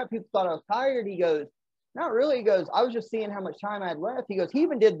looking up. People thought I was tired. He goes, not really. He goes, I was just seeing how much time I had left. He goes, he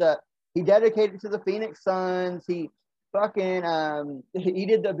even did he dedicated to the Phoenix Suns. He fucking, he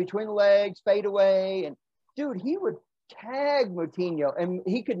did the between the legs, fade away. And dude, he would tag Moutinho, and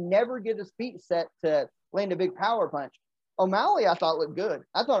he could never get his feet set to land a big power punch. O'Malley, I thought, looked good.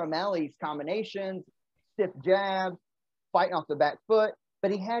 I thought O'Malley's combinations, stiff jabs, fighting off the back foot,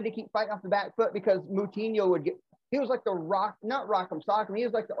 but he had to keep fighting off the back foot because Moutinho would he was like the not Rock'em Sock'em, he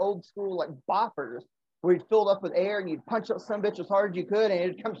was like the old school, like boppers, where he'd filled up with air and you'd punch up some bitch as hard as you could and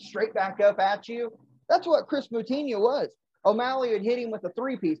it'd come straight back up at you. That's what Chris Moutinho was. O'Malley would hit him with a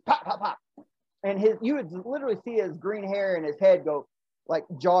 3-piece, pop, pop, pop. And you would literally see his green hair and his head go like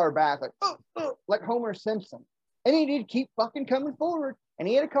jar back, like Homer Simpson. And he did keep fucking coming forward. And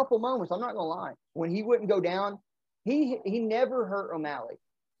he had a couple moments, I'm not going to lie, when he wouldn't go down, he never hurt O'Malley.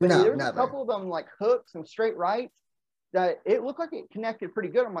 But no, there was never. a couple of them like hooks and straight rights that it looked like it connected pretty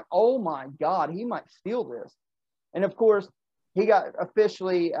good. I'm like, oh my God, he might steal this. And of course, he got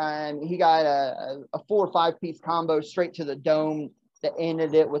officially, he got a 4 or 5-piece combo straight to the dome that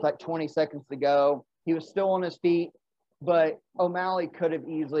ended it with like 20 seconds to go. He was still on his feet, but O'Malley could have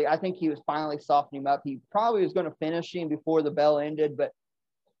easily, I think he was finally softening him up. He probably was going to finish him before the bell ended, but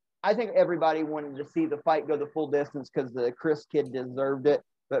I think everybody wanted to see the fight go the full distance because the Chris kid deserved it.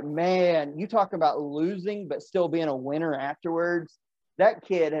 But man, you talk about losing, but still being a winner afterwards. That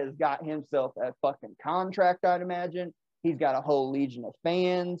kid has got himself a fucking contract, I'd imagine. He's got a whole legion of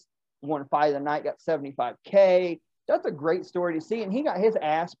fans. Won Fight of the Night, got $75K. That's a great story to see. And he got his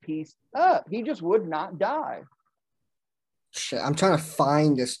ass pieced up. He just would not die. shit, I'm trying to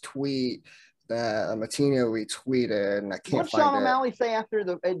find this tweet that Martino retweeted, and I can't What did Sean find it. O'Malley say after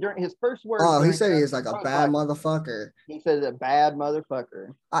during his first words? Oh, he during said the he is like a front bad fight? motherfucker. He said a bad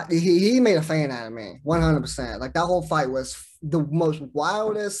motherfucker. He made a fan out of me, 100%. Like that whole fight was the most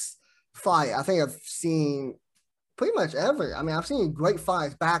wildest fight I think I've seen pretty much ever. I mean, I've seen great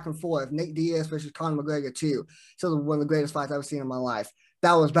fights back and forth. Nate Diaz versus Conor McGregor too. So one of the greatest fights I've ever seen in my life.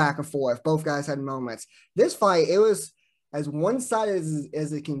 That was back and forth. Both guys had moments. This fight, it was as one-sided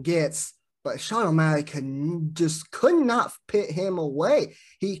as it can get. But Sean O'Malley could not pit him away.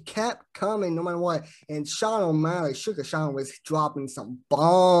 He kept coming no matter what. And Sean O'Malley, Sugar Sean, was dropping some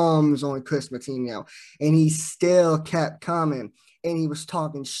bombs on Chris Martino. And he still kept coming. And he was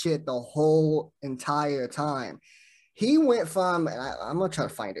talking shit the whole entire time. He went from, and I'm going to try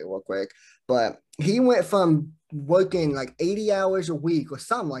to find it real quick, but he went from working like 80 hours a week or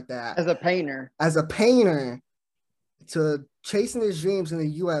something like that. As a painter. To chasing his dreams in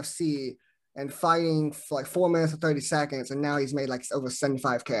the UFC and fighting for like 4 minutes and 30 seconds. And now he's made like over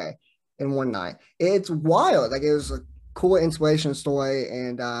 75K in one night. It's wild. Like it was a cool inspiration story.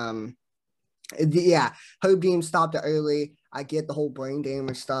 And yeah, Herb Dean stopped it early. I get the whole brain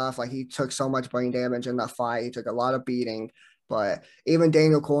damage stuff. Like he took so much brain damage in that fight. He took a lot of beating. But even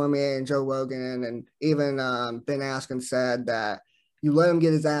Daniel Cormier and Joe Rogan and even Ben Askren said that you let him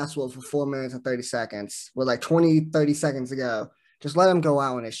get his ass whooped for 4 minutes and 30 seconds with like 20, 30 seconds to go. Just let him go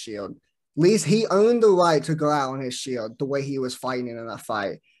out on his shield. At least he earned the right to go out on his shield the way he was fighting in that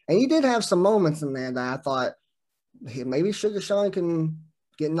fight. And he did have some moments in there that I thought maybe Sugar Sean can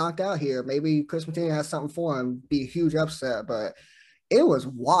get knocked out here. Maybe Chris Martino has something for him, be a huge upset. But it was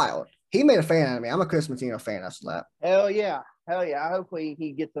wild. He made a fan out of me. I'm a Chris Martino fan after that. Hell yeah. Hopefully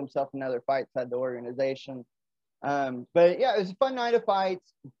he gets himself another fight inside the organization. But yeah, it was a fun night of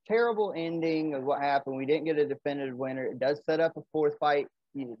fights. Terrible ending of what happened. We didn't get a definitive winner. It does set up a fourth fight.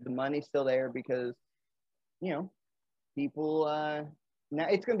 The money's still there because, people, now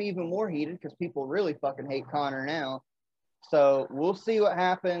it's going to be even more heated because people really fucking hate Conor now. So we'll see what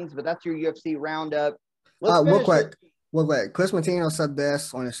happens, but that's your UFC roundup. Real quick. Chris Martino said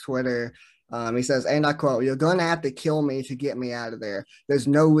this on his Twitter. He says, and I quote, "You're going to have to kill me to get me out of there. There's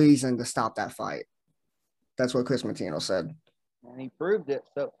no reason to stop that fight." That's what Chris Martino said. And he proved it.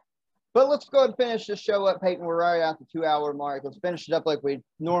 So, but let's go ahead and finish this show up, Peyton. We're right at the 2-hour mark. Let's finish it up like we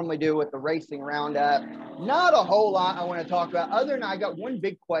normally do with the racing roundup. Not a whole lot I want to talk about. Other than I got one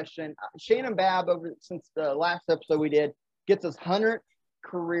big question. Shannon Babb, since the last episode we did, gets his 100th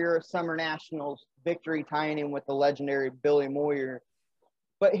career Summer Nationals victory, tying in with the legendary Billy Moyer.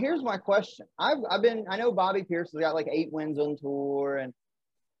 But here's my question. I know Bobby Pierce has got like 8 wins on tour, and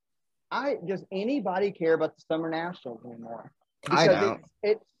does anybody care about the Summer Nationals anymore? Because I don't.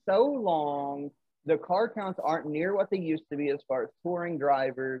 It's so long. The car counts aren't near what they used to be as far as touring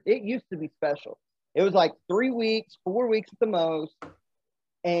drivers. It used to be special. It was like 3 weeks, 4 weeks at the most.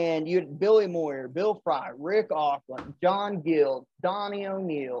 And you had Billy Moyer, Bill Fry, Rick Offland, John Gill, Donnie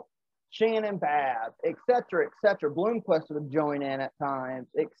O'Neill, Shannon Babb, et cetera, et cetera. Bloomquist would join in at times,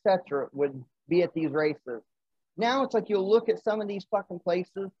 et cetera, would be at these races. Now it's like you'll look at some of these fucking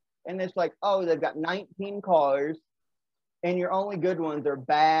places and it's like, oh, they've got 19 cars and your only good ones are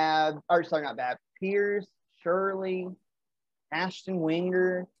Pierce, Shirley, Ashton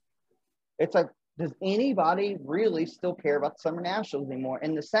Winger. It's like, does anybody really still care about the Summer Nationals anymore?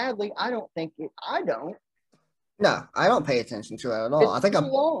 And sadly, I don't. No, I don't pay attention to it at all. It's too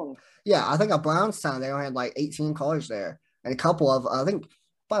long. Yeah, I think at Brownstown, they only had like 18 cars there. And a couple of, I think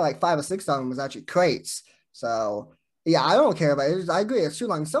probably like 5 or 6 of them was actually crates. So, yeah, I don't care about it. I agree. It's too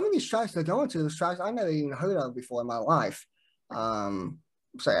long. Some of these tracks they're going to, those tracks I never even heard of before in my life. So,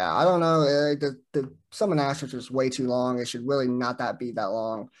 yeah, I don't know. The Summer Nationals is way too long. It should really not be that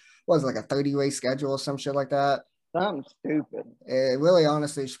long. What was it, like a 30-race schedule or some shit like that? Something stupid. It really,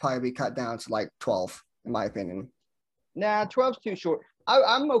 honestly, should probably be cut down to like 12, in my opinion. Nah, 12's too short.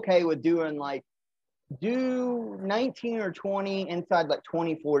 I'm okay with do 19 or 20 inside like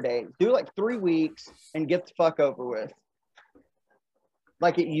 24 days. Do like 3 weeks and get the fuck over with.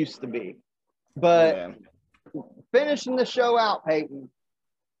 Like it used to be. But finishing the show out, Peyton.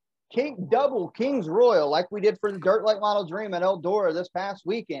 Double Kings Royal, like we did for the Dirt Late Model Dream at Eldora this past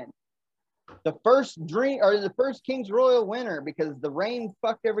weekend. The first Kings Royal winner, because the rain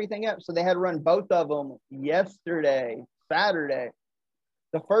fucked everything up, so they had to run both of them Saturday.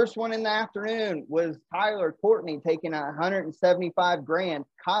 The first one in the afternoon was Tyler Courtney taking $175,000.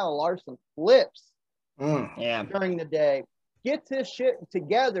 Kyle Larson flips during the day. Gets his shit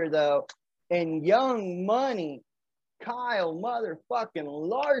together though, and Young Money, Kyle motherfucking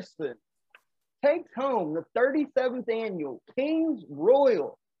Larson takes home the 37th annual Kings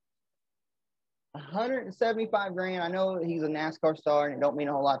Royal. 175 grand. I know he's a NASCAR star and it don't mean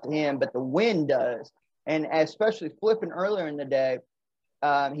a whole lot to him, but the win does. And especially flipping earlier in the day,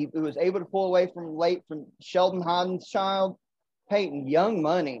 he was able to pull away from Sheldon Haudenschild. Peyton, young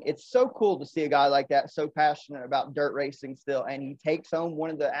money. It's so cool to see a guy like that so passionate about dirt racing still, and he takes home one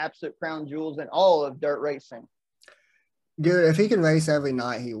of the absolute crown jewels in all of dirt racing. Dude, if he can race every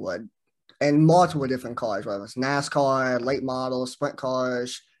night, he would. And multiple different cars, whether it's NASCAR, late models, sprint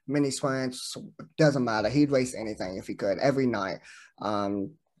cars, mini sprints, doesn't matter. He'd race anything if he could every night.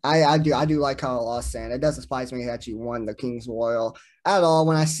 I do like Kyle Larson. It doesn't surprise me that you won the Kings Royal at all.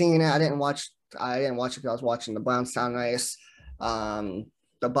 When I seen it, I didn't watch it because I was watching the Brownstown race.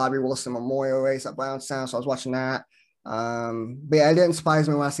 The Bobby Wilson Memorial race at Brownstown, so I was watching that. But yeah, it didn't surprise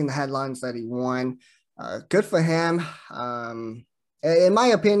me when I seen the headlines that he won. Good for him. In my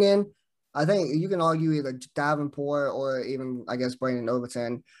opinion, I think you can argue either Davenport or even, I guess, Brandon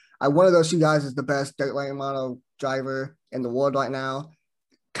Overton. One of those two guys is the best dirt late model driver in the world right now.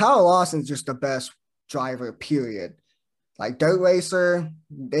 Kyle Larson's just the best driver, period. Like, dirt racer,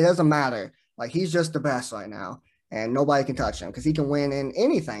 it doesn't matter. Like, he's just the best right now. And nobody can touch him because he can win in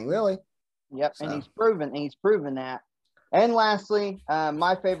anything, really. Yep, so. And he's proven that. And lastly,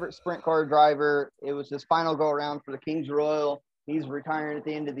 my favorite sprint car driver, it was his final go around for the Kings Royal. He's retiring at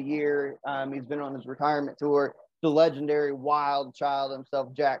the end of the year. He's been on his retirement tour. The legendary wild child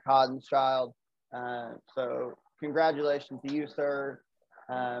himself, Jack Haudenschild. So congratulations to you, sir.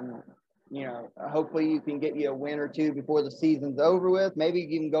 Hopefully you can get you a win or two before the season's over with. Maybe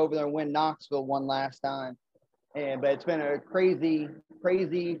you can go over there and win Knoxville one last time. But it's been a crazy,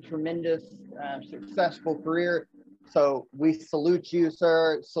 tremendous, successful career. So we salute you,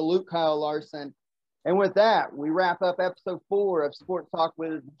 sir. Salute Kyle Larson. And with that, we wrap up episode 4 of Sports Talk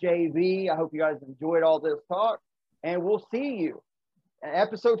with JV. I hope you guys enjoyed all this talk. And we'll see you in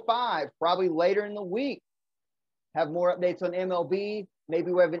episode 5, probably later in the week. Have more updates on MLB.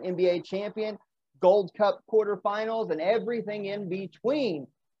 Maybe we have an NBA champion, Gold Cup quarterfinals, and everything in between.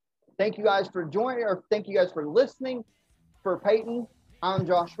 Thank you guys for joining, or thank you guys for listening. For Peyton, I'm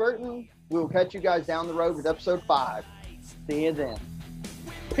Josh Burton. We will catch you guys down the road with episode 5. See you then.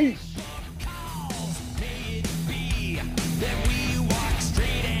 Peace. That we walk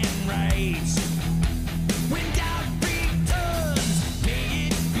straight and right.